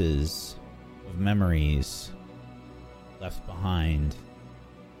pieces of memories left behind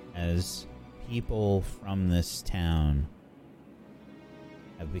as people from this town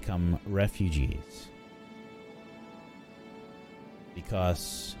have become refugees.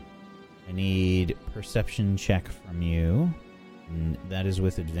 Because I need perception check from you. And that is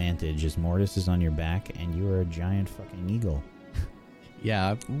with advantage as Mortis is on your back and you are a giant fucking eagle.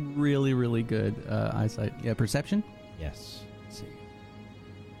 Yeah, really, really good eyesight. Yeah, perception? Yes. Let's see.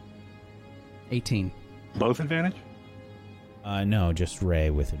 18. Both advantage? No, just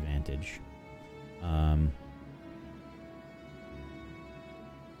Ray with advantage.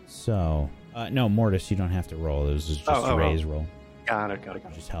 So, No, Mortis, you don't have to roll. This is just a raise roll. Got it.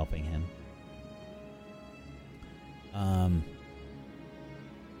 Just helping him.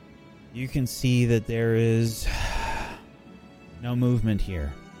 You can see that there is no movement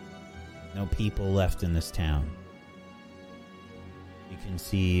here. No people left in this town. You can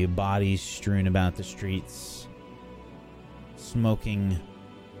see bodies strewn about the streets. Smoking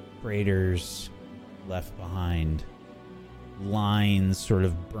craters left behind. Lines sort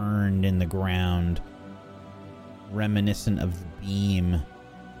of burned in the ground, reminiscent of the beam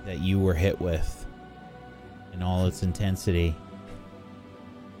that you were hit with in all its intensity,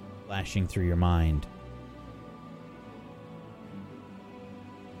 flashing through your mind.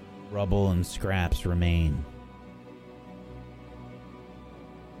 Rubble and scraps remain.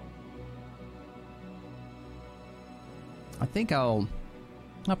 I think I'll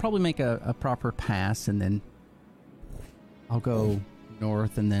probably make a proper pass, and then I'll go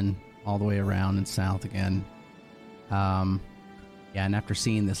north and then all the way around and south again. Yeah, and after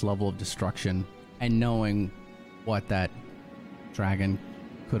seeing this level of destruction and knowing what that dragon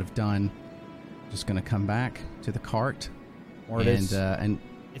could have done, just gonna come back to the cart. Mortis, and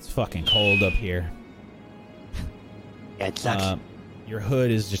it's fucking cold up here. Yeah, it sucks. Your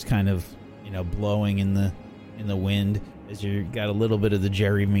hood is just kind of, blowing in the wind as you got a little bit of the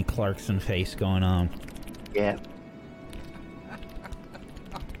Jeremy Clarkson face going on. Yeah.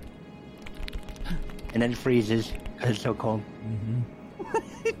 And then it freezes because it's so cold. Mm-hmm.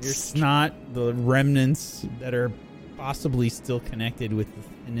 Your snot, the remnants that are possibly still connected with the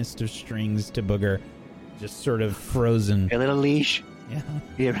thinnest of strings to Booger, just sort of frozen. A little leash. Yeah.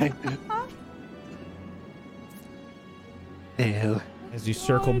 Yeah, right. Ew. As you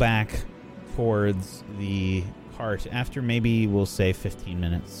circle back towards the cart, after maybe we'll say 15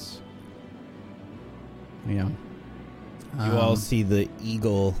 minutes, yeah, you all see the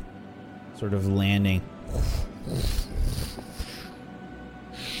eagle sort of landing.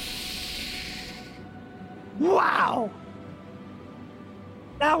 Wow!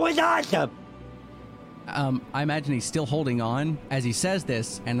 That was awesome! I imagine he's still holding on as he says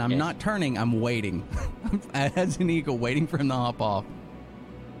this, and I'm not turning, I'm waiting. As an eagle, waiting for him to hop off.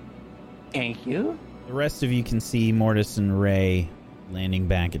 Thank you. The rest of you can see Mortis and Ray landing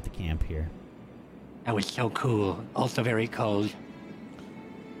back at the camp here. That was so cool. Also very cold.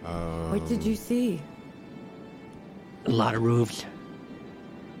 What did you see? A lot of roofs.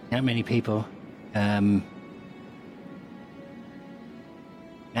 Not many people. I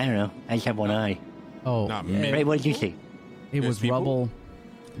don't know. I just have one eye. Oh, Not yeah. many. Ray, what did you see? It was people? rubble.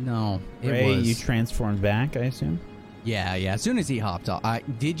 No, it Ray, was. you transformed back, I assume? Yeah. As soon as he hopped off,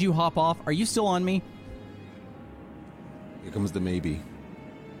 did you hop off? Are you still on me? Here comes the maybe.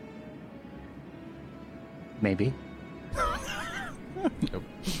 Maybe.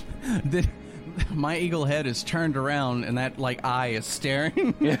 My eagle head is turned around, and that eye is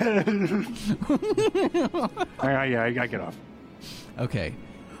staring. Yeah, I get off. Okay.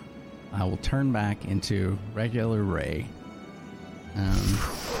 I will turn back into regular Ray.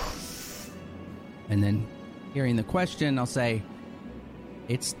 And then, hearing the question, I'll say,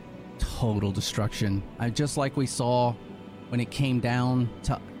 it's total destruction. Just like we saw when it came down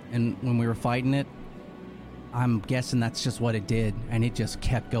and when we were fighting it, I'm guessing that's just what it did, and it just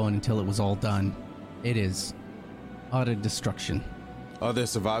kept going until it was all done. It is utter destruction. Are there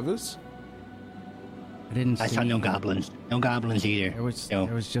survivors? I didn't I see... saw no goblins. No goblins either. There was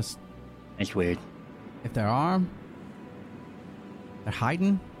just... That's weird. If there are... They're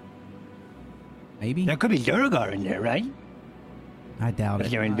hiding? Maybe? There could be Duergar in there, right? I doubt it.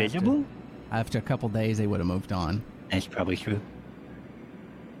 If they're invisible? After a couple days, they would have moved on. That's probably true.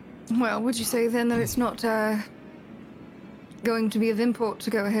 Well, would you say then that it's not going to be of import to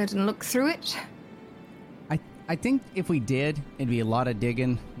go ahead and look through it? I think if we did, it'd be a lot of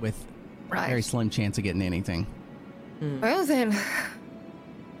digging with Right. very slim chance of getting anything. Well then,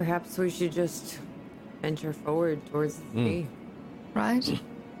 Perhaps we should just venture forward towards the sea. right?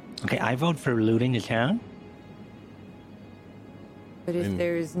 Okay, I vote for looting the town. But if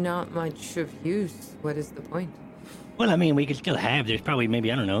there's not much of use, what is the point? Well, I mean, we could still have. There's probably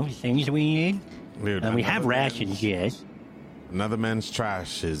maybe, I don't know, things we need. Dude, We have another rations, man's- yes. Another man's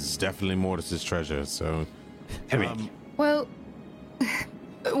trash is definitely Mortis's treasure, so... Correct. Well,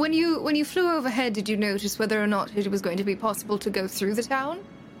 when you flew overhead, did you notice whether or not it was going to be possible to go through the town?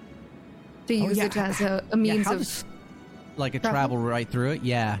 To use it as a means how of... does- like a travel right through it?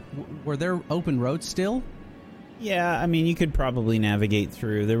 Yeah. Were there open roads still? Yeah, I mean, you could probably navigate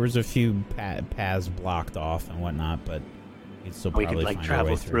through. There was a few paths blocked off and whatnot, but you'd still We probably could, find your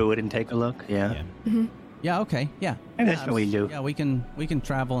travel way through it and take a look. Yeah. Yeah. Yeah. Okay. Yeah. And that's what we do. Yeah, we can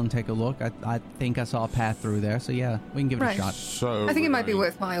travel and take a look. I think I saw a path through there, so yeah, we can give it Right. a shot. So I think it we're might be gonna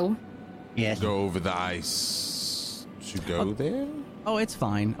worthwhile. Yes. Go over the ice to go there. Oh, it's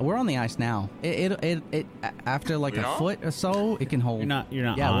fine. We're on the ice now. It after like We a are? foot or so, it can hold. You're not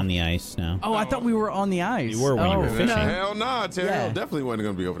Yeah, on the ice now. Oh, I thought we were on the ice. You were when you were Oh. fishing. Hell nah, Terry Yeah. definitely wasn't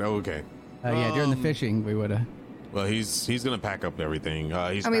gonna be over there. Okay. Yeah, during the fishing, we would have. Well, he's gonna pack up everything.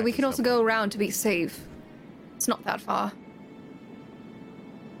 He's I mean, we packing can also stuff. go around to be safe. It's not that far.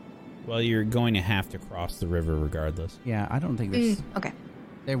 Well, you're going to have to cross the river regardless. Yeah, I don't think there's. Okay.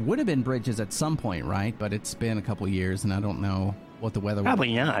 There would have been bridges at some point, right? But it's been a couple years, and I don't know what the weather.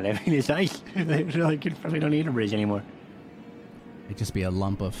 Probably not. I mean, it's ice. Like, you probably don't need a bridge anymore. It'd just be a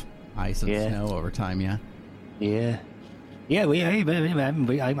lump of ice and Yeah. snow over time. Yeah. Yeah. Yeah,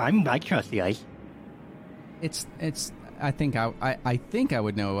 I trust the ice. It's. I think I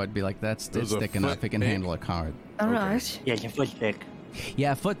would know. I'd be like, that's Those it's are thick enough. foot It can thick. handle a car. All right. Yeah, it's a foot thick.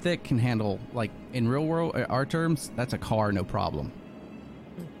 Yeah, a foot thick can handle, like, in real world, our terms, that's a car, no problem.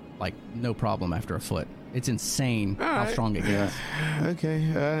 Like, no problem after a foot. It's insane how Alright. strong it gets.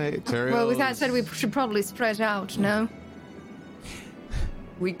 Okay. All right. Terry. Well, with that said, we should probably spread out, no?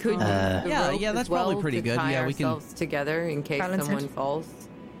 We could use the Yeah, rope yeah, as that's probably well pretty to good. tie Yeah, we can- ourselves together in case Balance it. someone falls.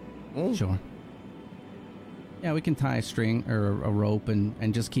 Sure. Yeah, we can tie a string or a rope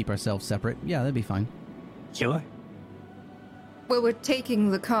and just keep ourselves separate. Yeah, that'd be fine. Sure. Well, we're taking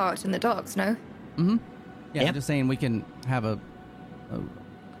the cart and the dogs, no? Yeah, Yep. I'm just saying we can have a.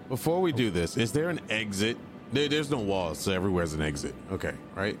 Before we do this, is there an exit? There's no walls, so everywhere's an exit. Okay,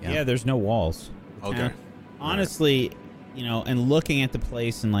 right? Yeah, there's no walls. Okay. Honestly, and looking at the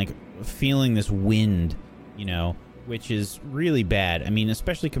place and like feeling this wind, which is really bad. I mean,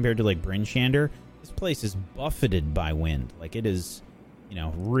 especially compared to like Bryn Shander, this place is buffeted by wind. Like it is,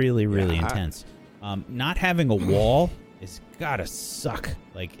 really, really Yeah, intense. Not having a wall is gotta suck.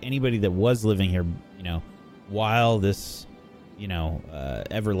 Like anybody that was living here, while this,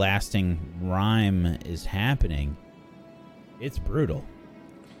 everlasting rhyme is happening, it's brutal.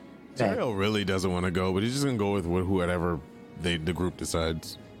 Terrell really doesn't want to go, but he's just gonna go with whoever the group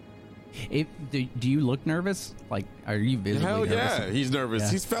decides. Do you look nervous? Like, are you visibly Hell nervous? yeah, he's nervous.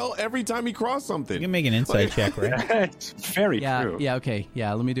 Yeah. He's fell every time he crossed something. You can make an insight check, right? It's very Yeah, true. yeah, okay.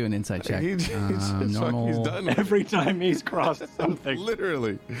 Yeah, let me do an insight check. He just Normal. he's done with it. Every time he's crossed something.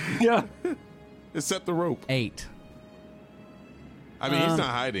 Literally, Yeah. except the rope. 8. I mean, he's not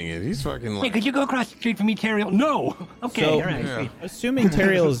hiding it. He's fucking Hey, like. could you go across the street for me, Terry? No. Okay, So- all right. Yeah. Assuming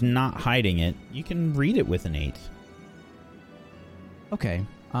Teriel is not hiding it, you can read it with an 8. Okay.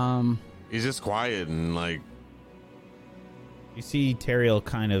 He's just quiet and like. You see Teriel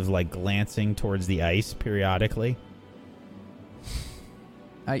kind of like glancing towards the ice periodically.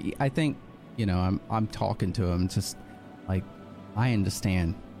 I think, I'm talking to him just like, I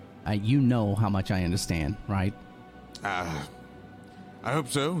understand. You know how much I understand, right? I hope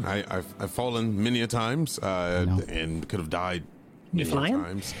so. I've fallen many a times know. and could have died You many a flying?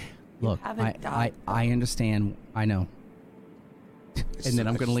 times. Look, haven't died. I understand. I know. And then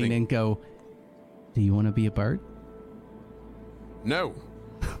I'm going to lean in and go, do you want to be a bird? No,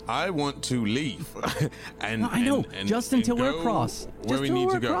 I want to leave. and No, I know. and just until we're go across. where Just we until need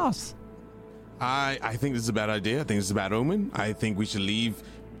we're to go. across. I think this is a bad idea. I think this is a bad omen. I think we should leave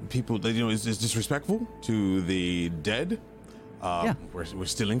people that is disrespectful to the dead. Yeah. We're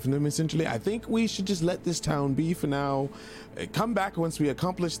stealing from them essentially. I think we should just let this town be for now. Come back once we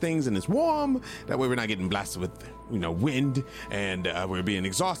accomplish things and it's warm. That way we're not getting blasted with wind and we're being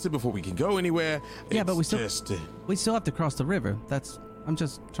exhausted before we can go anywhere. Yeah, but we It's still just, we still have to cross the river. I'm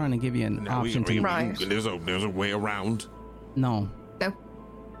just trying to give you an now option to. Right. there's a way around. No, No.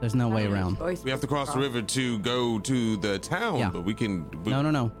 there's no way around. Choice. We have to cross the river to go to the town, Yeah. but we can.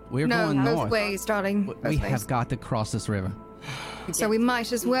 No. We're No, going both north. ways, darling. Both We ways. have got to cross this river. So we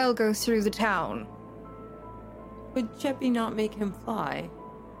might as well go through the town. Would Cheppy not make him fly?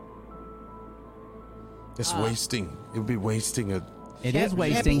 It's wasting. It would be wasting a. It is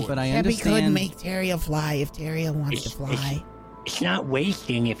wasting, but I Cheppy could understand. make Teriel fly if Teriel wants to It's- fly. It's not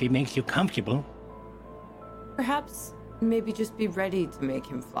wasting if it makes you comfortable. Perhaps maybe just be ready to make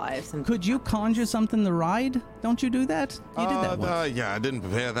him fly if something. Could you conjure something to ride? Don't you do that? You did that once. Yeah, I didn't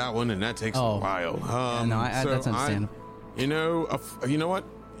prepare that one, and that takes Oh. a while. No, that's understandable. You know what?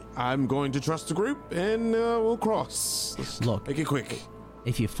 I'm going to trust the group, and we'll cross. Let's Look. make it quick.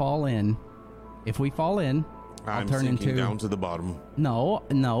 If we fall in, I'll I'm turn sinking into down to the bottom. no.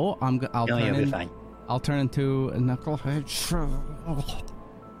 I'll No, turn you'll be in. fine. I'll turn into a knucklehead,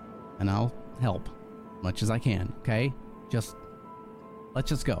 and I'll help much as I can. Okay, just Let's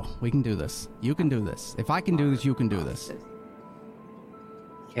just go. We can do this. You can do this. If I can do this, you can do this.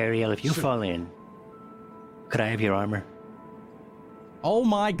 Ariel, if you fall in, could I have your armor? Oh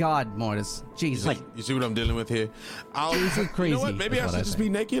my God, Mortis. Jesus. You see what I'm dealing with here? This is crazy. You know what? Maybe I should just be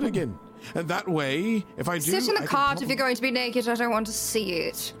naked again. And that way, if I do... Sit in the I can cart if you're going to be naked. I don't want to see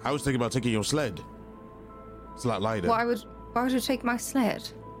it. I was thinking about taking your sled. It's a lot lighter. Why would you take my sled?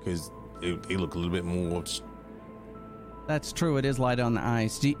 Because they look a little bit more... That's true. It is light on the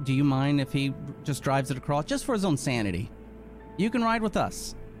ice. Do you mind if he just drives it across? Just for his own sanity. You can ride with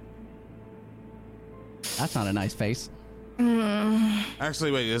us. That's not a nice face.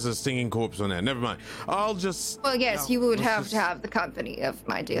 Actually, wait, there's a stinging corpse on there. Never mind. I'll just... Well, yes, you would have to have the company of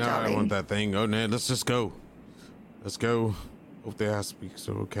my dear No, I darling. don't want that thing. Oh, no, let's just go. Let's go. Hope the ass speaks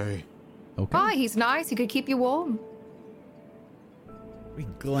okay. Okay. Hi, he's nice. He could keep you warm. We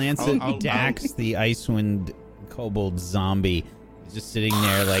glance at Dax, the Icewind kobold zombie. He's just sitting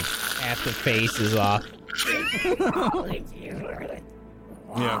there like half the face is off.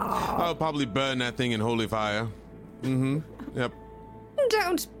 Yeah, I'll probably burn that thing in holy fire. Mm-hmm. Yep.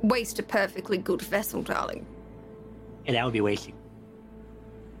 Don't waste a perfectly good vessel, darling. Yeah, that would be wasting.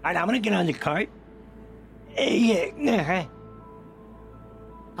 All right, I'm gonna get on the cart. Yeah.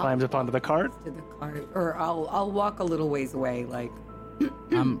 Climbs up onto the cart. To the cart, or I'll walk a little ways away, like.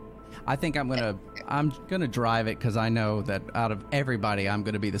 I think I'm gonna drive it because I know that out of everybody, I'm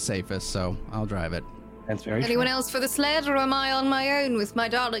gonna be the safest. So I'll drive it. That's very Anyone true. else for the sled, or am I on my own with my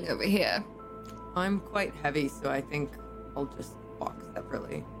darling over here? I'm quite heavy, so I think I'll just walk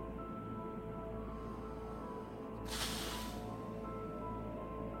separately.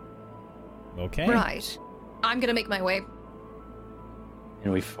 Okay. Right. I'm gonna make my way.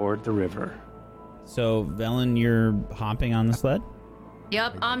 And we ford the river. So, Velen, you're hopping on the sled?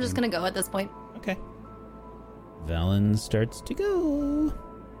 Yep, I'm just gonna go at this point. Okay. Velen starts to go.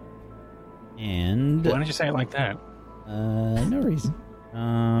 And... Why don't you say it like that? No reason.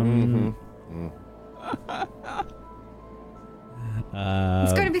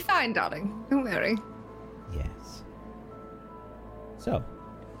 It's going to be fine, darling. Don't worry. Yes. So,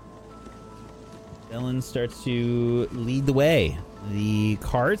 Velen starts to lead the way. The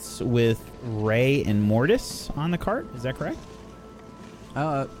carts with Ray and Mortis on the cart. Is that correct?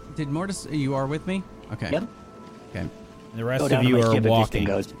 Did Mortis? You are with me? Okay. Yep. Okay. And the rest Go of down to you my are ship if this thing walking.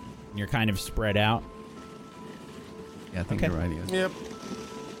 goes. You're kind of spread out. Yeah, I think Okay. you're right. Yeah. Yep.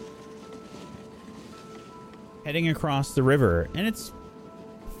 Heading across the river, and it's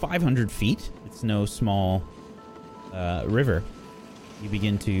 500 feet. It's no small river. You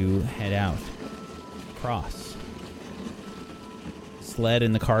begin to head out across. Sled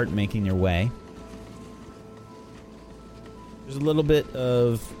and the cart making their way. There's a little bit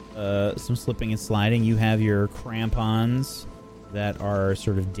of some slipping and sliding. You have your crampons that are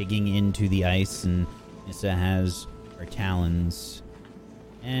sort of digging into the ice, and Nissa has her talons.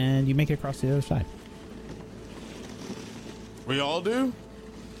 And you make it across the other side. We all do?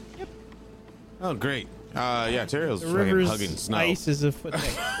 Yep. Oh, great. Yeah, Terriel's The fucking river's hugging snow. ice is a foot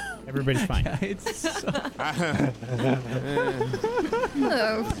thick. Everybody's fine.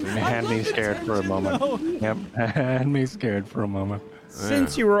 Hello. Had me scared for a moment. Yep. Had me scared for a moment.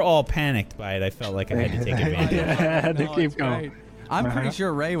 Since you were all panicked by it, I felt like I had to take advantage. I had to No, keep it's going. great. I'm pretty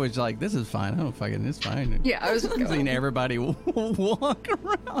sure Ray was like, "This is fine. Oh, fucking, it's fine." Yeah, I was just I've going. seen everybody walk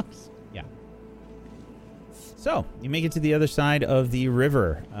around. Yeah. So, you make it to the other side of the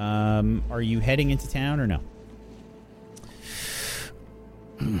river. Are you heading into town or no?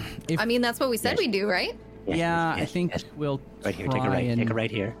 I mean, that's what we said we'd do, right? Yes, Yeah, I yes, think yes. we'll Right here. try Take it right. and Take it right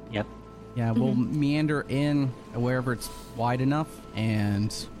here. Yep. yeah, we'll meander in wherever it's wide enough,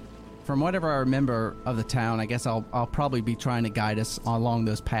 and from whatever I remember of the town, I guess I'll probably be trying to guide us along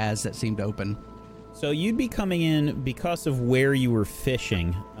those paths that seemed open. So, you'd be coming in because of where you were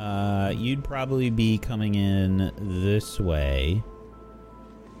fishing. You'd probably be coming in this way.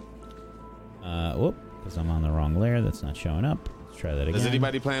 Whoop, because I'm on the wrong layer. That's not showing up. Let's try that again. Does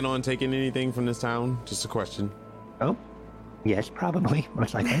anybody plan on taking anything from this town? Just a question. Oh, yes, probably.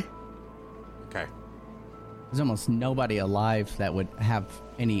 Most likely. Okay. There's almost nobody alive that would have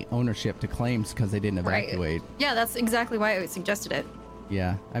any ownership to claims because they didn't evacuate. Yeah, that's exactly why I suggested it.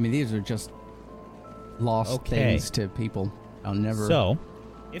 Yeah, I mean these are just lost Okay. things to people. I'll never. So,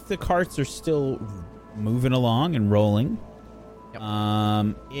 if the carts are still moving along and rolling,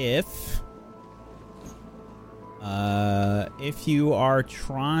 Yep. if you are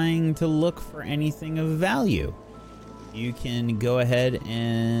trying to look for anything of value, you can go ahead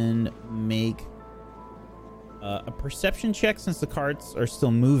and make a perception check since the carts are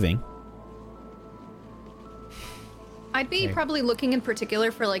still moving. I'd be Okay. probably looking in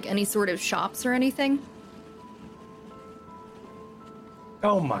particular for like any sort of shops or anything.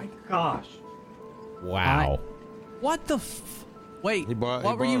 Oh my gosh. Wow. What the Wait, He bought-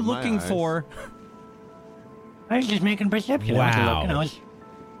 what he were you borrowed my looking eyes. for? I was just making perception. I wasn't Wow. looking, I was-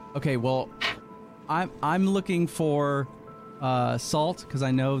 Okay, well, I'm looking for salt because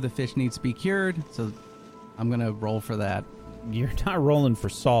I know the fish needs to be cured, so I'm gonna roll for that. You're not rolling for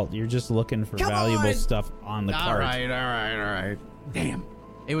salt. You're just looking for valuable stuff on the cart. all right. Damn,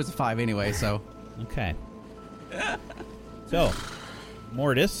 it was a 5 anyway, so Okay. So,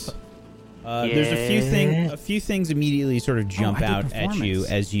 Mortis, there's a few things immediately sort of jump I did out at you performance.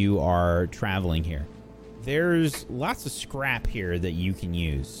 as you are traveling here. There's lots of scrap here that you can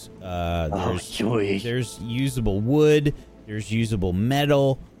use. sweet. There's usable wood. There's usable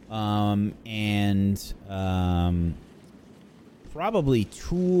metal, and probably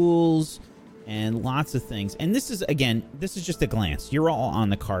tools and lots of things. And this is just a glance. You're all on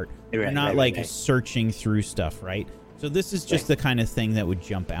the cart. You're Right, not right, like right. searching through stuff, right? So this is just the kind of thing that would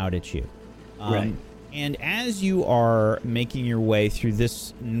jump out at you. Right. And as you are making your way through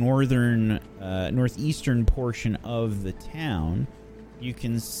this northeastern portion of the town, you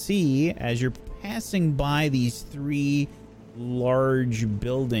can see as you're passing by these 3 large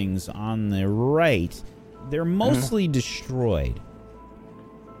buildings on the right, they're mostly destroyed.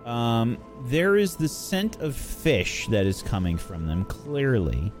 There is the scent of fish that is coming from them,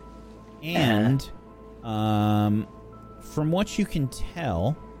 clearly. And from what you can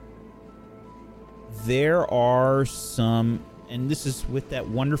tell, there are some, and this is with that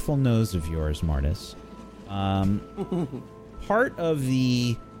wonderful nose of yours, Martis. Part of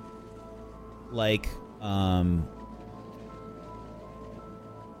the, like,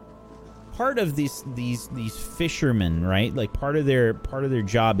 part of these fishermen, right? Like part of their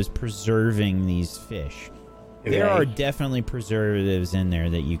job is preserving these fish. There are definitely preservatives in there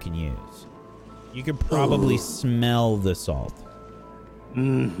that you can use. You could probably smell the salt.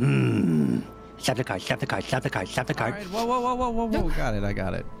 Mm-hmm. Stop the cart. all right. Whoa! I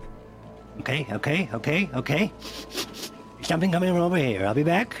got it. Okay. Something coming from over here. I'll be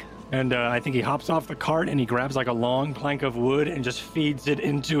back. And I think he hops off the cart and he grabs like a long plank of wood and just feeds it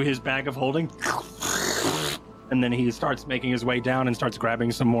into his bag of holding. And then he starts making his way down and starts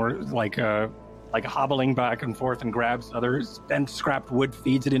grabbing some more, like hobbling back and forth, and grabs others and scrapped wood,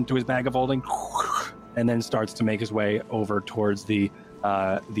 feeds it into his bag of holding, and then starts to make his way over towards the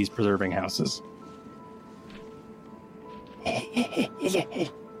these preserving houses.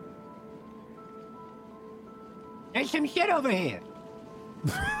 There's some shit over here.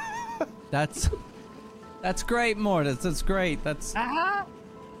 That's great, Mortis. That's great. That's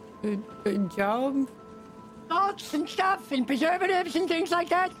Good job. Salts and stuff and preservatives and things like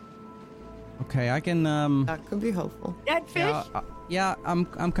that. okay. I can That could be helpful. That fish. yeah. I'm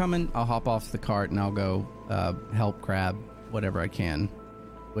coming. I'll hop off the cart and I'll go help grab whatever I can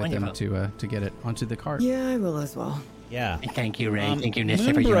with Wonderful. him to get it onto the cart. Yeah, I will as well. Yeah. Thank you, Ray. Thank you,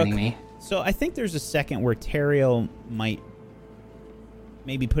 Nissa, for Moonbrook- joining me. So I think there's a second where Teriel might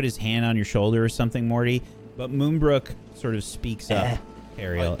maybe put his hand on your shoulder or something, Morty. But Moonbrook sort of speaks up,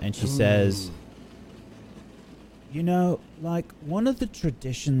 Teriel, and she says, You know, like one of the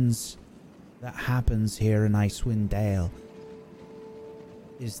traditions that happens here in Icewind Dale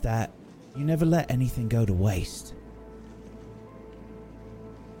is that you never let anything go to waste.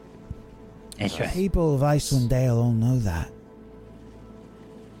 That's right. People of Icewind Dale all know that.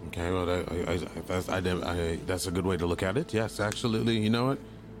 Okay, well, that's a good way to look at it. Yes, absolutely. You know what?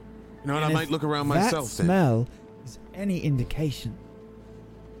 I And might if look around that myself then. smell is any indication,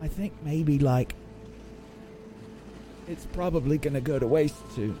 I think maybe like it's probably gonna go to waste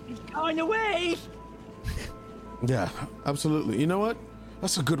soon. It's going away. Yeah, absolutely. You know what?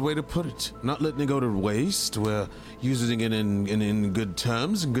 That's a good way to put it. Not letting it go to waste. We're using it in good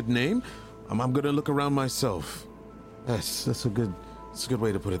terms and good name. I'm gonna look around myself. Yes, that's a good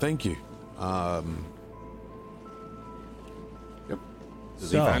way to put it. Thank you. Yep.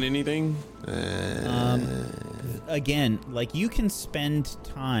 Does he So, find anything? again, like you can spend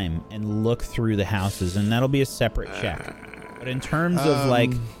time and look through the houses, and that'll be a separate check. But in terms of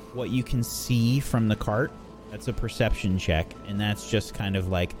like what you can see from the cart, that's a perception check, and that's just kind of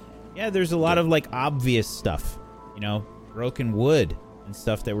like, yeah, there's a lot of like obvious stuff, you know, broken wood and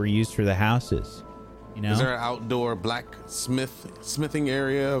stuff that were used for the houses. You know, Is there an outdoor smithing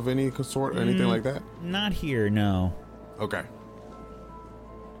area of any sort or anything like that? not here, no. Okay.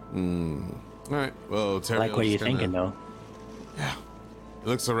 All right. Well, Terry, Like what are you thinking, though? Yeah. He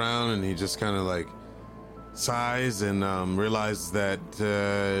looks around and he just kind of like sighs and realizes that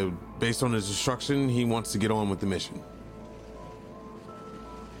based on his instruction, he wants to get on with the mission.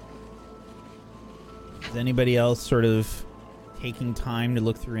 Is anybody else sort of taking time to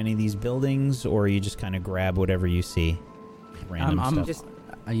look through any of these buildings, or you just kind of grab whatever you see? Random I'm stuff. Just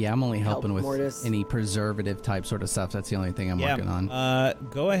I'm only helping Help with Mortis. any preservative type sort of stuff. That's the only thing I'm working on.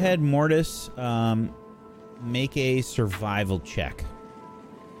 Go ahead, Mortis. Make a survival check.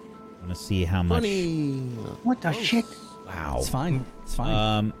 I want to see how much. 20. What the shit? Wow. It's fine. It's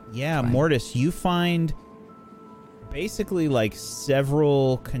fine. Yeah, Fine. Mortis, you find basically like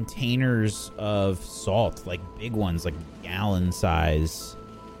several containers of salt, like big ones, like gallon size.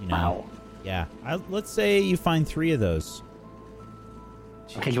 You know. Wow. Yeah. Let's say you find 3 of those.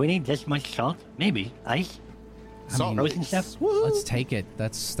 Okay, do we need this much salt? Maybe ice, Salt frozen licks. stuff. Let's take it.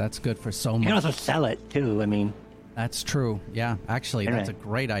 That's good for so You can much. also sell it too. I mean, That's true. Yeah, actually, that's a Alright.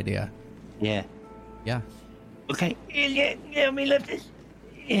 great idea. yeah. Yeah. Okay, let me lift this.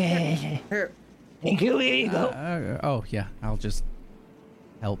 Yeah. Here. Thank you. Here you go. Oh, yeah. I'll just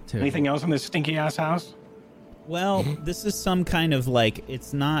help too. Anything else in this stinky ass house? Well, this is some kind of like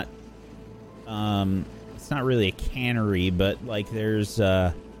it's not really a cannery, but like there's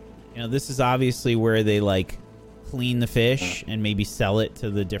this is obviously where they like clean the fish and maybe sell it to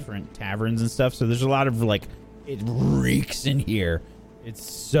the different taverns and stuff. So there's a lot of like it reeks in here. It's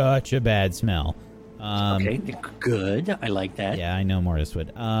such a bad smell. Okay, good. I like that. Yeah, I know Mortis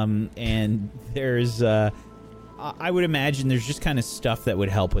would. And there's I would imagine there's just kind of stuff that would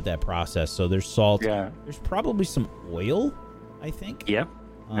help with that process. So there's salt. Yeah. There's probably some oil, I think. Yep.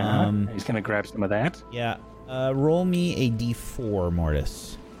 He's gonna grab some of that. Yeah. Roll me a d4,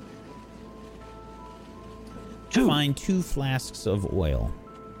 Mortis. 2. Find 2 flasks of oil.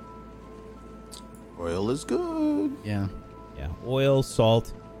 Oil is good. Yeah. Yeah. Oil,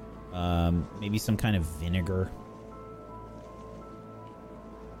 salt, maybe some kind of vinegar.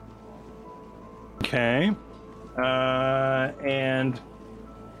 Okay. And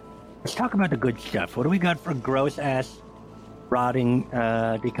Let's talk about the good stuff. What do we got for gross ass, rotting,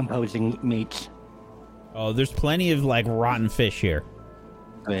 decomposing meats? Oh, there's plenty of like rotten fish here.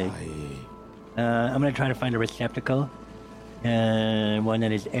 Good. I'm gonna try to find a receptacle, one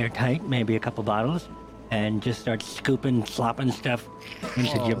that is airtight, maybe a couple bottles, and just start scooping, slopping stuff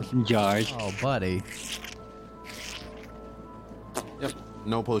into some jars. Oh, buddy. Yep.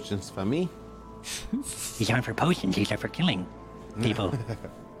 No potions for me. These aren't for potions; these are for killing people.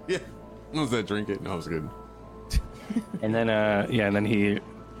 Yeah. What was that? Drink it? No, it was good. and then he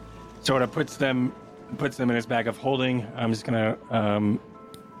sort of puts them in his bag of holding. I'm just gonna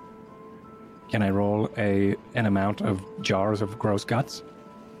can I roll an amount of jars of gross guts?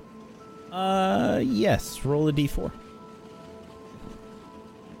 Yes. Roll a d4.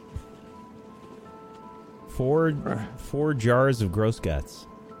 4 jars of gross guts.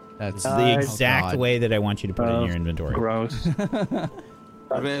 That's The exact God. way that I want you to put it in your inventory. Gross.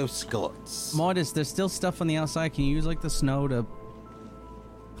 Gross guts. Mortis, there's still stuff on the outside. Can you use like the snow to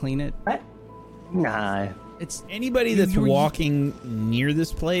clean it? What? Nah. It's Anybody that's walking near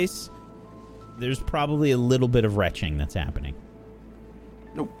this place, there's probably a little bit of retching that's happening.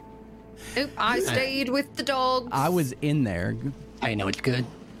 Nope. Nope, I stayed with the dogs. I was in there. I know it's good.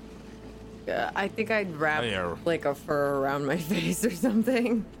 I think I'd wrap Yeah. like a fur around my face or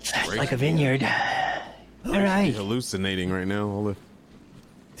something. It's like a vineyard. All You're right. hallucinating right now. All the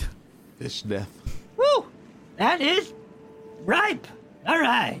fish death. Woo! That is ripe. All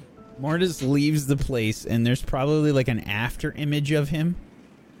right. Mortis leaves the place, and there's probably like an after image of him.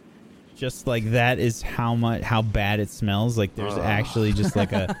 Just like that is how bad it smells. Like there's actually just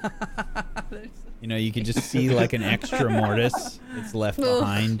like a, you can just see like an extra Mortis that's left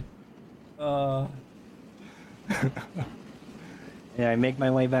behind. And I make my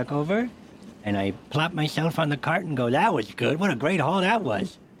way back over, and I plop myself on the cart and go, that was good. What a great haul that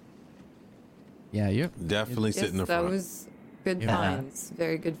was. Yeah, you. Definitely sit in the that front. was good finds.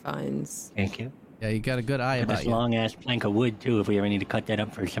 Very good finds. Thank you. Yeah, you got a good eye about This you. long ass plank of wood, too, if we ever need to cut that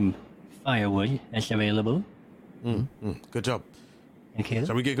up for some firewood. That's available. Good job. Thank you.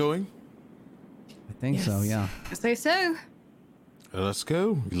 Shall we get going? I think so. Yeah. I say so. Let's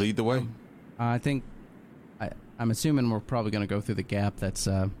go. You lead the way. I think. I'm assuming we're probably going to go through the gap that's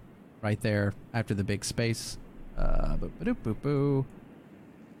right there after the big space. Boop-a-doop-boop-boo.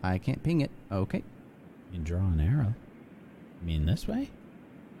 I can't ping it. Okay. You can draw an arrow. You mean this way?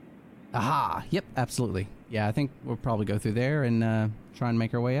 Aha! Yep, absolutely. Yeah, I think we'll probably go through there and try and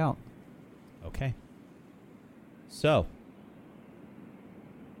make our way out. Okay. So,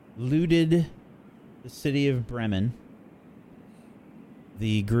 looted the city of Bremen.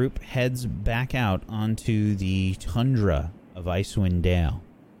 The group heads back out onto the tundra of Icewind Dale.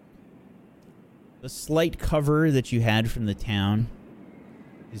 The slight cover that you had from the town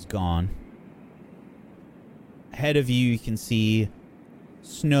is gone. ahead of you, you can see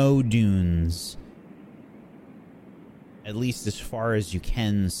snow dunes, at least as far as you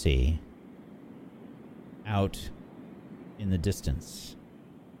can see, out in the distance.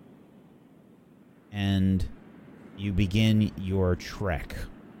 And you begin your trek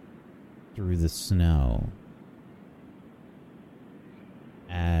through the snow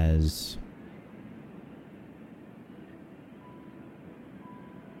as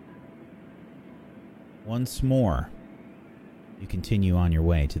once more you continue on your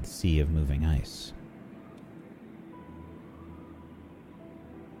way to the Sea of Moving Ice.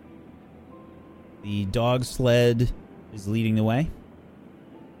 The dog sled is leading the way.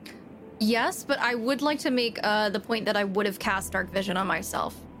 Yes, but I would like to make the point that I would have cast Dark Vision on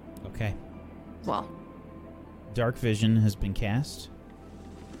myself. Okay. Well, Dark Vision has been cast.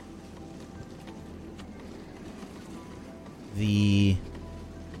 The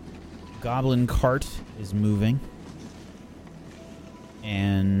goblin cart is moving.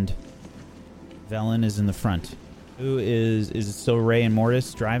 And Velen is in the front. Who is it still Ray and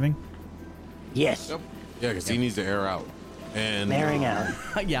Mortis driving? Yes. Yep. Yeah, because he needs to air out. And Airing out.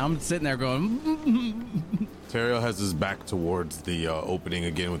 Yeah, I'm sitting there going. Teriel has his back towards the opening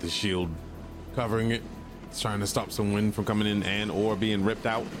again with his shield covering it. He's trying to stop some wind from coming in and or being ripped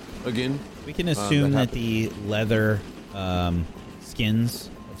out again. We can assume that the leather skins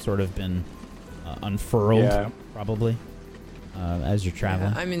have sort of been unfurled, probably, as you're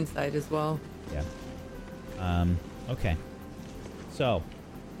traveling. Yeah, I'm inside as well. Yeah. Okay. So,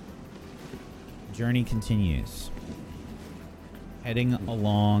 journey continues. Heading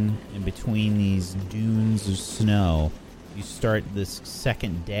along in between these dunes of snow, you start this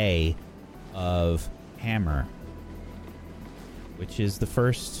second day of Hammer, which is the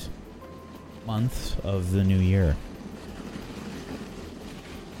first month of the new year.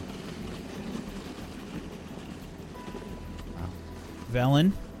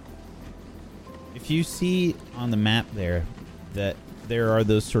 Velen, if you see on the map there that there are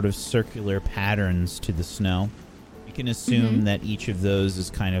those sort of circular patterns to the snow, you can assume that each of those is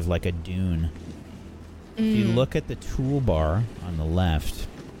kind of like a dune. If you look at the toolbar on the left,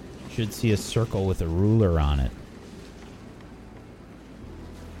 you should see a circle with a ruler on it.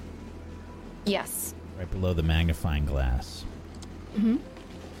 yes. Right below the magnifying glass.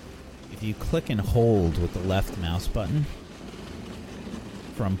 If you click and hold with the left mouse button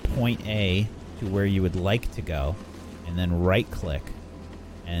from point A to where you would like to go, and then right click,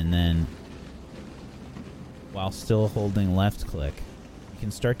 and then while still holding left click, you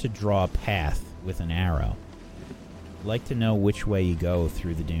can start to draw a path with an arrow. I'd like to know which way you go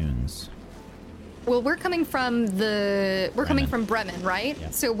through the dunes. Well, we're coming from Bremen, right? Yeah.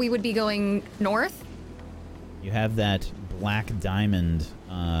 So we would be going north. You have that black diamond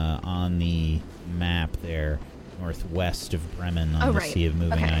on the map there, northwest of Bremen on the Sea of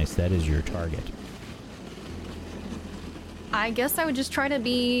Moving Ice. That is your target. I guess I would just try to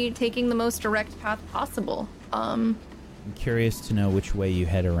be taking the most direct path possible. I'm curious to know which way you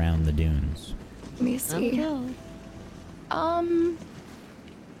head around the dunes. Let me see.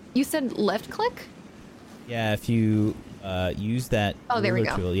 You said left click? Yeah, if you use that there we ruler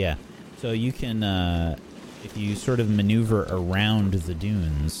go. tool, yeah. So you can, if you sort of maneuver around the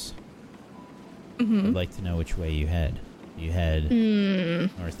dunes, I'd like to know which way you head. You head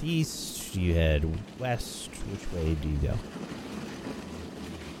northeast, you head west, which way do you go?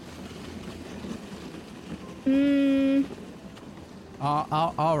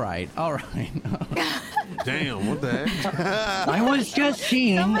 All right. Damn, what the heck? I was just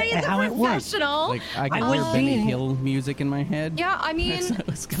seeing Somebody's how a it works. professional. Like I can I hear was Benny seeing- Hill music in my head. Yeah, I mean,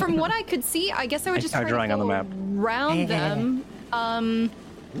 what's going from on. what I could see, I guess I would I just start try to drawing on the go map. around them.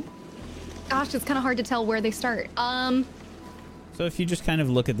 Gosh, it's kind of hard to tell where they start. So if you just kind of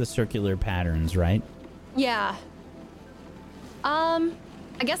look at the circular patterns, right? Yeah. I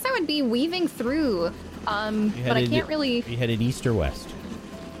guess I would be weaving through, but I can't really. You headed east or west?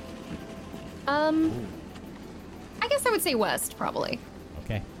 I guess I would say west, probably.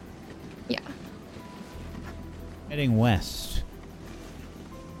 Okay. Yeah. Heading west,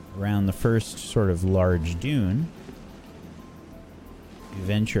 around the first sort of large dune, you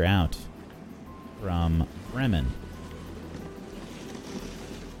venture out from Bremen.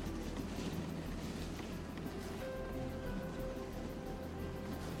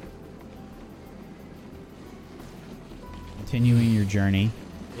 Continuing your journey.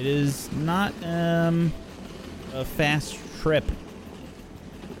 It is not a fast trip.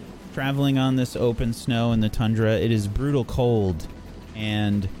 Traveling on this open snow in the tundra, it is brutal cold,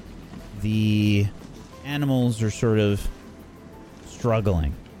 and the animals are sort of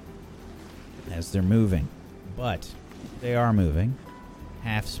struggling as they're moving. but they are moving.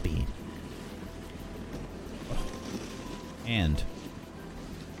 Half speed. And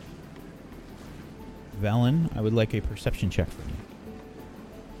Velen, I would like a perception check from you.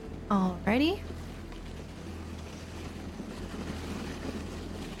 Alrighty.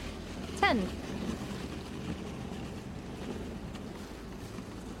 10.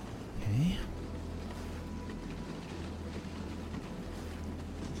 Okay.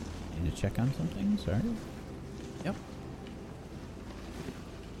 Need to check on something? Sorry. Yep.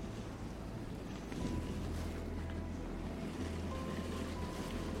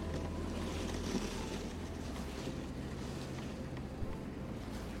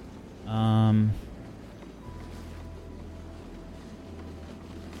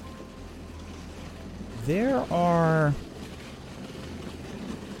 There are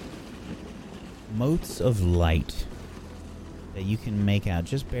motes of light that you can make out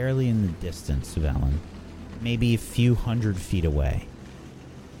just barely in the distance, Velen. Maybe a few 100 feet away.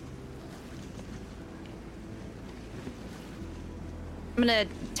 I'm gonna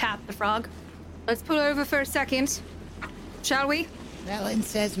tap the frog. Let's pull over for a second. Shall we? Velen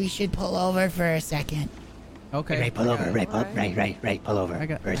says we should pull over for a second. Okay. Right, pull over. Right, pull over I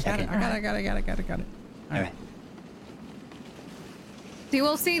got for a second. I got it. All right. Do you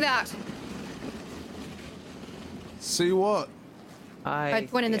all see that? See what? I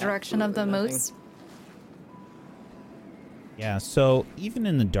point in the see direction of the absolutely moose. Yeah, so even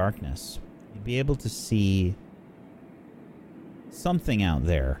in the darkness, you'd be able to see something out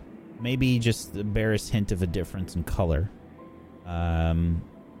there. Maybe just the barest hint of a difference in color.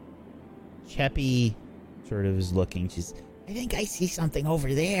 Cheppy sort of is looking. She's, I think I see something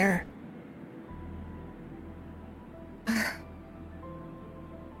over there.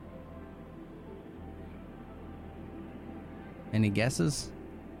 Any guesses?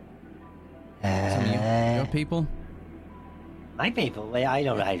 Some of your people? My people? Well, I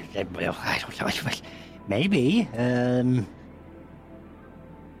don't know. Maybe. I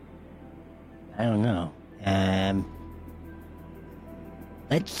don't know.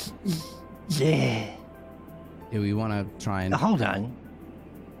 Let's. Do we want to try and... Hold on.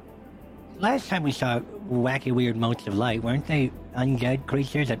 Last time we saw wacky, weird motes of light, weren't they undead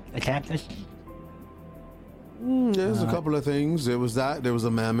creatures that attacked us? There's a couple of things. There was that. There was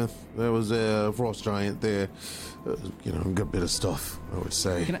a mammoth. There was a frost giant. There, a good bit of stuff, I would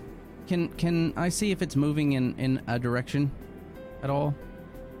say. Can I see if it's moving in a direction at all?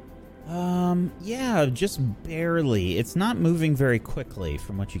 Yeah, just barely. It's not moving very quickly,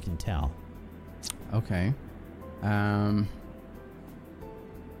 from what you can tell. Okay. Again,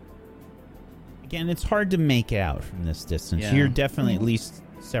 it's hard to make out from this distance. Yeah. You're definitely at least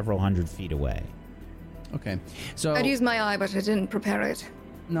several 100 feet away. Okay. So I'd use my eye, but I didn't prepare it.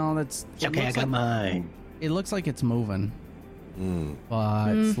 no, that's It's okay, I got mine. It looks like it's moving,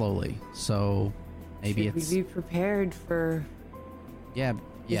 but slowly. So maybe Should it's we be prepared for? yeah.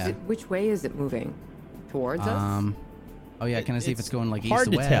 Which way is it moving? Towards us? Oh yeah. Can I see if it's going like east hard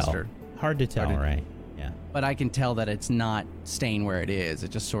to to west? tell. Or, Hard to tell, right? Yeah. but I can tell that it's not staying where it is.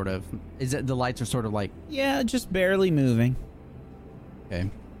 It just sort of is. It the lights are sort of like Yeah, just barely moving. okay.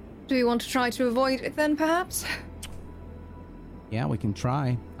 Do you want to try to avoid it then, perhaps? Yeah, we can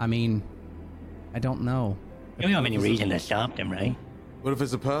try. I mean, I don't know. You don't have any reason to stop them, right? What if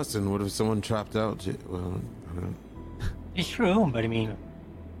it's a person? What if someone trapped out? Well, I don't know. It's true, but I mean,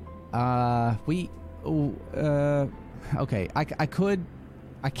 Okay.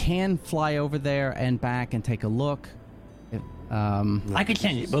 I can fly over there and back and take a look. I could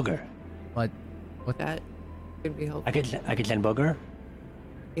send Booger. But That could be helpful. I could send Booger.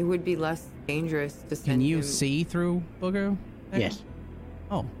 It would be less dangerous to send can you him. see through Booger? Yes.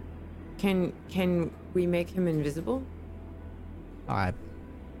 Oh, Can we make him invisible? I mean,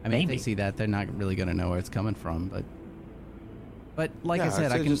 if they Maybe. see that, they're not really going to know where it's coming from. But like I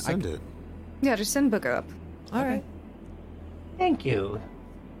said, I can. just send it. Yeah, just send Booger up. All right. Thank you.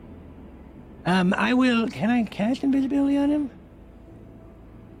 I will. Can I cast invisibility on him?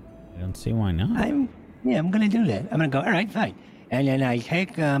 I don't see why not. I'm gonna do that. I'm gonna go. All right, fine. And then I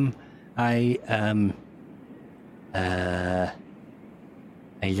take I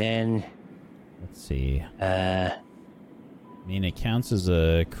then Let's see. I mean, it counts as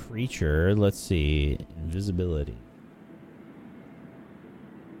a creature. Let's see. Invisibility.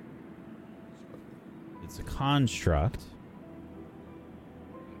 It's a construct.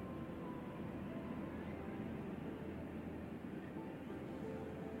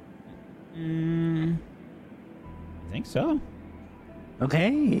 I think so.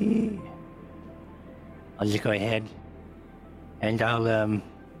 okay. I'll just go ahead and I'll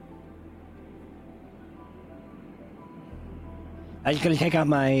I was gonna take out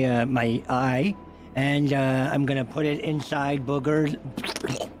my my eye, and I'm gonna put it inside Booger,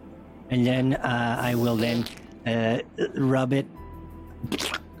 and then I will then rub it,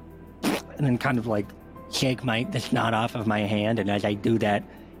 and then kind of like shake the snot off of my hand. And as I do that,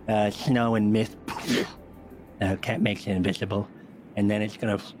 snow and mist makes it invisible, and then it's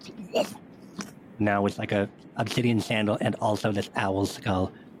gonna. Now it's like a obsidian sandal and also this owl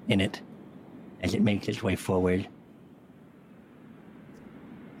skull in it as it makes its way forward.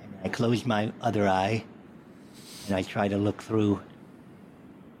 And I close my other eye and I try to look through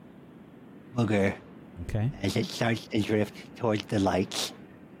Booger. Okay. As it starts to drift towards the lights.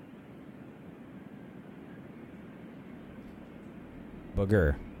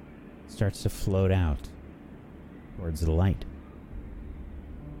 Booger starts to float out towards the light.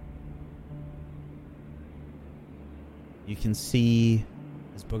 You can see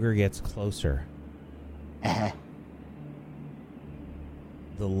as Booger gets closer, the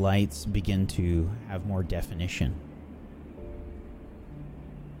lights begin to have more definition.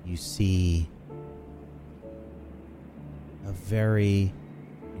 You see a very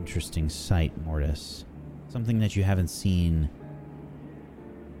interesting sight, Mortis. Something that you haven't seen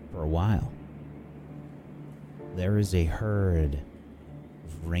for a while. There is a herd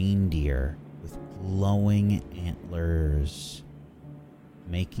of reindeer with glowing antlers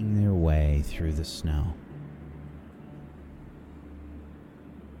making their way through the snow.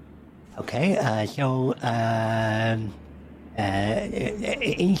 Okay, so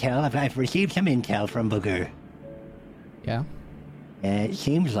intel, I've received some intel from Booger. Yeah. It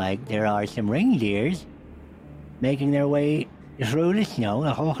seems like there are some reindeers making their way through the snow, a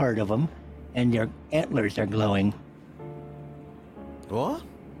whole herd of them, and their antlers are glowing. What?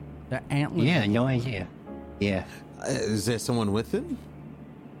 The antlers. Yeah, no idea. Yeah. Is there someone with him?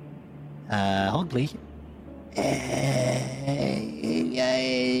 Hold please.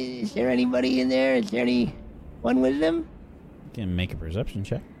 Is there anybody in there? Is there anyone with them? You can make a perception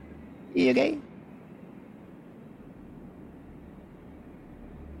check. You okay?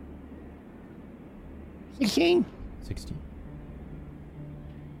 $16. 16.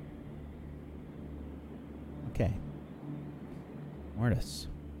 Okay. Mortis.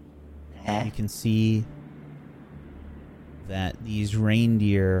 You can see that these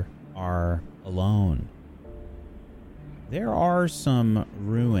reindeer are alone. There are some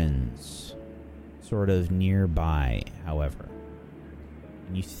ruins sort of nearby, however.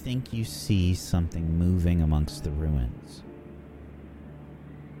 And you think you see something moving amongst the ruins.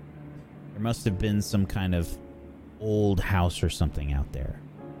 There must have been some kind of old house or something out there.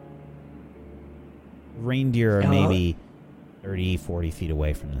 Reindeer are maybe 30, 40 feet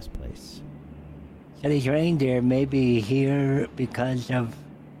away from this place. So these reindeer may be here because of...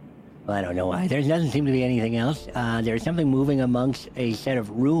 Well, I don't know why. There doesn't seem to be anything else. There's something moving amongst a set of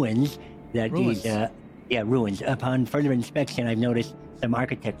ruins that Ruins. these... ruins. Upon further inspection, I've noticed some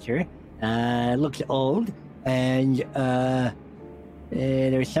architecture. It looks old, and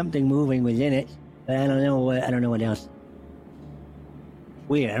there's something moving within it. But I don't know what else.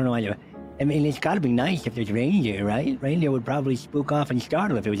 Weird. I don't know why. I mean, it's got to be nice if there's reindeer, right? Reindeer would probably spook off and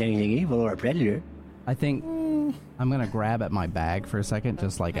startle if it was anything evil or a predator. I think I'm gonna grab at my bag for a second,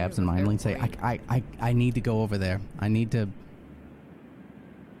 just like absentmindedly, and say, I need to go over there. I need to.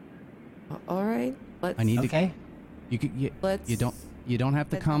 All right. Let's. I need Okay. Let's. You don't have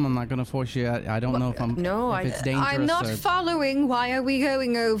to come. I'm not gonna force you. I don't know if I'm. No, if it's dangerous. I'm not or, following. Why are we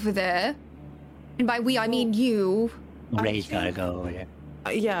going over there? And by we, I mean you. Ray's got to go over there.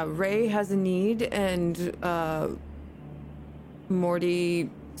 Yeah, Ray has a need, and Morty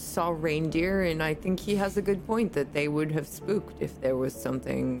saw reindeer, and I think he has a good point that they would have spooked if there was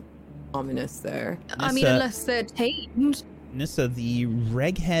something ominous there. I mean, unless they're tamed. Nissa, the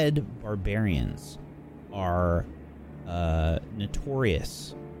Reghead barbarians are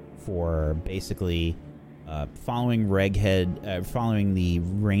notorious for basically following following the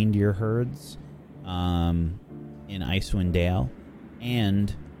reindeer herds in Icewind Dale,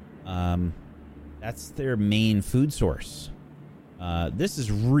 and that's their main food source. This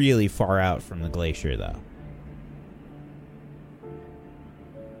is really far out from the glacier, though.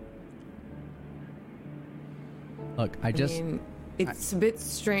 Look, I mean, it's a bit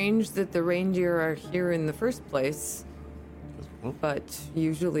strange that the reindeer are here in the first place, but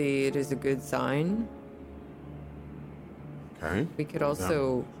usually it is a good sign. Okay. We could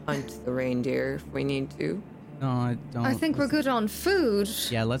also hunt the reindeer if we need to. No, I don't. I think we're good on food.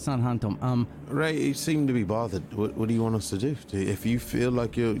 Yeah, let's not hunt them. Ray, you seem to be bothered. What do you want us to do? If you feel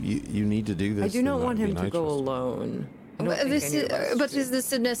like you need to do this, I do not then want that'd him be to go nitrous. alone. I don't But think this any of us but do. is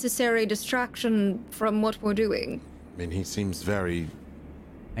this a necessary distraction from what we're doing? I mean, he seems very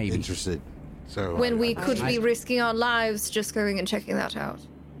Maybe. interested. So When we could I- be risking our lives just going and checking that out.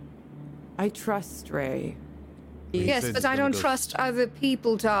 I trust Ray. He Yes, says but he's I gonna don't go- trust other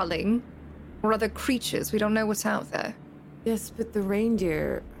people, darling. Or other creatures. We don't know what's out there. Yes, but the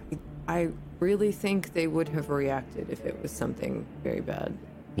reindeer, I really think they would have reacted if it was something very bad.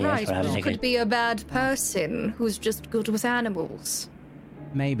 Yeah, right, that's what I but was it thinking. could be a bad person who's just good with animals.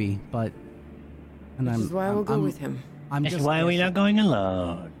 Maybe, but. And Which is why I will go I'm- with him. I'm This just is why we're not going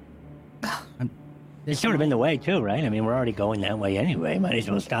alone. This It's sort of in the way too, right? I mean, we're already going that way anyway. Might as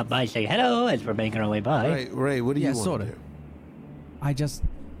well stop by, say hello as we're making our way by. Ray, what do you Yeah, want sorta. to do? I just.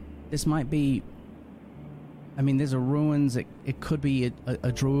 This might be. I mean, there's a ruins. It could be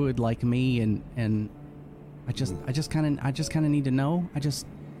a druid like me, and I just kind of need to know.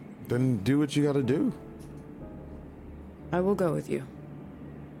 Then do what you got to do. I will go with you.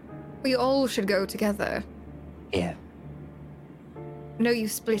 We all should go together. Yeah. No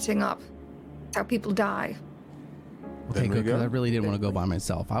use splitting up. That's how people die. Okay, Then we good. Because go. I really didn't want to go by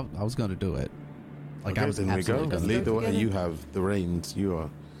myself. I was going to do it. Like Okay, I was then we go. absolutely going to Lead the way. together. You have the reins. You are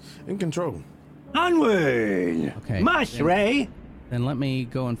in control. Onward! Okay. Mush, Ray! Then let me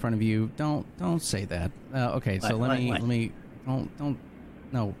go in front of you. Don't say that. Okay, so What, let what? me don't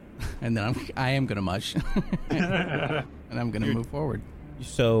no. And then I am gonna mush, and I'm gonna move forward.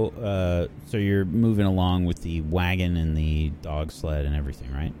 So you're moving along with the wagon and the dog sled and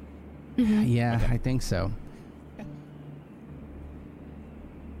everything, right? Yeah, I think so.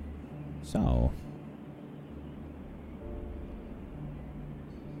 So,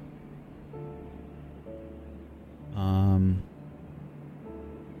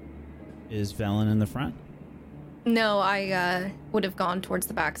 is Velen in the front? No, I would have gone towards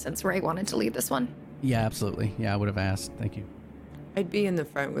the back since Ray wanted to lead this one. Yeah, absolutely. Yeah, I would have asked. Thank you. I'd be in the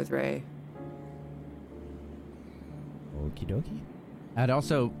front with Ray. Okie dokie.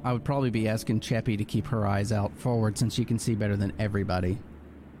 I would probably be asking Cheppy to keep her eyes out forward since she can see better than everybody.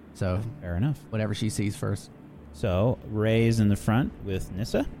 So Fair enough. whatever she sees first. So Ray's in the front with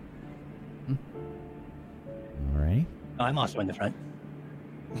Nissa. Alrighty. Oh, I'm also in the front.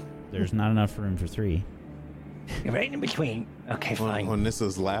 There's not enough room for three. You're right in between. Okay, fine. On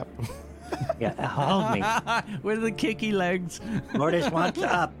Nissa's lap. Yeah, hold me. Where are the kicky legs? Mortis wants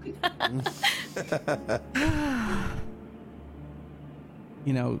up.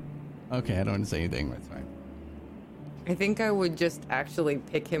 You know, okay, I don't want to say anything. That's fine. I think I would just actually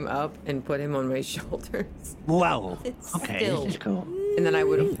pick him up and put him on my shoulders. Whoa. It's Okay, still. this is cool. And then I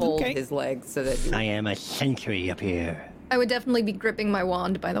would fold Okay. his legs so that he I am a sentry up here. I would definitely be gripping my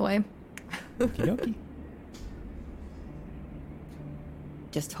wand, by the way. Okie dokie.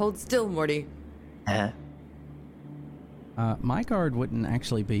 just hold still, Morty. Huh? My guard wouldn't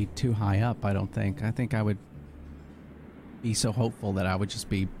actually be too high up, I don't think. I think I would be so hopeful that I would just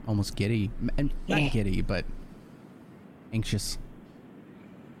be almost giddy. And not giddy, but anxious.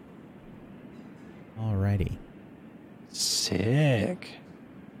 Alrighty. Sick.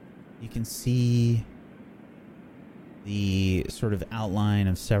 You can see the sort of outline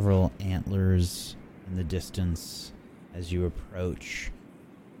of several antlers in the distance as you approach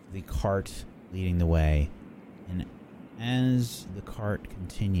the cart leading the way. And as the cart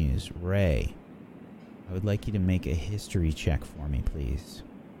continues, Ray, I would like you to make a history check for me, please.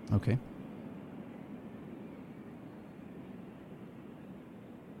 Okay.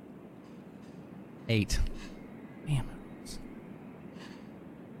 Eight. Damn it.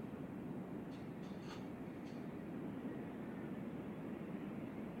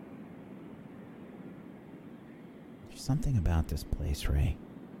 There's something about this place, Ray.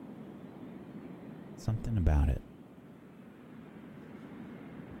 Something about it.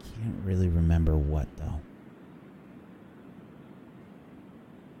 Can't really remember what, though.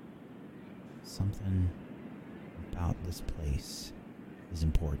 Something about this place is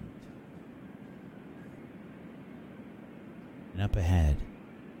important. And up ahead,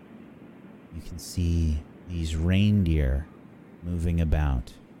 you can see these reindeer moving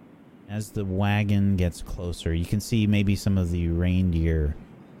about. As the wagon gets closer, you can see maybe some of the reindeer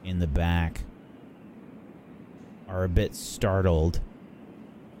in the back are a bit startled,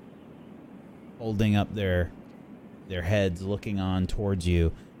 holding up their heads, looking on towards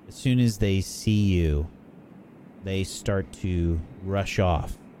you. As soon as they see you, they start to rush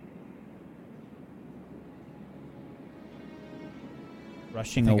off.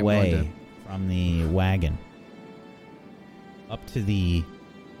 Rushing I think I'm away going from the wagon. Up to the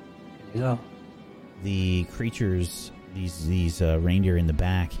Go. the creatures, these reindeer in the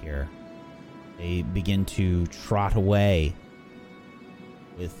back here, they begin to trot away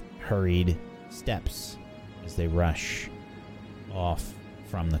with hurried steps. as they rush off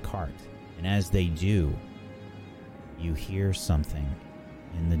from the cart. And as they do, you hear something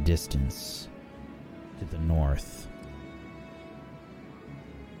in the distance to the north.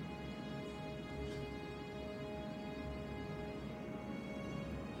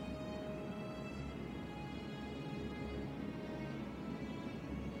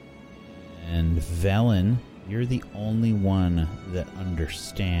 And Velen, you're the only one that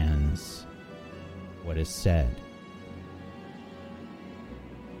understands what is said.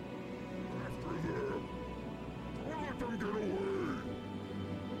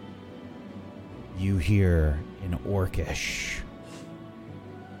 You hear in Orcish.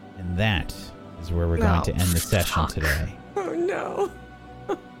 And that is where we're going to end the session today. Oh no.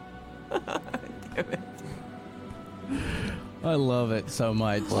 Damn it. I love it so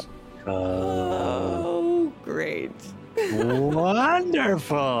much. Oh, great.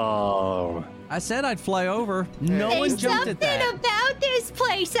 Wonderful. I said I'd fly over. No one jumped at that. Something about this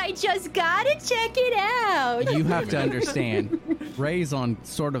place. I just gotta check it out. You have to understand. Ray's on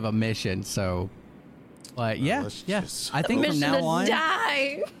sort of a mission, so. But yeah. I think from now on,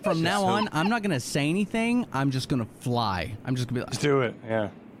 die. I'm not gonna say anything. I'm just gonna fly. I'm just gonna be like, Just do it. Yeah.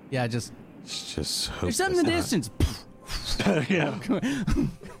 yeah, just. Just hope There's something in the that's not- distance. Yeah.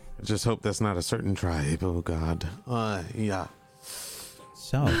 Just hope that's not a certain tribe. Oh God. Yeah.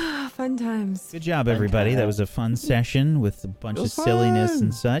 So, Fun times. good job, everybody. That was a fun session with a bunch of silliness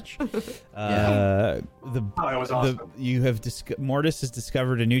and such. It was awesome. Mortis has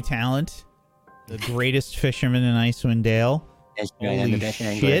discovered a new talent. The greatest fisherman in Icewind Dale. Holy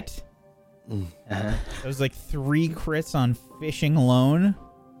shit. That was like 3 crits on fishing alone.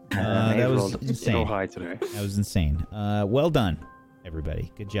 That was so insane. high today. That was insane. Well done,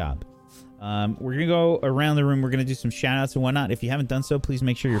 everybody. Good job. We're going to go around the room. We're going to do some shout-outs and whatnot. If you haven't done so, please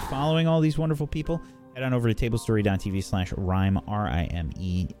make sure you're following all these wonderful people. Head on over to tablestory.tv/rhyme,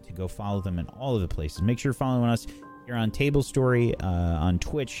 R-I-M-E, to go follow them in all of the places. Make sure you're following us here on Table Story on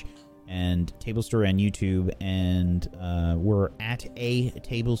Twitch and Table Story on YouTube. And we're at a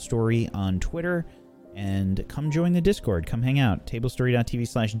Table Story on Twitter. And come join the Discord. Come hang out.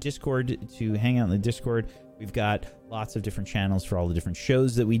 Tablestory.tv/Discord to hang out in the Discord. We've got lots of different channels for all the different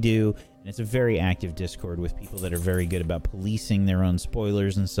shows that we do. And it's a very active Discord with people that are very good about policing their own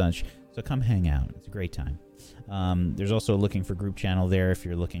spoilers and such. So come hang out. It's a great time. There's also a looking for group channel there if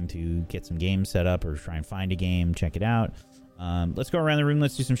you're looking to get some games set up or try and find a game. Check it out. Let's go around the room.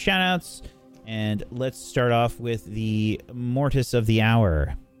 Let's do some shout-outs. And let's start off with the Mortis of the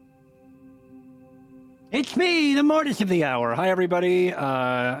Hour. It's me, the Mortis of the Hour. Hi, everybody.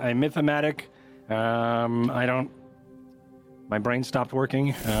 I'm Mythomatic. My brain stopped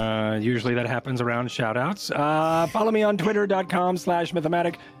working. Usually that happens around shout-outs. Follow me on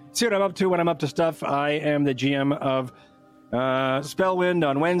twitter.com/Mythomatic. See what I'm up to when I'm up to stuff. I am the GM of Spellwind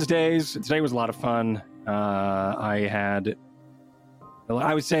on Wednesdays. Today was a lot of fun. I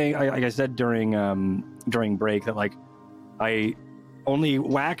was saying, like I said during break, that like only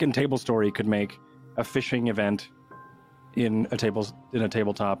Whack and Table Story could make a fishing event in a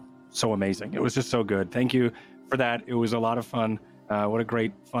tabletop so amazing. It was just so good. Thank you for that. It was a lot of fun. What a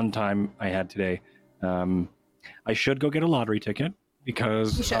great fun time I had today. I should go get a lottery ticket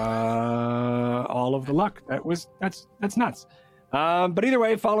because all of the luck. That's nuts. But either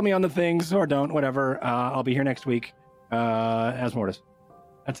way, follow me on the things or don't, whatever. I'll be here next week as Mortis.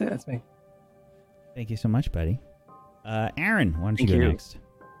 That's it. That's me. Thank you so much, buddy. Aaron, why don't you Thank go you. next?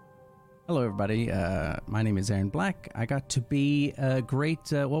 Hello, everybody. My name is Aaron Black. I got to be a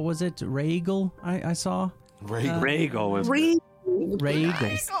great, what was it? Regal, I saw? Regal was Regal.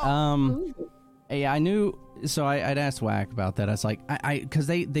 Hey, I knew, so I'd asked Whack about that. I was like, because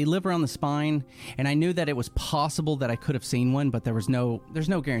they live around the spine, and I knew that it was possible that I could have seen one, but there's no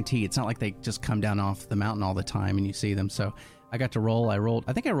guarantee. It's not like they just come down off the mountain all the time and you see them. So I got to roll.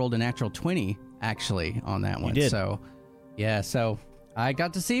 I think I rolled a natural 20, actually, on that one. You did. So, yeah, so I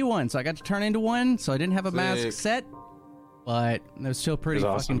got to see one. So I got to turn into one. So I didn't have a mask set, but it was still pretty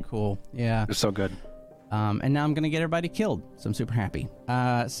fucking awesome. cool. Yeah. It was so good. And now I'm going to get everybody killed. So I'm super happy.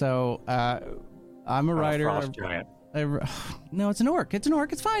 I'm a writer. Frost giant. No, it's an orc. It's an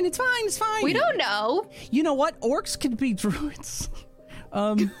orc. It's fine. It's fine. It's fine. We don't know. You know what? Orcs could be druids.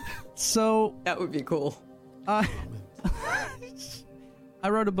 So That would be cool. I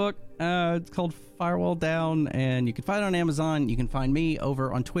wrote a book. It's called Firewall Down, and you can find it on Amazon. You can find me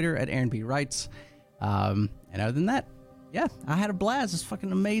over on Twitter at Aaron B. Writes. And other than that, yeah, I had a blast. It's a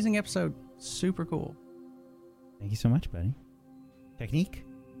fucking amazing episode. Super cool. Thank you so much, buddy. Technique?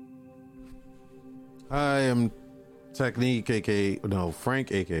 I am Technique,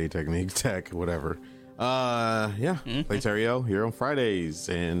 Frank, aka Technique, Tech, whatever. Yeah, play Terrio here on Fridays,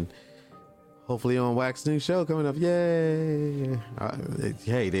 and hopefully on Wax's new show coming up. Yay!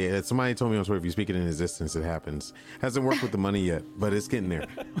 Hey, somebody told me on Twitter, if you speak it in existence, it happens. Hasn't worked with the money yet, but it's getting there.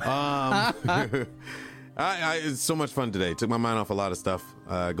 It's so much fun today. Took my mind off a lot of stuff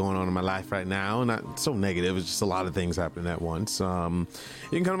going on in my life right now. Not so negative. It's just a lot of things happening at once. You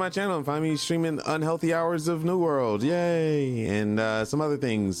can come to my channel and find me streaming Unhealthy Hours of New World. Yay! And some other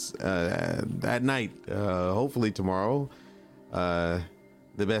things at night. Hopefully tomorrow.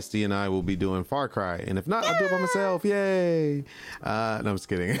 The bestie and I will be doing Far Cry. And if not, I'll do it by myself. Yay! No, I'm just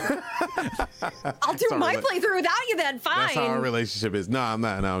kidding. I'll do my playthrough without you then. Fine. That's how our relationship is. No, I'm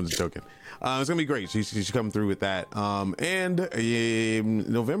not. No, I'm just joking. It's gonna be great. She should come through with that. And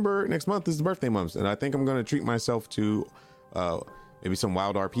November next month is the birthday month, and I think I'm gonna treat myself to maybe some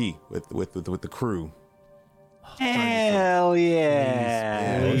wild RP with the crew. Hell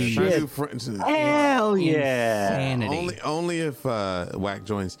yeah! Hell yeah! Insanity. Only if Whack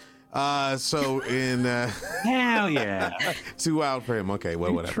joins. So in hell yeah! Too wild for him. Okay,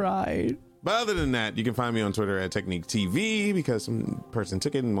 well, whatever. Tried. But other than that, you can find me on Twitter at Technique TV because some person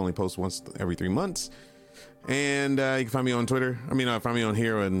took it and only post once every 3 months. And you can find me on Twitter. Find me on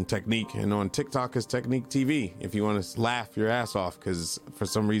here on Technique, and on TikTok as Technique TV if you want to laugh your ass off, because for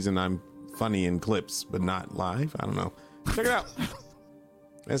some reason I'm funny in clips but not live. I don't know. Check it out.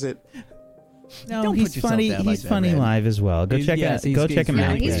 That's it. No, Don't he's put yourself funny. down He's like that, funny man. live as well. Go check him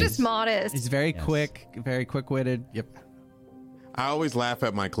out. He's guys. just modest. He's very Yes. quick, very quick-witted. Yep. I always laugh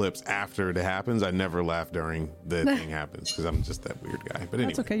at my clips after it happens. I never laugh during the thing happens because I'm just that weird guy. But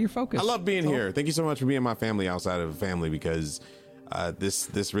anyway, That's okay. You're focused. I love being here. Thank you so much for being my family outside of family, because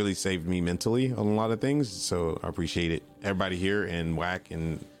this really saved me mentally on a lot of things. So I appreciate it. Everybody here and Whack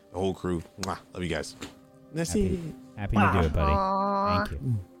and the whole crew. Mwah. Love you guys. That's it. Happy to do it, buddy. Thank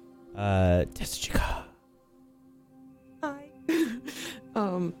you. Tessica. Hi.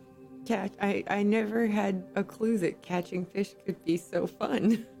 Catch. I never had a clue that catching fish could be so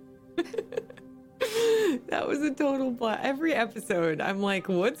fun. That was a total blast. Every episode, I'm like,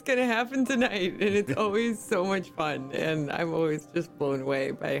 what's going to happen tonight? And it's always so much fun. And I'm always just blown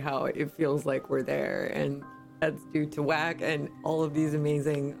away by how it feels like we're there. And that's due to Whack and all of these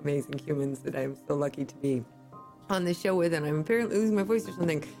amazing, amazing humans that I'm so lucky to be on the show with. And I'm apparently losing my voice or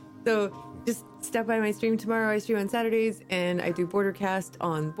something. So just stop by my stream tomorrow. I stream on Saturdays, and I do Bordercast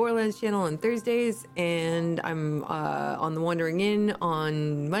on Borderlands channel on Thursdays, and I'm on the Wandering Inn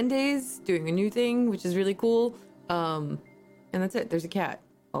on Mondays doing a new thing, which is really cool. And that's it. There's a cat,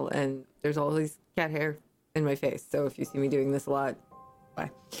 and there's all these cat hair in my face. So if you see me doing this a lot,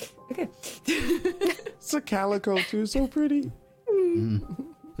 bye. Okay. It's a calico too, so pretty.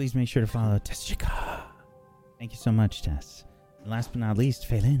 Please make sure to follow Tessica. Thank you so much, Tess. And last but not least,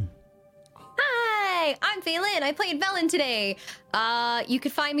 Phelan. Hi, I'm Phelan. I played Velen today. You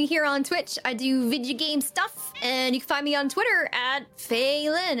can find me here on Twitch. I do video game stuff, and you can find me on Twitter at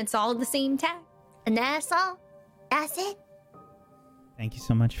Phelan. It's all the same tag. And that's all. That's it. Thank you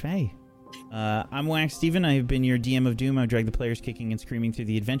so much, Faye. I'm Wax Steven. I have been your DM of Doom. I've dragged the players kicking and screaming through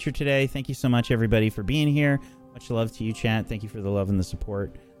the adventure today. Thank you so much, everybody, for being here. Much love to you, chat. Thank you for the love and the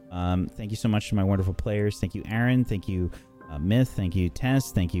support. Thank you so much to my wonderful players. Thank you, Aaron. Thank you, Myth. Thank you,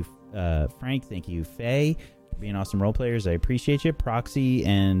 Tess. Thank you, Frank. Thank you, Faye, for being awesome role players. I appreciate you. Proxy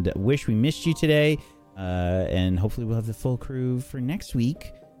and Wish, we missed you today. And hopefully we'll have the full crew for next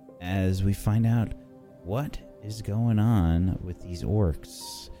week as we find out what is going on with these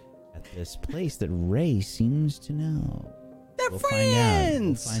orcs at this place that Ray seems to know. They're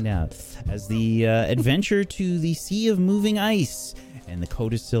friends! We'll find out. As the adventure to the Sea of Moving Ice and the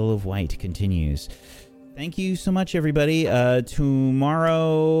Codicil of White continues. Thank you so much, everybody.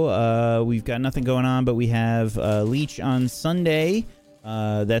 Tomorrow, we've got nothing going on, but we have Leech on Sunday.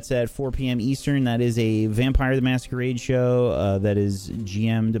 That's at 4 p.m. Eastern. That is a Vampire the Masquerade show that is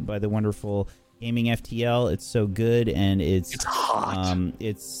GM'd by the wonderful Gaming FTL. It's so good, and it's hot.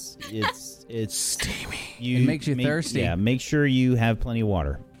 It's steamy. It makes you thirsty. Yeah, make sure you have plenty of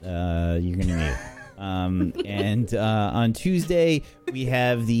water. You're gonna need it. And on Tuesday we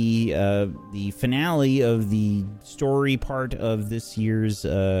have the finale of the story part of this year's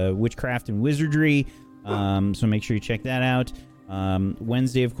Witchcraft and Wizardry. So make sure you check that out.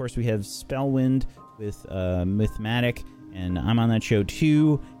 Wednesday, of course, we have Spellwind with Mythmatic, and I'm on that show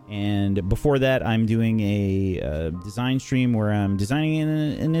too. And before that, I'm doing a design stream where I'm designing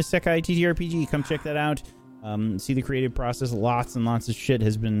an Isekai TTRPG. Come check that out. See the creative process. Lots and lots of shit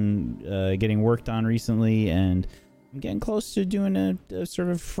has been getting worked on recently, and I'm getting close to doing a sort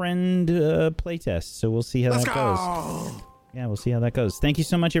of friend playtest. So we'll see how that goes. yeah, we'll see how that goes. Thank you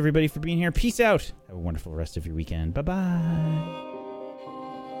so much, everybody, for being here. Peace out. Have a wonderful rest of your weekend. Bye-bye.